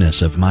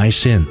forgiveness of my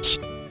sins.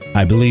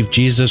 I believe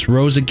Jesus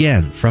rose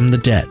again from the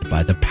dead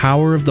by the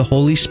power of the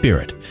Holy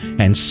Spirit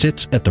and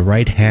sits at the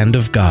right hand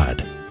of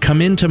God.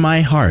 Come into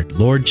my heart,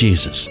 Lord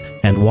Jesus,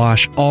 and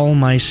wash all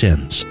my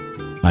sins.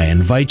 I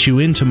invite you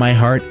into my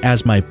heart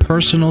as my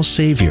personal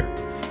Savior,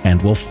 and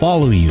will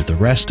follow you the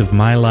rest of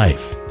my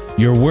life.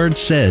 Your word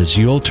says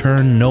you'll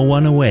turn no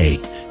one away,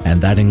 and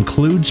that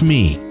includes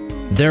me.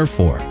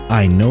 Therefore,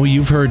 I know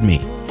you've heard me,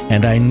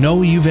 and I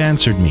know you've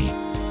answered me,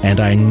 and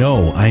I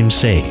know I'm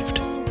saved.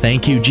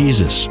 Thank you,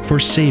 Jesus, for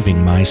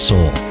saving my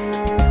soul.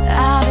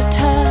 Out of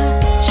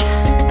touch,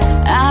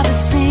 out of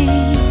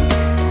sync,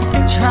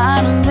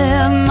 trying to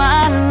live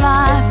my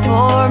life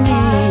for me.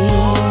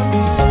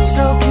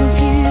 So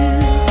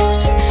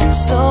confused,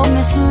 so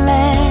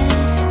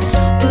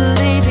misled,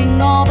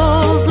 believing all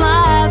those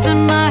lies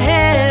in my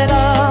head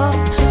of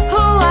who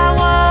I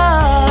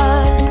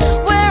was,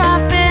 where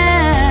I've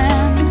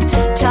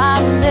been,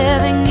 tired of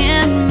living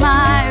in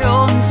my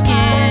own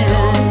skin,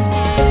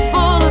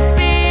 full of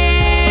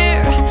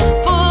fear,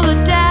 full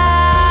of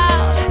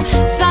doubt.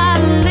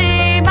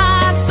 Suddenly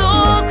my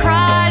soul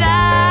cried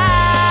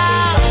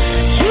out,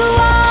 you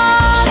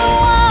are the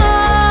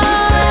one who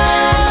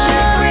set me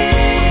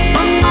free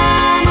from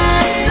my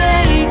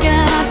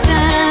mistaken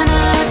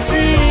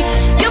identity.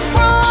 You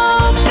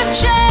broke the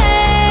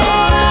chain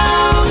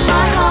around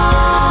my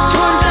heart,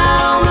 torn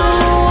down the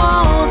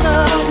walls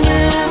of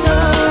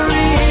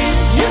misery.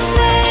 You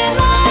made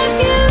life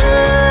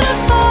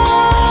beautiful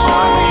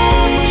for me,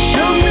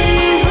 showed me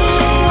who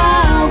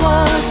I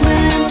was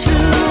meant to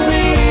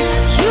be.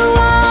 You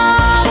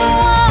are the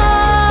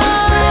one who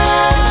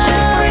set me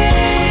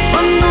free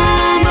from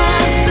my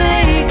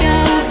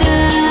mistaken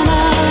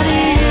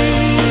identity.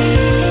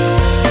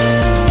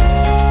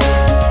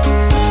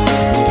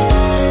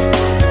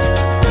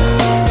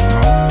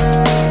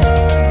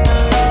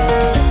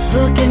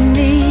 Look at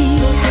me,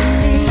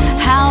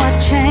 how I've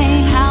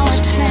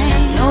changed,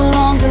 no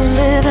longer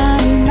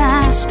living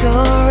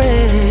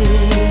masquerade.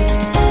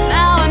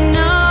 Now I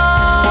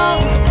know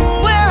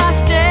where I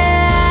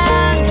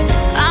stand,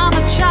 I'm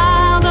a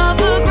child of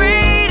the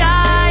great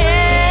I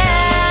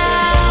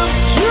am.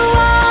 You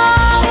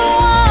are the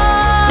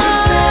one who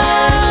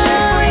set me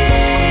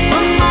free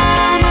from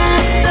my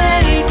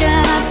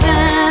mistaken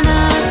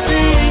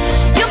identity.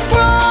 You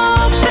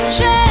broke the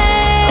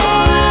chain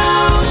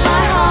around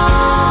my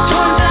heart,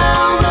 torn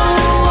down the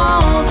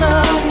walls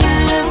of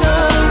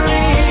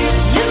misery.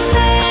 You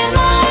made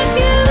life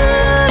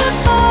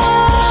beautiful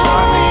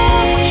for me,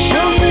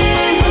 showed me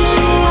who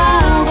I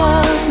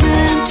was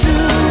meant to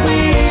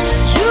be.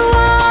 You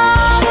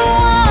are the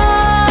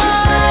one who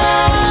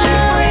set me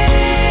free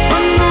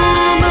from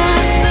my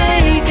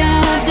mistaken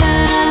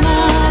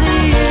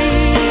identity.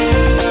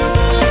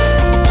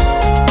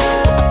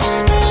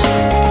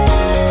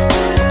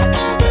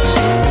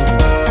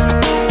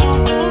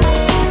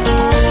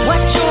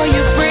 What joy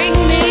you bring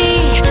me,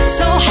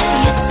 so happy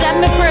you set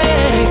me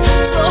free,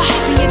 so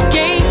happy you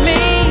gave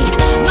me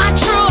my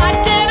true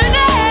identity.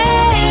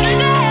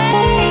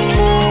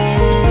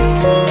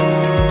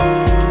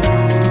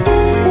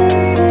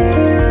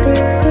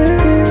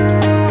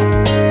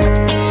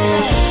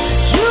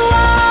 You are the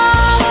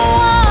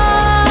one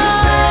who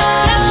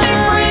set me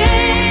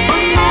free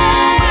from my mistaken identity.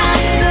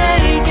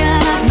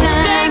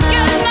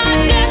 You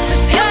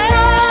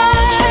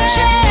broke the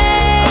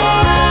chain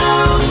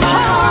around my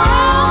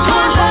heart,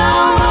 torn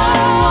down the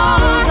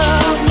walls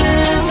of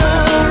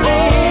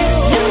misery.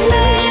 You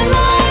made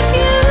life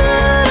beautiful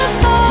for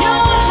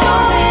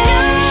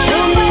me,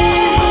 showed me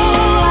who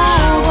I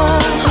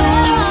was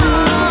meant to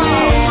be.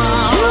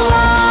 You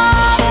are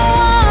the one who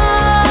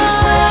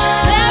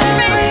set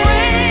me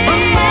free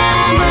from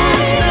my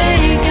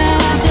mistaken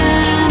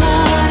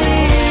identity.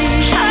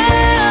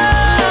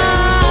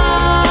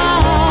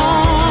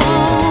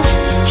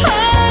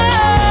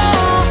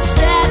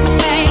 Set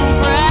me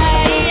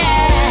free.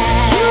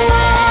 You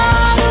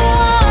are the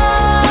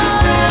one who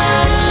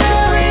set me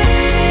free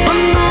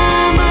from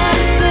my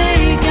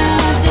mistaken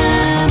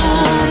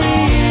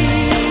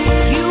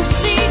identity. You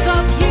see the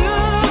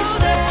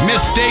beauty.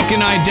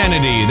 Mistaken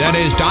Identity. That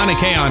is Donna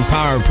K on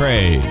Power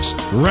Praise.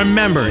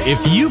 Remember,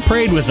 if you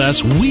prayed with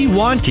us, we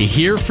want to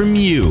hear from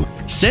you.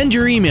 Send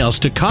your emails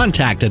to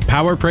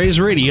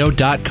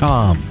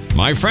contact@powerpraiseradio.com.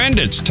 My friend,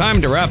 it's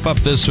time to wrap up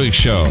this week's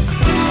show.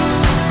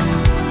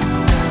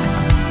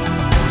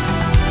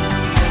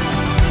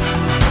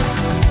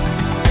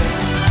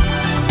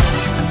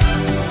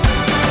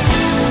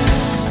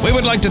 We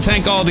would like to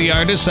thank all the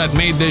artists that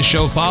made this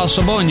show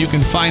possible, and you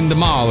can find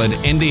them all at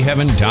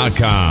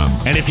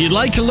indieheaven.com. And if you'd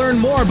like to learn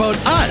more about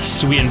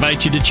us, we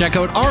invite you to check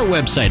out our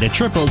website at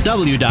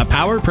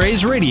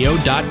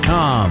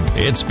www.powerpraiseradio.com.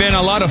 It's been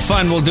a lot of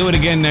fun. We'll do it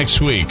again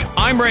next week.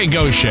 I'm Ray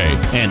Gauthier.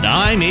 And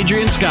I'm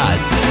Adrian Scott.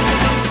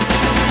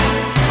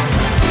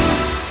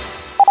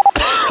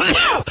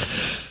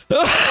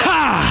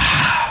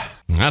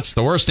 That's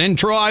the worst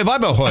intro I've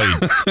ever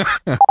heard.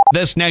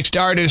 This next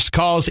artist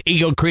calls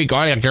Eagle Creek.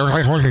 He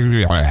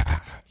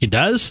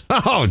does?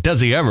 Oh,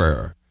 does he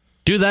ever?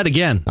 Do that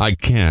again. I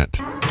can't.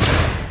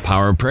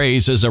 Power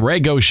Praise is a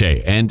Ray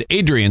Gauthier and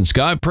Adrian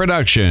Scott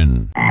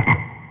production.